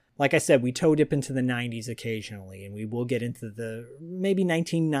like I said, we toe dip into the 90s occasionally, and we will get into the maybe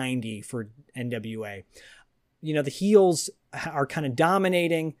 1990 for NWA. The heels are kind of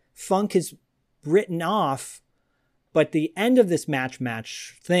dominating. Funk is written off But the end of this match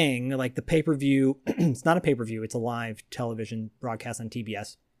thing, like the pay-per-view, it's not a pay-per-view, it's a live television broadcast on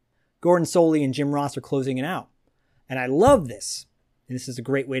TBS. Gordon Solie and Jim Ross are closing it out. And I love this. And this is a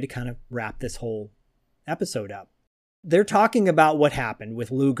great way to kind of wrap this whole episode up. They're talking about what happened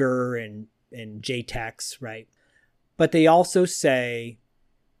with Luger and J-Tex, right? But they also say,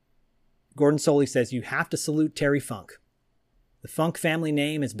 Gordon Solie says, you have to salute Terry Funk. The Funk family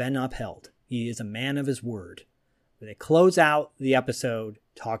name has been upheld. He is a man of his word. They close out the episode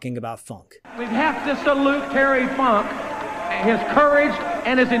talking about Funk. We have to salute Terry Funk, his courage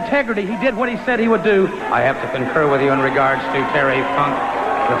and his integrity. He did what he said he would do. I have to concur with you in regards to Terry Funk.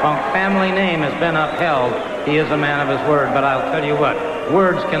 The Funk family name has been upheld. He is a man of his word, but I'll tell you what,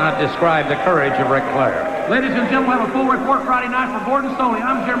 words cannot describe the courage of Ric Flair. Ladies and gentlemen, we have a full report Friday night for Gordon Solie.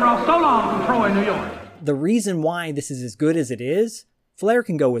 I'm Jim Ross. So long from Troy, New York. The reason why this is as good as it is, Flair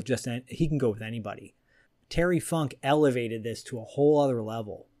can go with he can go with anybody. Terry Funk elevated this to a whole other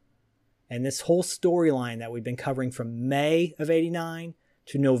level. And this whole storyline that we've been covering from May of 89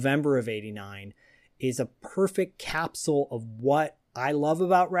 to November of 89 is a perfect capsule of what I love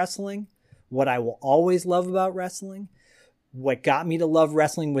about wrestling, what I will always love about wrestling, what got me to love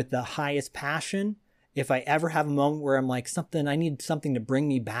wrestling with the highest passion. If I ever have a moment where I'm like, I need something to bring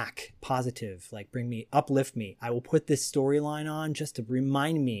me back positive, like uplift me, I will put this storyline on just to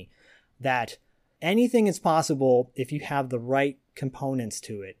remind me that anything is possible if you have the right components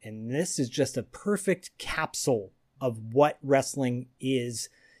to it. And this is just a perfect capsule of what wrestling is.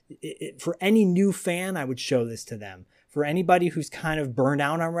 For any new fan, I would show this to them. For anybody who's kind of burned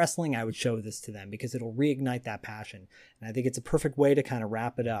out on wrestling, I would show this to them because it'll reignite that passion. And I think it's a perfect way to kind of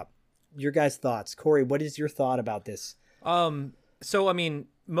wrap it up. Your guys' thoughts. Corey, what is your thought about this? So, I mean,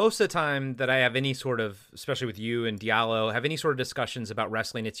 most of the time that I have any sort of, especially with you and Diallo, have any sort of discussions about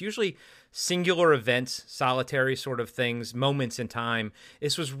wrestling, it's usually singular events, solitary sort of things, moments in time.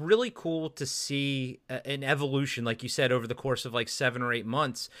 This was really cool to see an evolution, like you said, over the course of like 7 or 8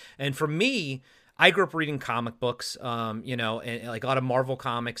 months. And for me, I grew up reading comic books, and like a lot of Marvel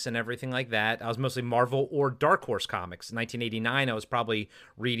comics and everything like that. I was mostly Marvel or Dark Horse comics. In 1989, I was probably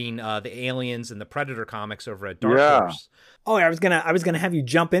reading the Aliens and the Predator comics over at Dark Horse. Oh, I was gonna have you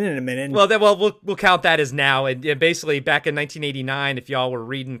jump in a minute. We'll count that as now. And basically, back in 1989, if y'all were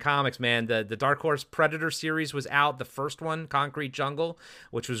reading comics, man, the Dark Horse Predator series was out. The first one, Concrete Jungle,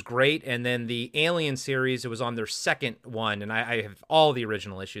 which was great, and then the Alien series, it was on their second one, and I have all the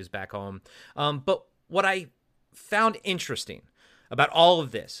original issues back home. But what I found interesting about all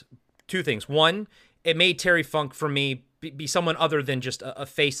of this, 2 things. One, it made Terry Funk for me be someone other than just a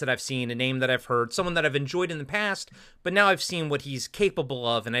face that I've seen, a name that I've heard, someone that I've enjoyed in the past, but now I've seen what he's capable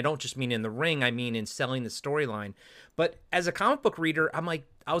of, and I don't just mean in the ring, I mean in selling the storyline. But as a comic book reader,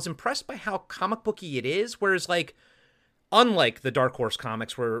 I was impressed by how comic booky it is, whereas like, unlike the Dark Horse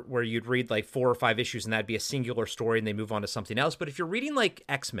comics where you'd read like 4 or 5 issues and that'd be a singular story and they move on to something else, but if you're reading like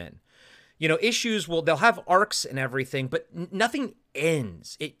X-Men, issues they'll have arcs and everything, but nothing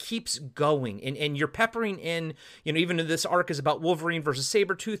ends. It keeps going. And you're peppering in, even if this arc is about Wolverine versus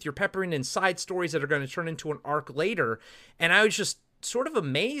Sabretooth, you're peppering in side stories that are going to turn into an arc later. And I was just sort of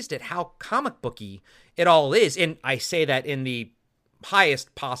amazed at how comic booky it all is. And I say that in the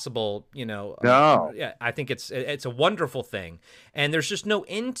highest possible, yeah, I think it's a wonderful thing. And there's just no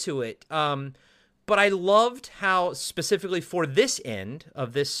end to it. But I loved how, specifically for this end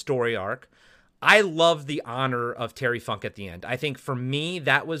of this story arc, I loved the honor of Terry Funk at the end. I think for me,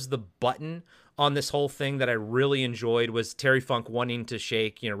 that was the button on this whole thing that I really enjoyed, was Terry Funk wanting to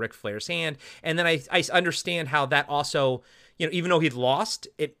shake, Ric Flair's hand. And then I understand how that also, even though he'd lost,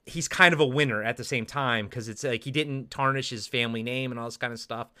 he's kind of a winner at the same time, because it's like he didn't tarnish his family name and all this kind of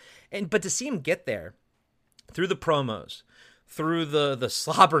stuff. But to see him get there through the promos, through the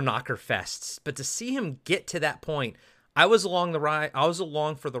slobber knocker fests, but to see him get to that point, I was along the ride. I was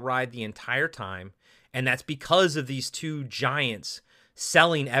along for the ride the entire time, and that's because of these 2 giants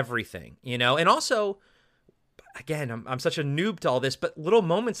selling everything, And also, again, I'm such a noob to all this, but little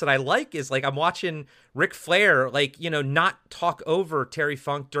moments that I like is like I'm watching Ric Flair, not talk over Terry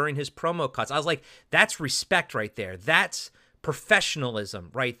Funk during his promo cuts. I was like, that's respect right there. That's professionalism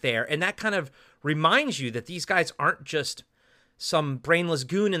right there, and that kind of reminds you that these guys aren't just some brainless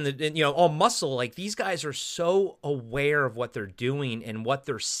goon all muscle. Like, these guys are so aware of what they're doing and what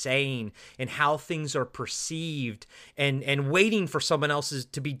they're saying and how things are perceived, and waiting for someone else's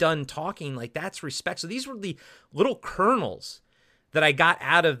to be done talking. Like, that's respect. So these were the little kernels that I got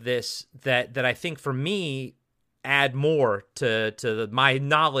out of this that I think for me add more to my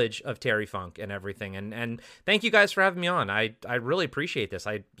knowledge of Terry Funk and everything. And thank you guys for having me on. I really appreciate this.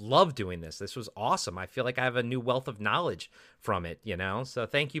 I love doing this. This was awesome. I feel like I have a new wealth of knowledge from it, so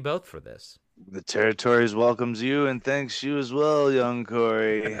thank you both for this. The Territories welcomes you and thanks you as well, young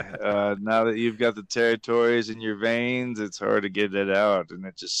Corey. Now that you've got the Territories in your veins, it's hard to get it out, and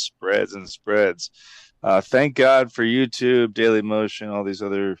it just spreads and spreads. Thank God for YouTube, Dailymotion, all these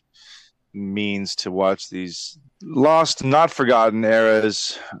other means to watch these lost, not forgotten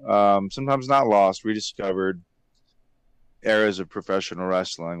eras, sometimes not lost, rediscovered eras of professional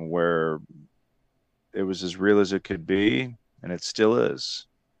wrestling where it was as real as it could be, and it still is.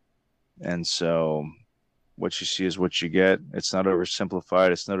 And so what you see is what you get. It's not oversimplified.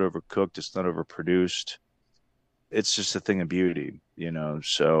 It's not overcooked. It's not overproduced. It's just a thing of beauty,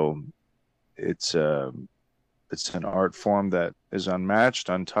 So it's an art form that is unmatched,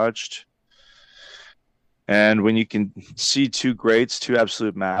 untouched. And when you can see two greats, two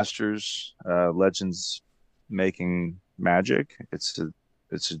absolute masters, legends making magic, it's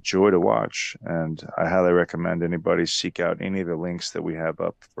a joy to watch. And I highly recommend anybody seek out any of the links that we have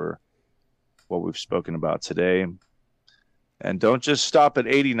up for what we've spoken about today. And don't just stop at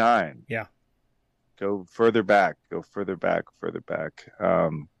 89. Yeah. Go further back.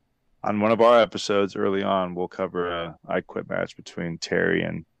 On one of our episodes early on, we'll cover a I Quit match between Terry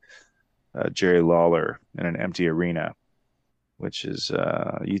and Jerry Lawler in an empty arena, which is,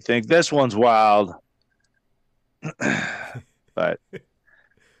 you think this one's wild. But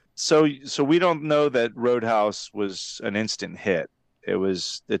so we don't know that Roadhouse was an instant hit.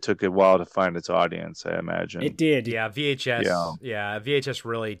 It took a while to find its audience, I imagine. It did. Yeah, VHS. Yeah, VHS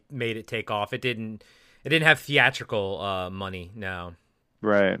really made it take off. It didn't have theatrical money, no.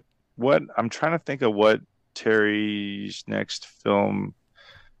 Right. I'm trying to think of what Terry's next film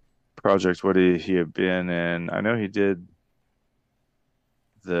project would he have been in. I know he did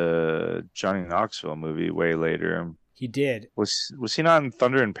the Johnny Knoxville movie way later. He did. Was he not in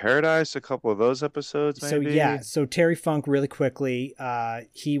Thunder in Paradise? A couple of those episodes, maybe? So Terry Funk, really quickly,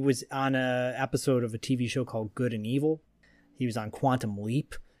 he was on a episode of a TV show called Good and Evil. He was on Quantum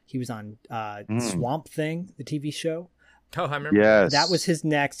Leap. He was on Swamp Thing, the TV show. Oh, I remember. Yes. That was his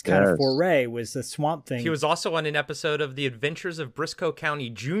next kind of foray, was the Swamp Thing. He was also on an episode of The Adventures of Briscoe County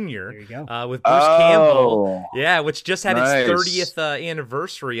Jr. There you go. With Bruce Campbell. Yeah, which just had its 30th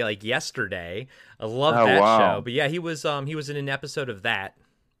anniversary yesterday. I love that show. But yeah, he was in an episode of that.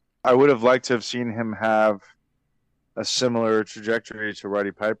 I would have liked to have seen him have a similar trajectory to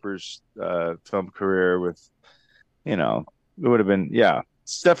Roddy Piper's film career with, it would have been, it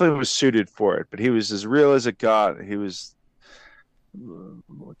definitely was suited for it. But he was as real as it got. He was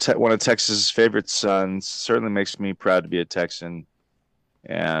one of Texas's favorite sons. Certainly makes me proud to be a Texan,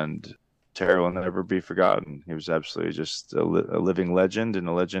 and Terry will never be forgotten. He was absolutely just a living legend, and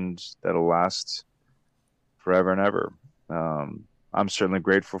a legend that'll last forever and ever. I'm certainly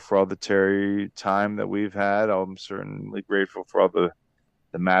grateful for all the Terry time that we've had. I'm certainly grateful for all the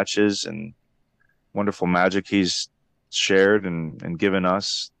matches and wonderful magic he's shared and given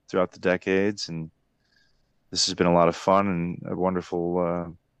us throughout the decades. And this has been a lot of fun and a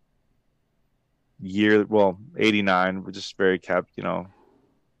wonderful year. Well, 89, we're just very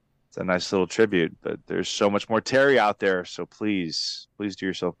it's a nice little tribute, but there's so much more Terry out there. So please do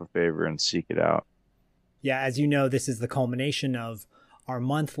yourself a favor and seek it out. Yeah, as you know, this is the culmination of our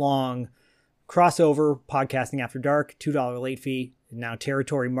month-long crossover Podcasting After Dark, $2 late fee, now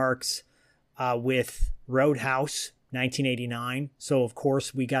Territory Marks with Roadhouse 1989. So, of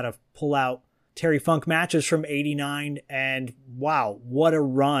course, we got to pull out Terry Funk matches from 89, and wow, what a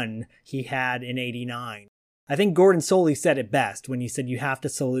run he had in 89. I think Gordon Soley said it best when he said you have to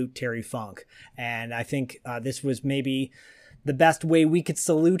salute Terry Funk, and I think this was maybe the best way we could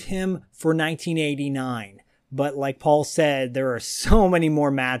salute him for 1989. But like Paul said, there are so many more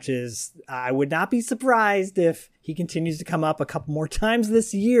matches. I would not be surprised if he continues to come up a couple more times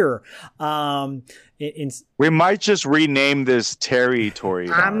this year. We might just rename this Terry-tory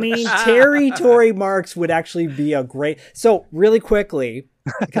Marks. I mean, Terry-tory Marks would actually be a great... So really quickly,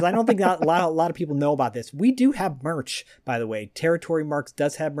 because I don't think a lot of people know about this. We do have merch, by the way. Territory Marks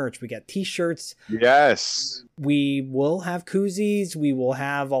does have merch. We got t-shirts. Yes. We will have koozies. We will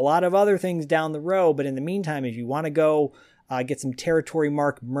have a lot of other things down the road. But in the meantime, if you want to go get some Territory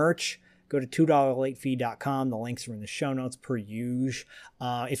Mark merch, go to $2latefee.com. The links are in the show notes per usual.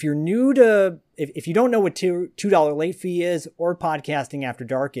 If you're new to, if you don't know what $2 late fee is or Podcasting After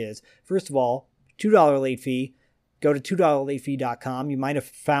Dark is, first of all, $2 late fee. Go to $2latefee.com. You might have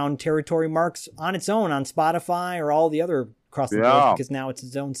found Territory Marks on its own on Spotify or all the other across the board, because now it's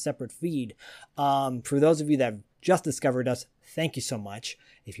its own separate feed. For those of you that have just discovered us, thank you so much.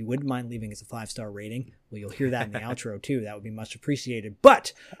 If you wouldn't mind leaving us a 5-star rating, well, you'll hear that in the outro too. That would be much appreciated.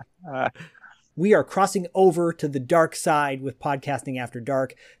 But we are crossing over to the dark side with Podcasting After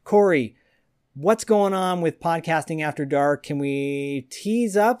Dark. Corey, what's going on with Podcasting After Dark? Can we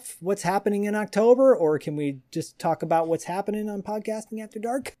tease up what's happening in October, or can we just talk about what's happening on Podcasting After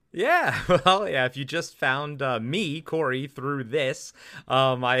Dark? Yeah, well, yeah, if you just found me, Corey, through this,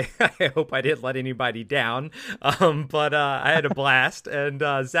 I hope I didn't let anybody down, but I had a blast, and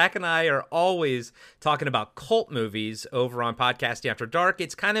Zach and I are always talking about cult movies over on Podcasting After Dark.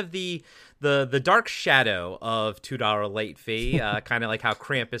 It's kind of the dark shadow of $2 late fee, kind of like how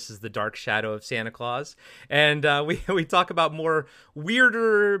Krampus is the dark shadow of Santa Claus, and we talk about more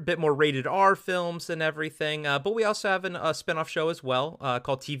weirder, bit more rated R films and everything, but we also have a spinoff show as well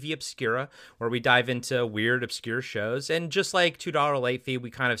called TV Obscura, where we dive into weird, obscure shows. And just like $2 late fee,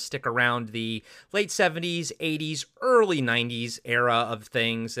 we kind of stick around the late 70s, 80s, early 90s era of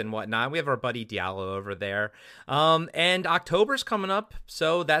things and whatnot. We have our buddy Diallo over there. And October's coming up,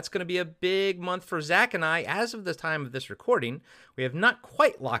 so that's going to be a big month for Zach and I. As of the time of this recording, we have not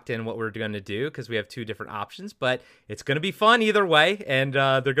quite locked in what we're going to do because we have two different options, but it's going to be fun either way, and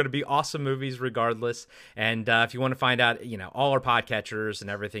they're going to be awesome movies regardless. And if you want to find out, all our podcatchers and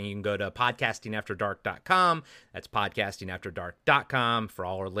everything, you can go to podcastingafterdark.com. That's podcastingafterdark.com for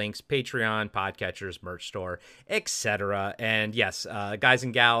all our links, Patreon, podcatchers, merch store, etc. And yes, guys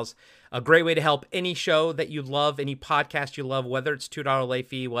and gals, a great way to help any show that you love, any podcast you love, whether it's $2 late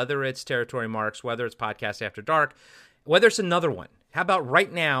fee, whether it's Territory Marks, whether it's Podcast After Dark, whether it's another one. How about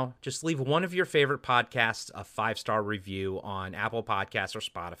right now, just leave one of your favorite podcasts a 5-star review on Apple Podcasts or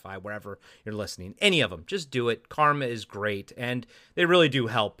Spotify, wherever you're listening. Any of them. Just do it. Karma is great, and they really do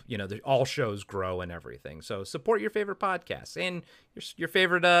help, all shows grow and everything. So support your favorite podcasts and your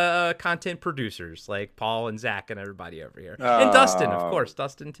favorite content producers like Paul and Zach and everybody over here. And Dustin, of course.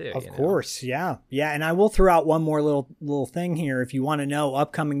 Dustin, too. Of course, yeah. Yeah, and I will throw out one more little thing here. If you want to know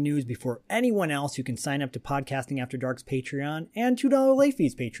upcoming news before anyone else, you can sign up to Podcasting After Dark's Patreon and $2 late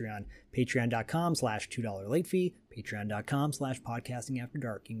fees Patreon. Patreon.com/$2 late fee. Patreon.com/Podcasting After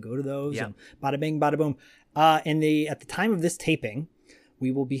Dark. You can go to those and bada bing, bada boom. At the time of this taping,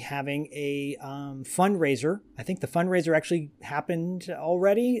 we will be having a fundraiser. I think the fundraiser actually happened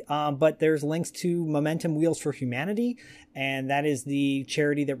already, but there's links to Momentum Wheels for Humanity, and that is the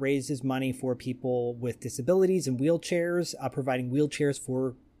charity that raises money for people with disabilities and wheelchairs, providing wheelchairs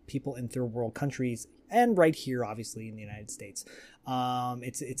for people in third world countries and right here, obviously, in the United States.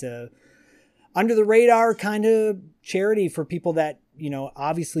 It's a under the radar kind of charity for people that,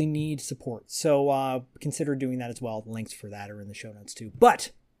 obviously need support. So consider doing that as well. The links for that are in the show notes too.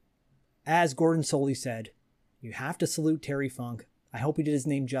 But as Gordon Soley said, you have to salute Terry Funk. I hope we did his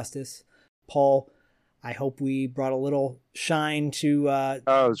name justice. Paul, I hope we brought a little shine to it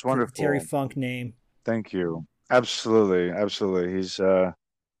was wonderful. The Terry Funk name. Thank you. Absolutely.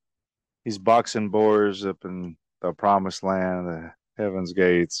 He's boxing boars up in the promised land, the Heaven's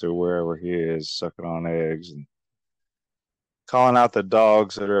Gates, or wherever he is, sucking on eggs and calling out the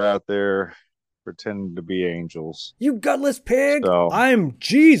dogs that are out there pretending to be angels. You gutless pig! So, I'm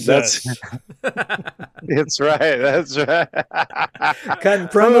Jesus! That's right. Cutting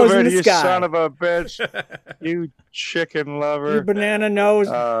promos in the you sky. Son of a bitch. You chicken lover. You banana nose.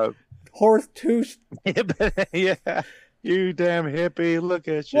 Horse tooth. Yeah. You damn hippie. Look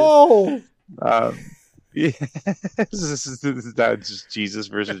at you. Whoa. Yeah. This is not just Jesus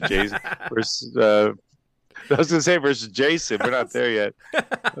versus Jason. I was going to say versus Jason. We're not there yet.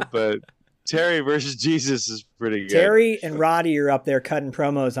 But Terry versus Jesus is pretty good. Terry and Roddy are up there cutting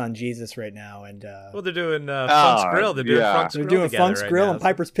promos on Jesus right now. And well, they're doing Funk's Grill. They're doing Funk's Grill. They're doing Funk's Grill and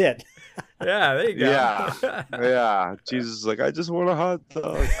Piper's Pit. Yeah, there you go. Yeah. Jesus is like, I just want a hot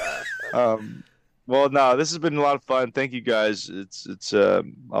dog. Well, no, this has been a lot of fun. Thank you guys. It's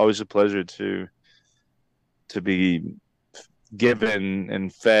always a pleasure to be given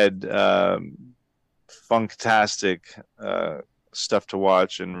and fed funktastic stuff to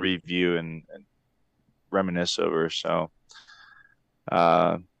watch and review and reminisce over. So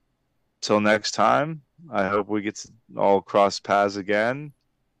till next time, I hope we get to all cross paths again.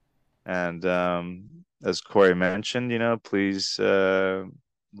 And as Corey mentioned, please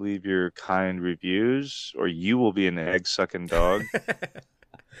leave your kind reviews or you will be an egg-sucking dog.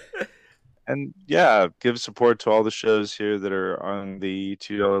 And yeah, give support to all the shows here that are on the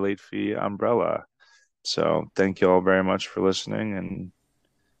 $2 late fee umbrella. So thank you all very much for listening, and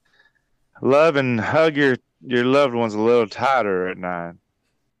love and hug your loved ones a little tighter at night,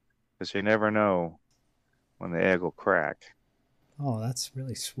 because you never know when the egg will crack. Oh, that's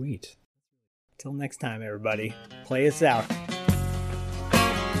really sweet. Till next time, everybody. Play us out.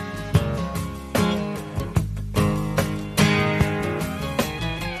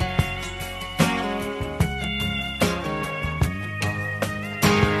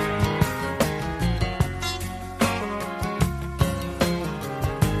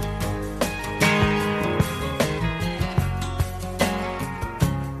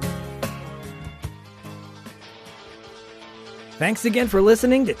 Thanks again for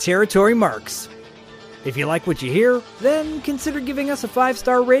listening to Territory Marks. If you like what you hear, then consider giving us a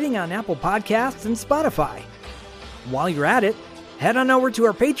 5-star rating on Apple Podcasts and Spotify. While you're at it, head on over to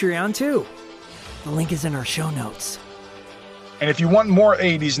our Patreon too. The link is in our show notes. And if you want more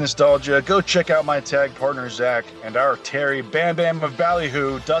 80s nostalgia, go check out my tag partner Zach and our Terry Bam Bam of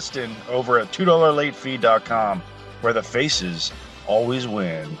Ballyhoo, Dustin, over at $2latefee.com, where the faces always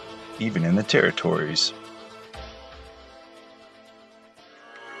win, even in the territories.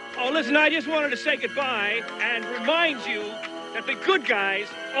 Oh, listen, I just wanted to say goodbye and remind you that the good guys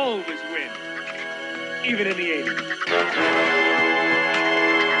always win, even in the 80s.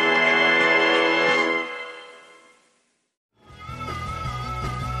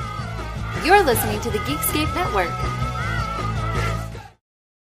 You're listening to the Geekscape Network.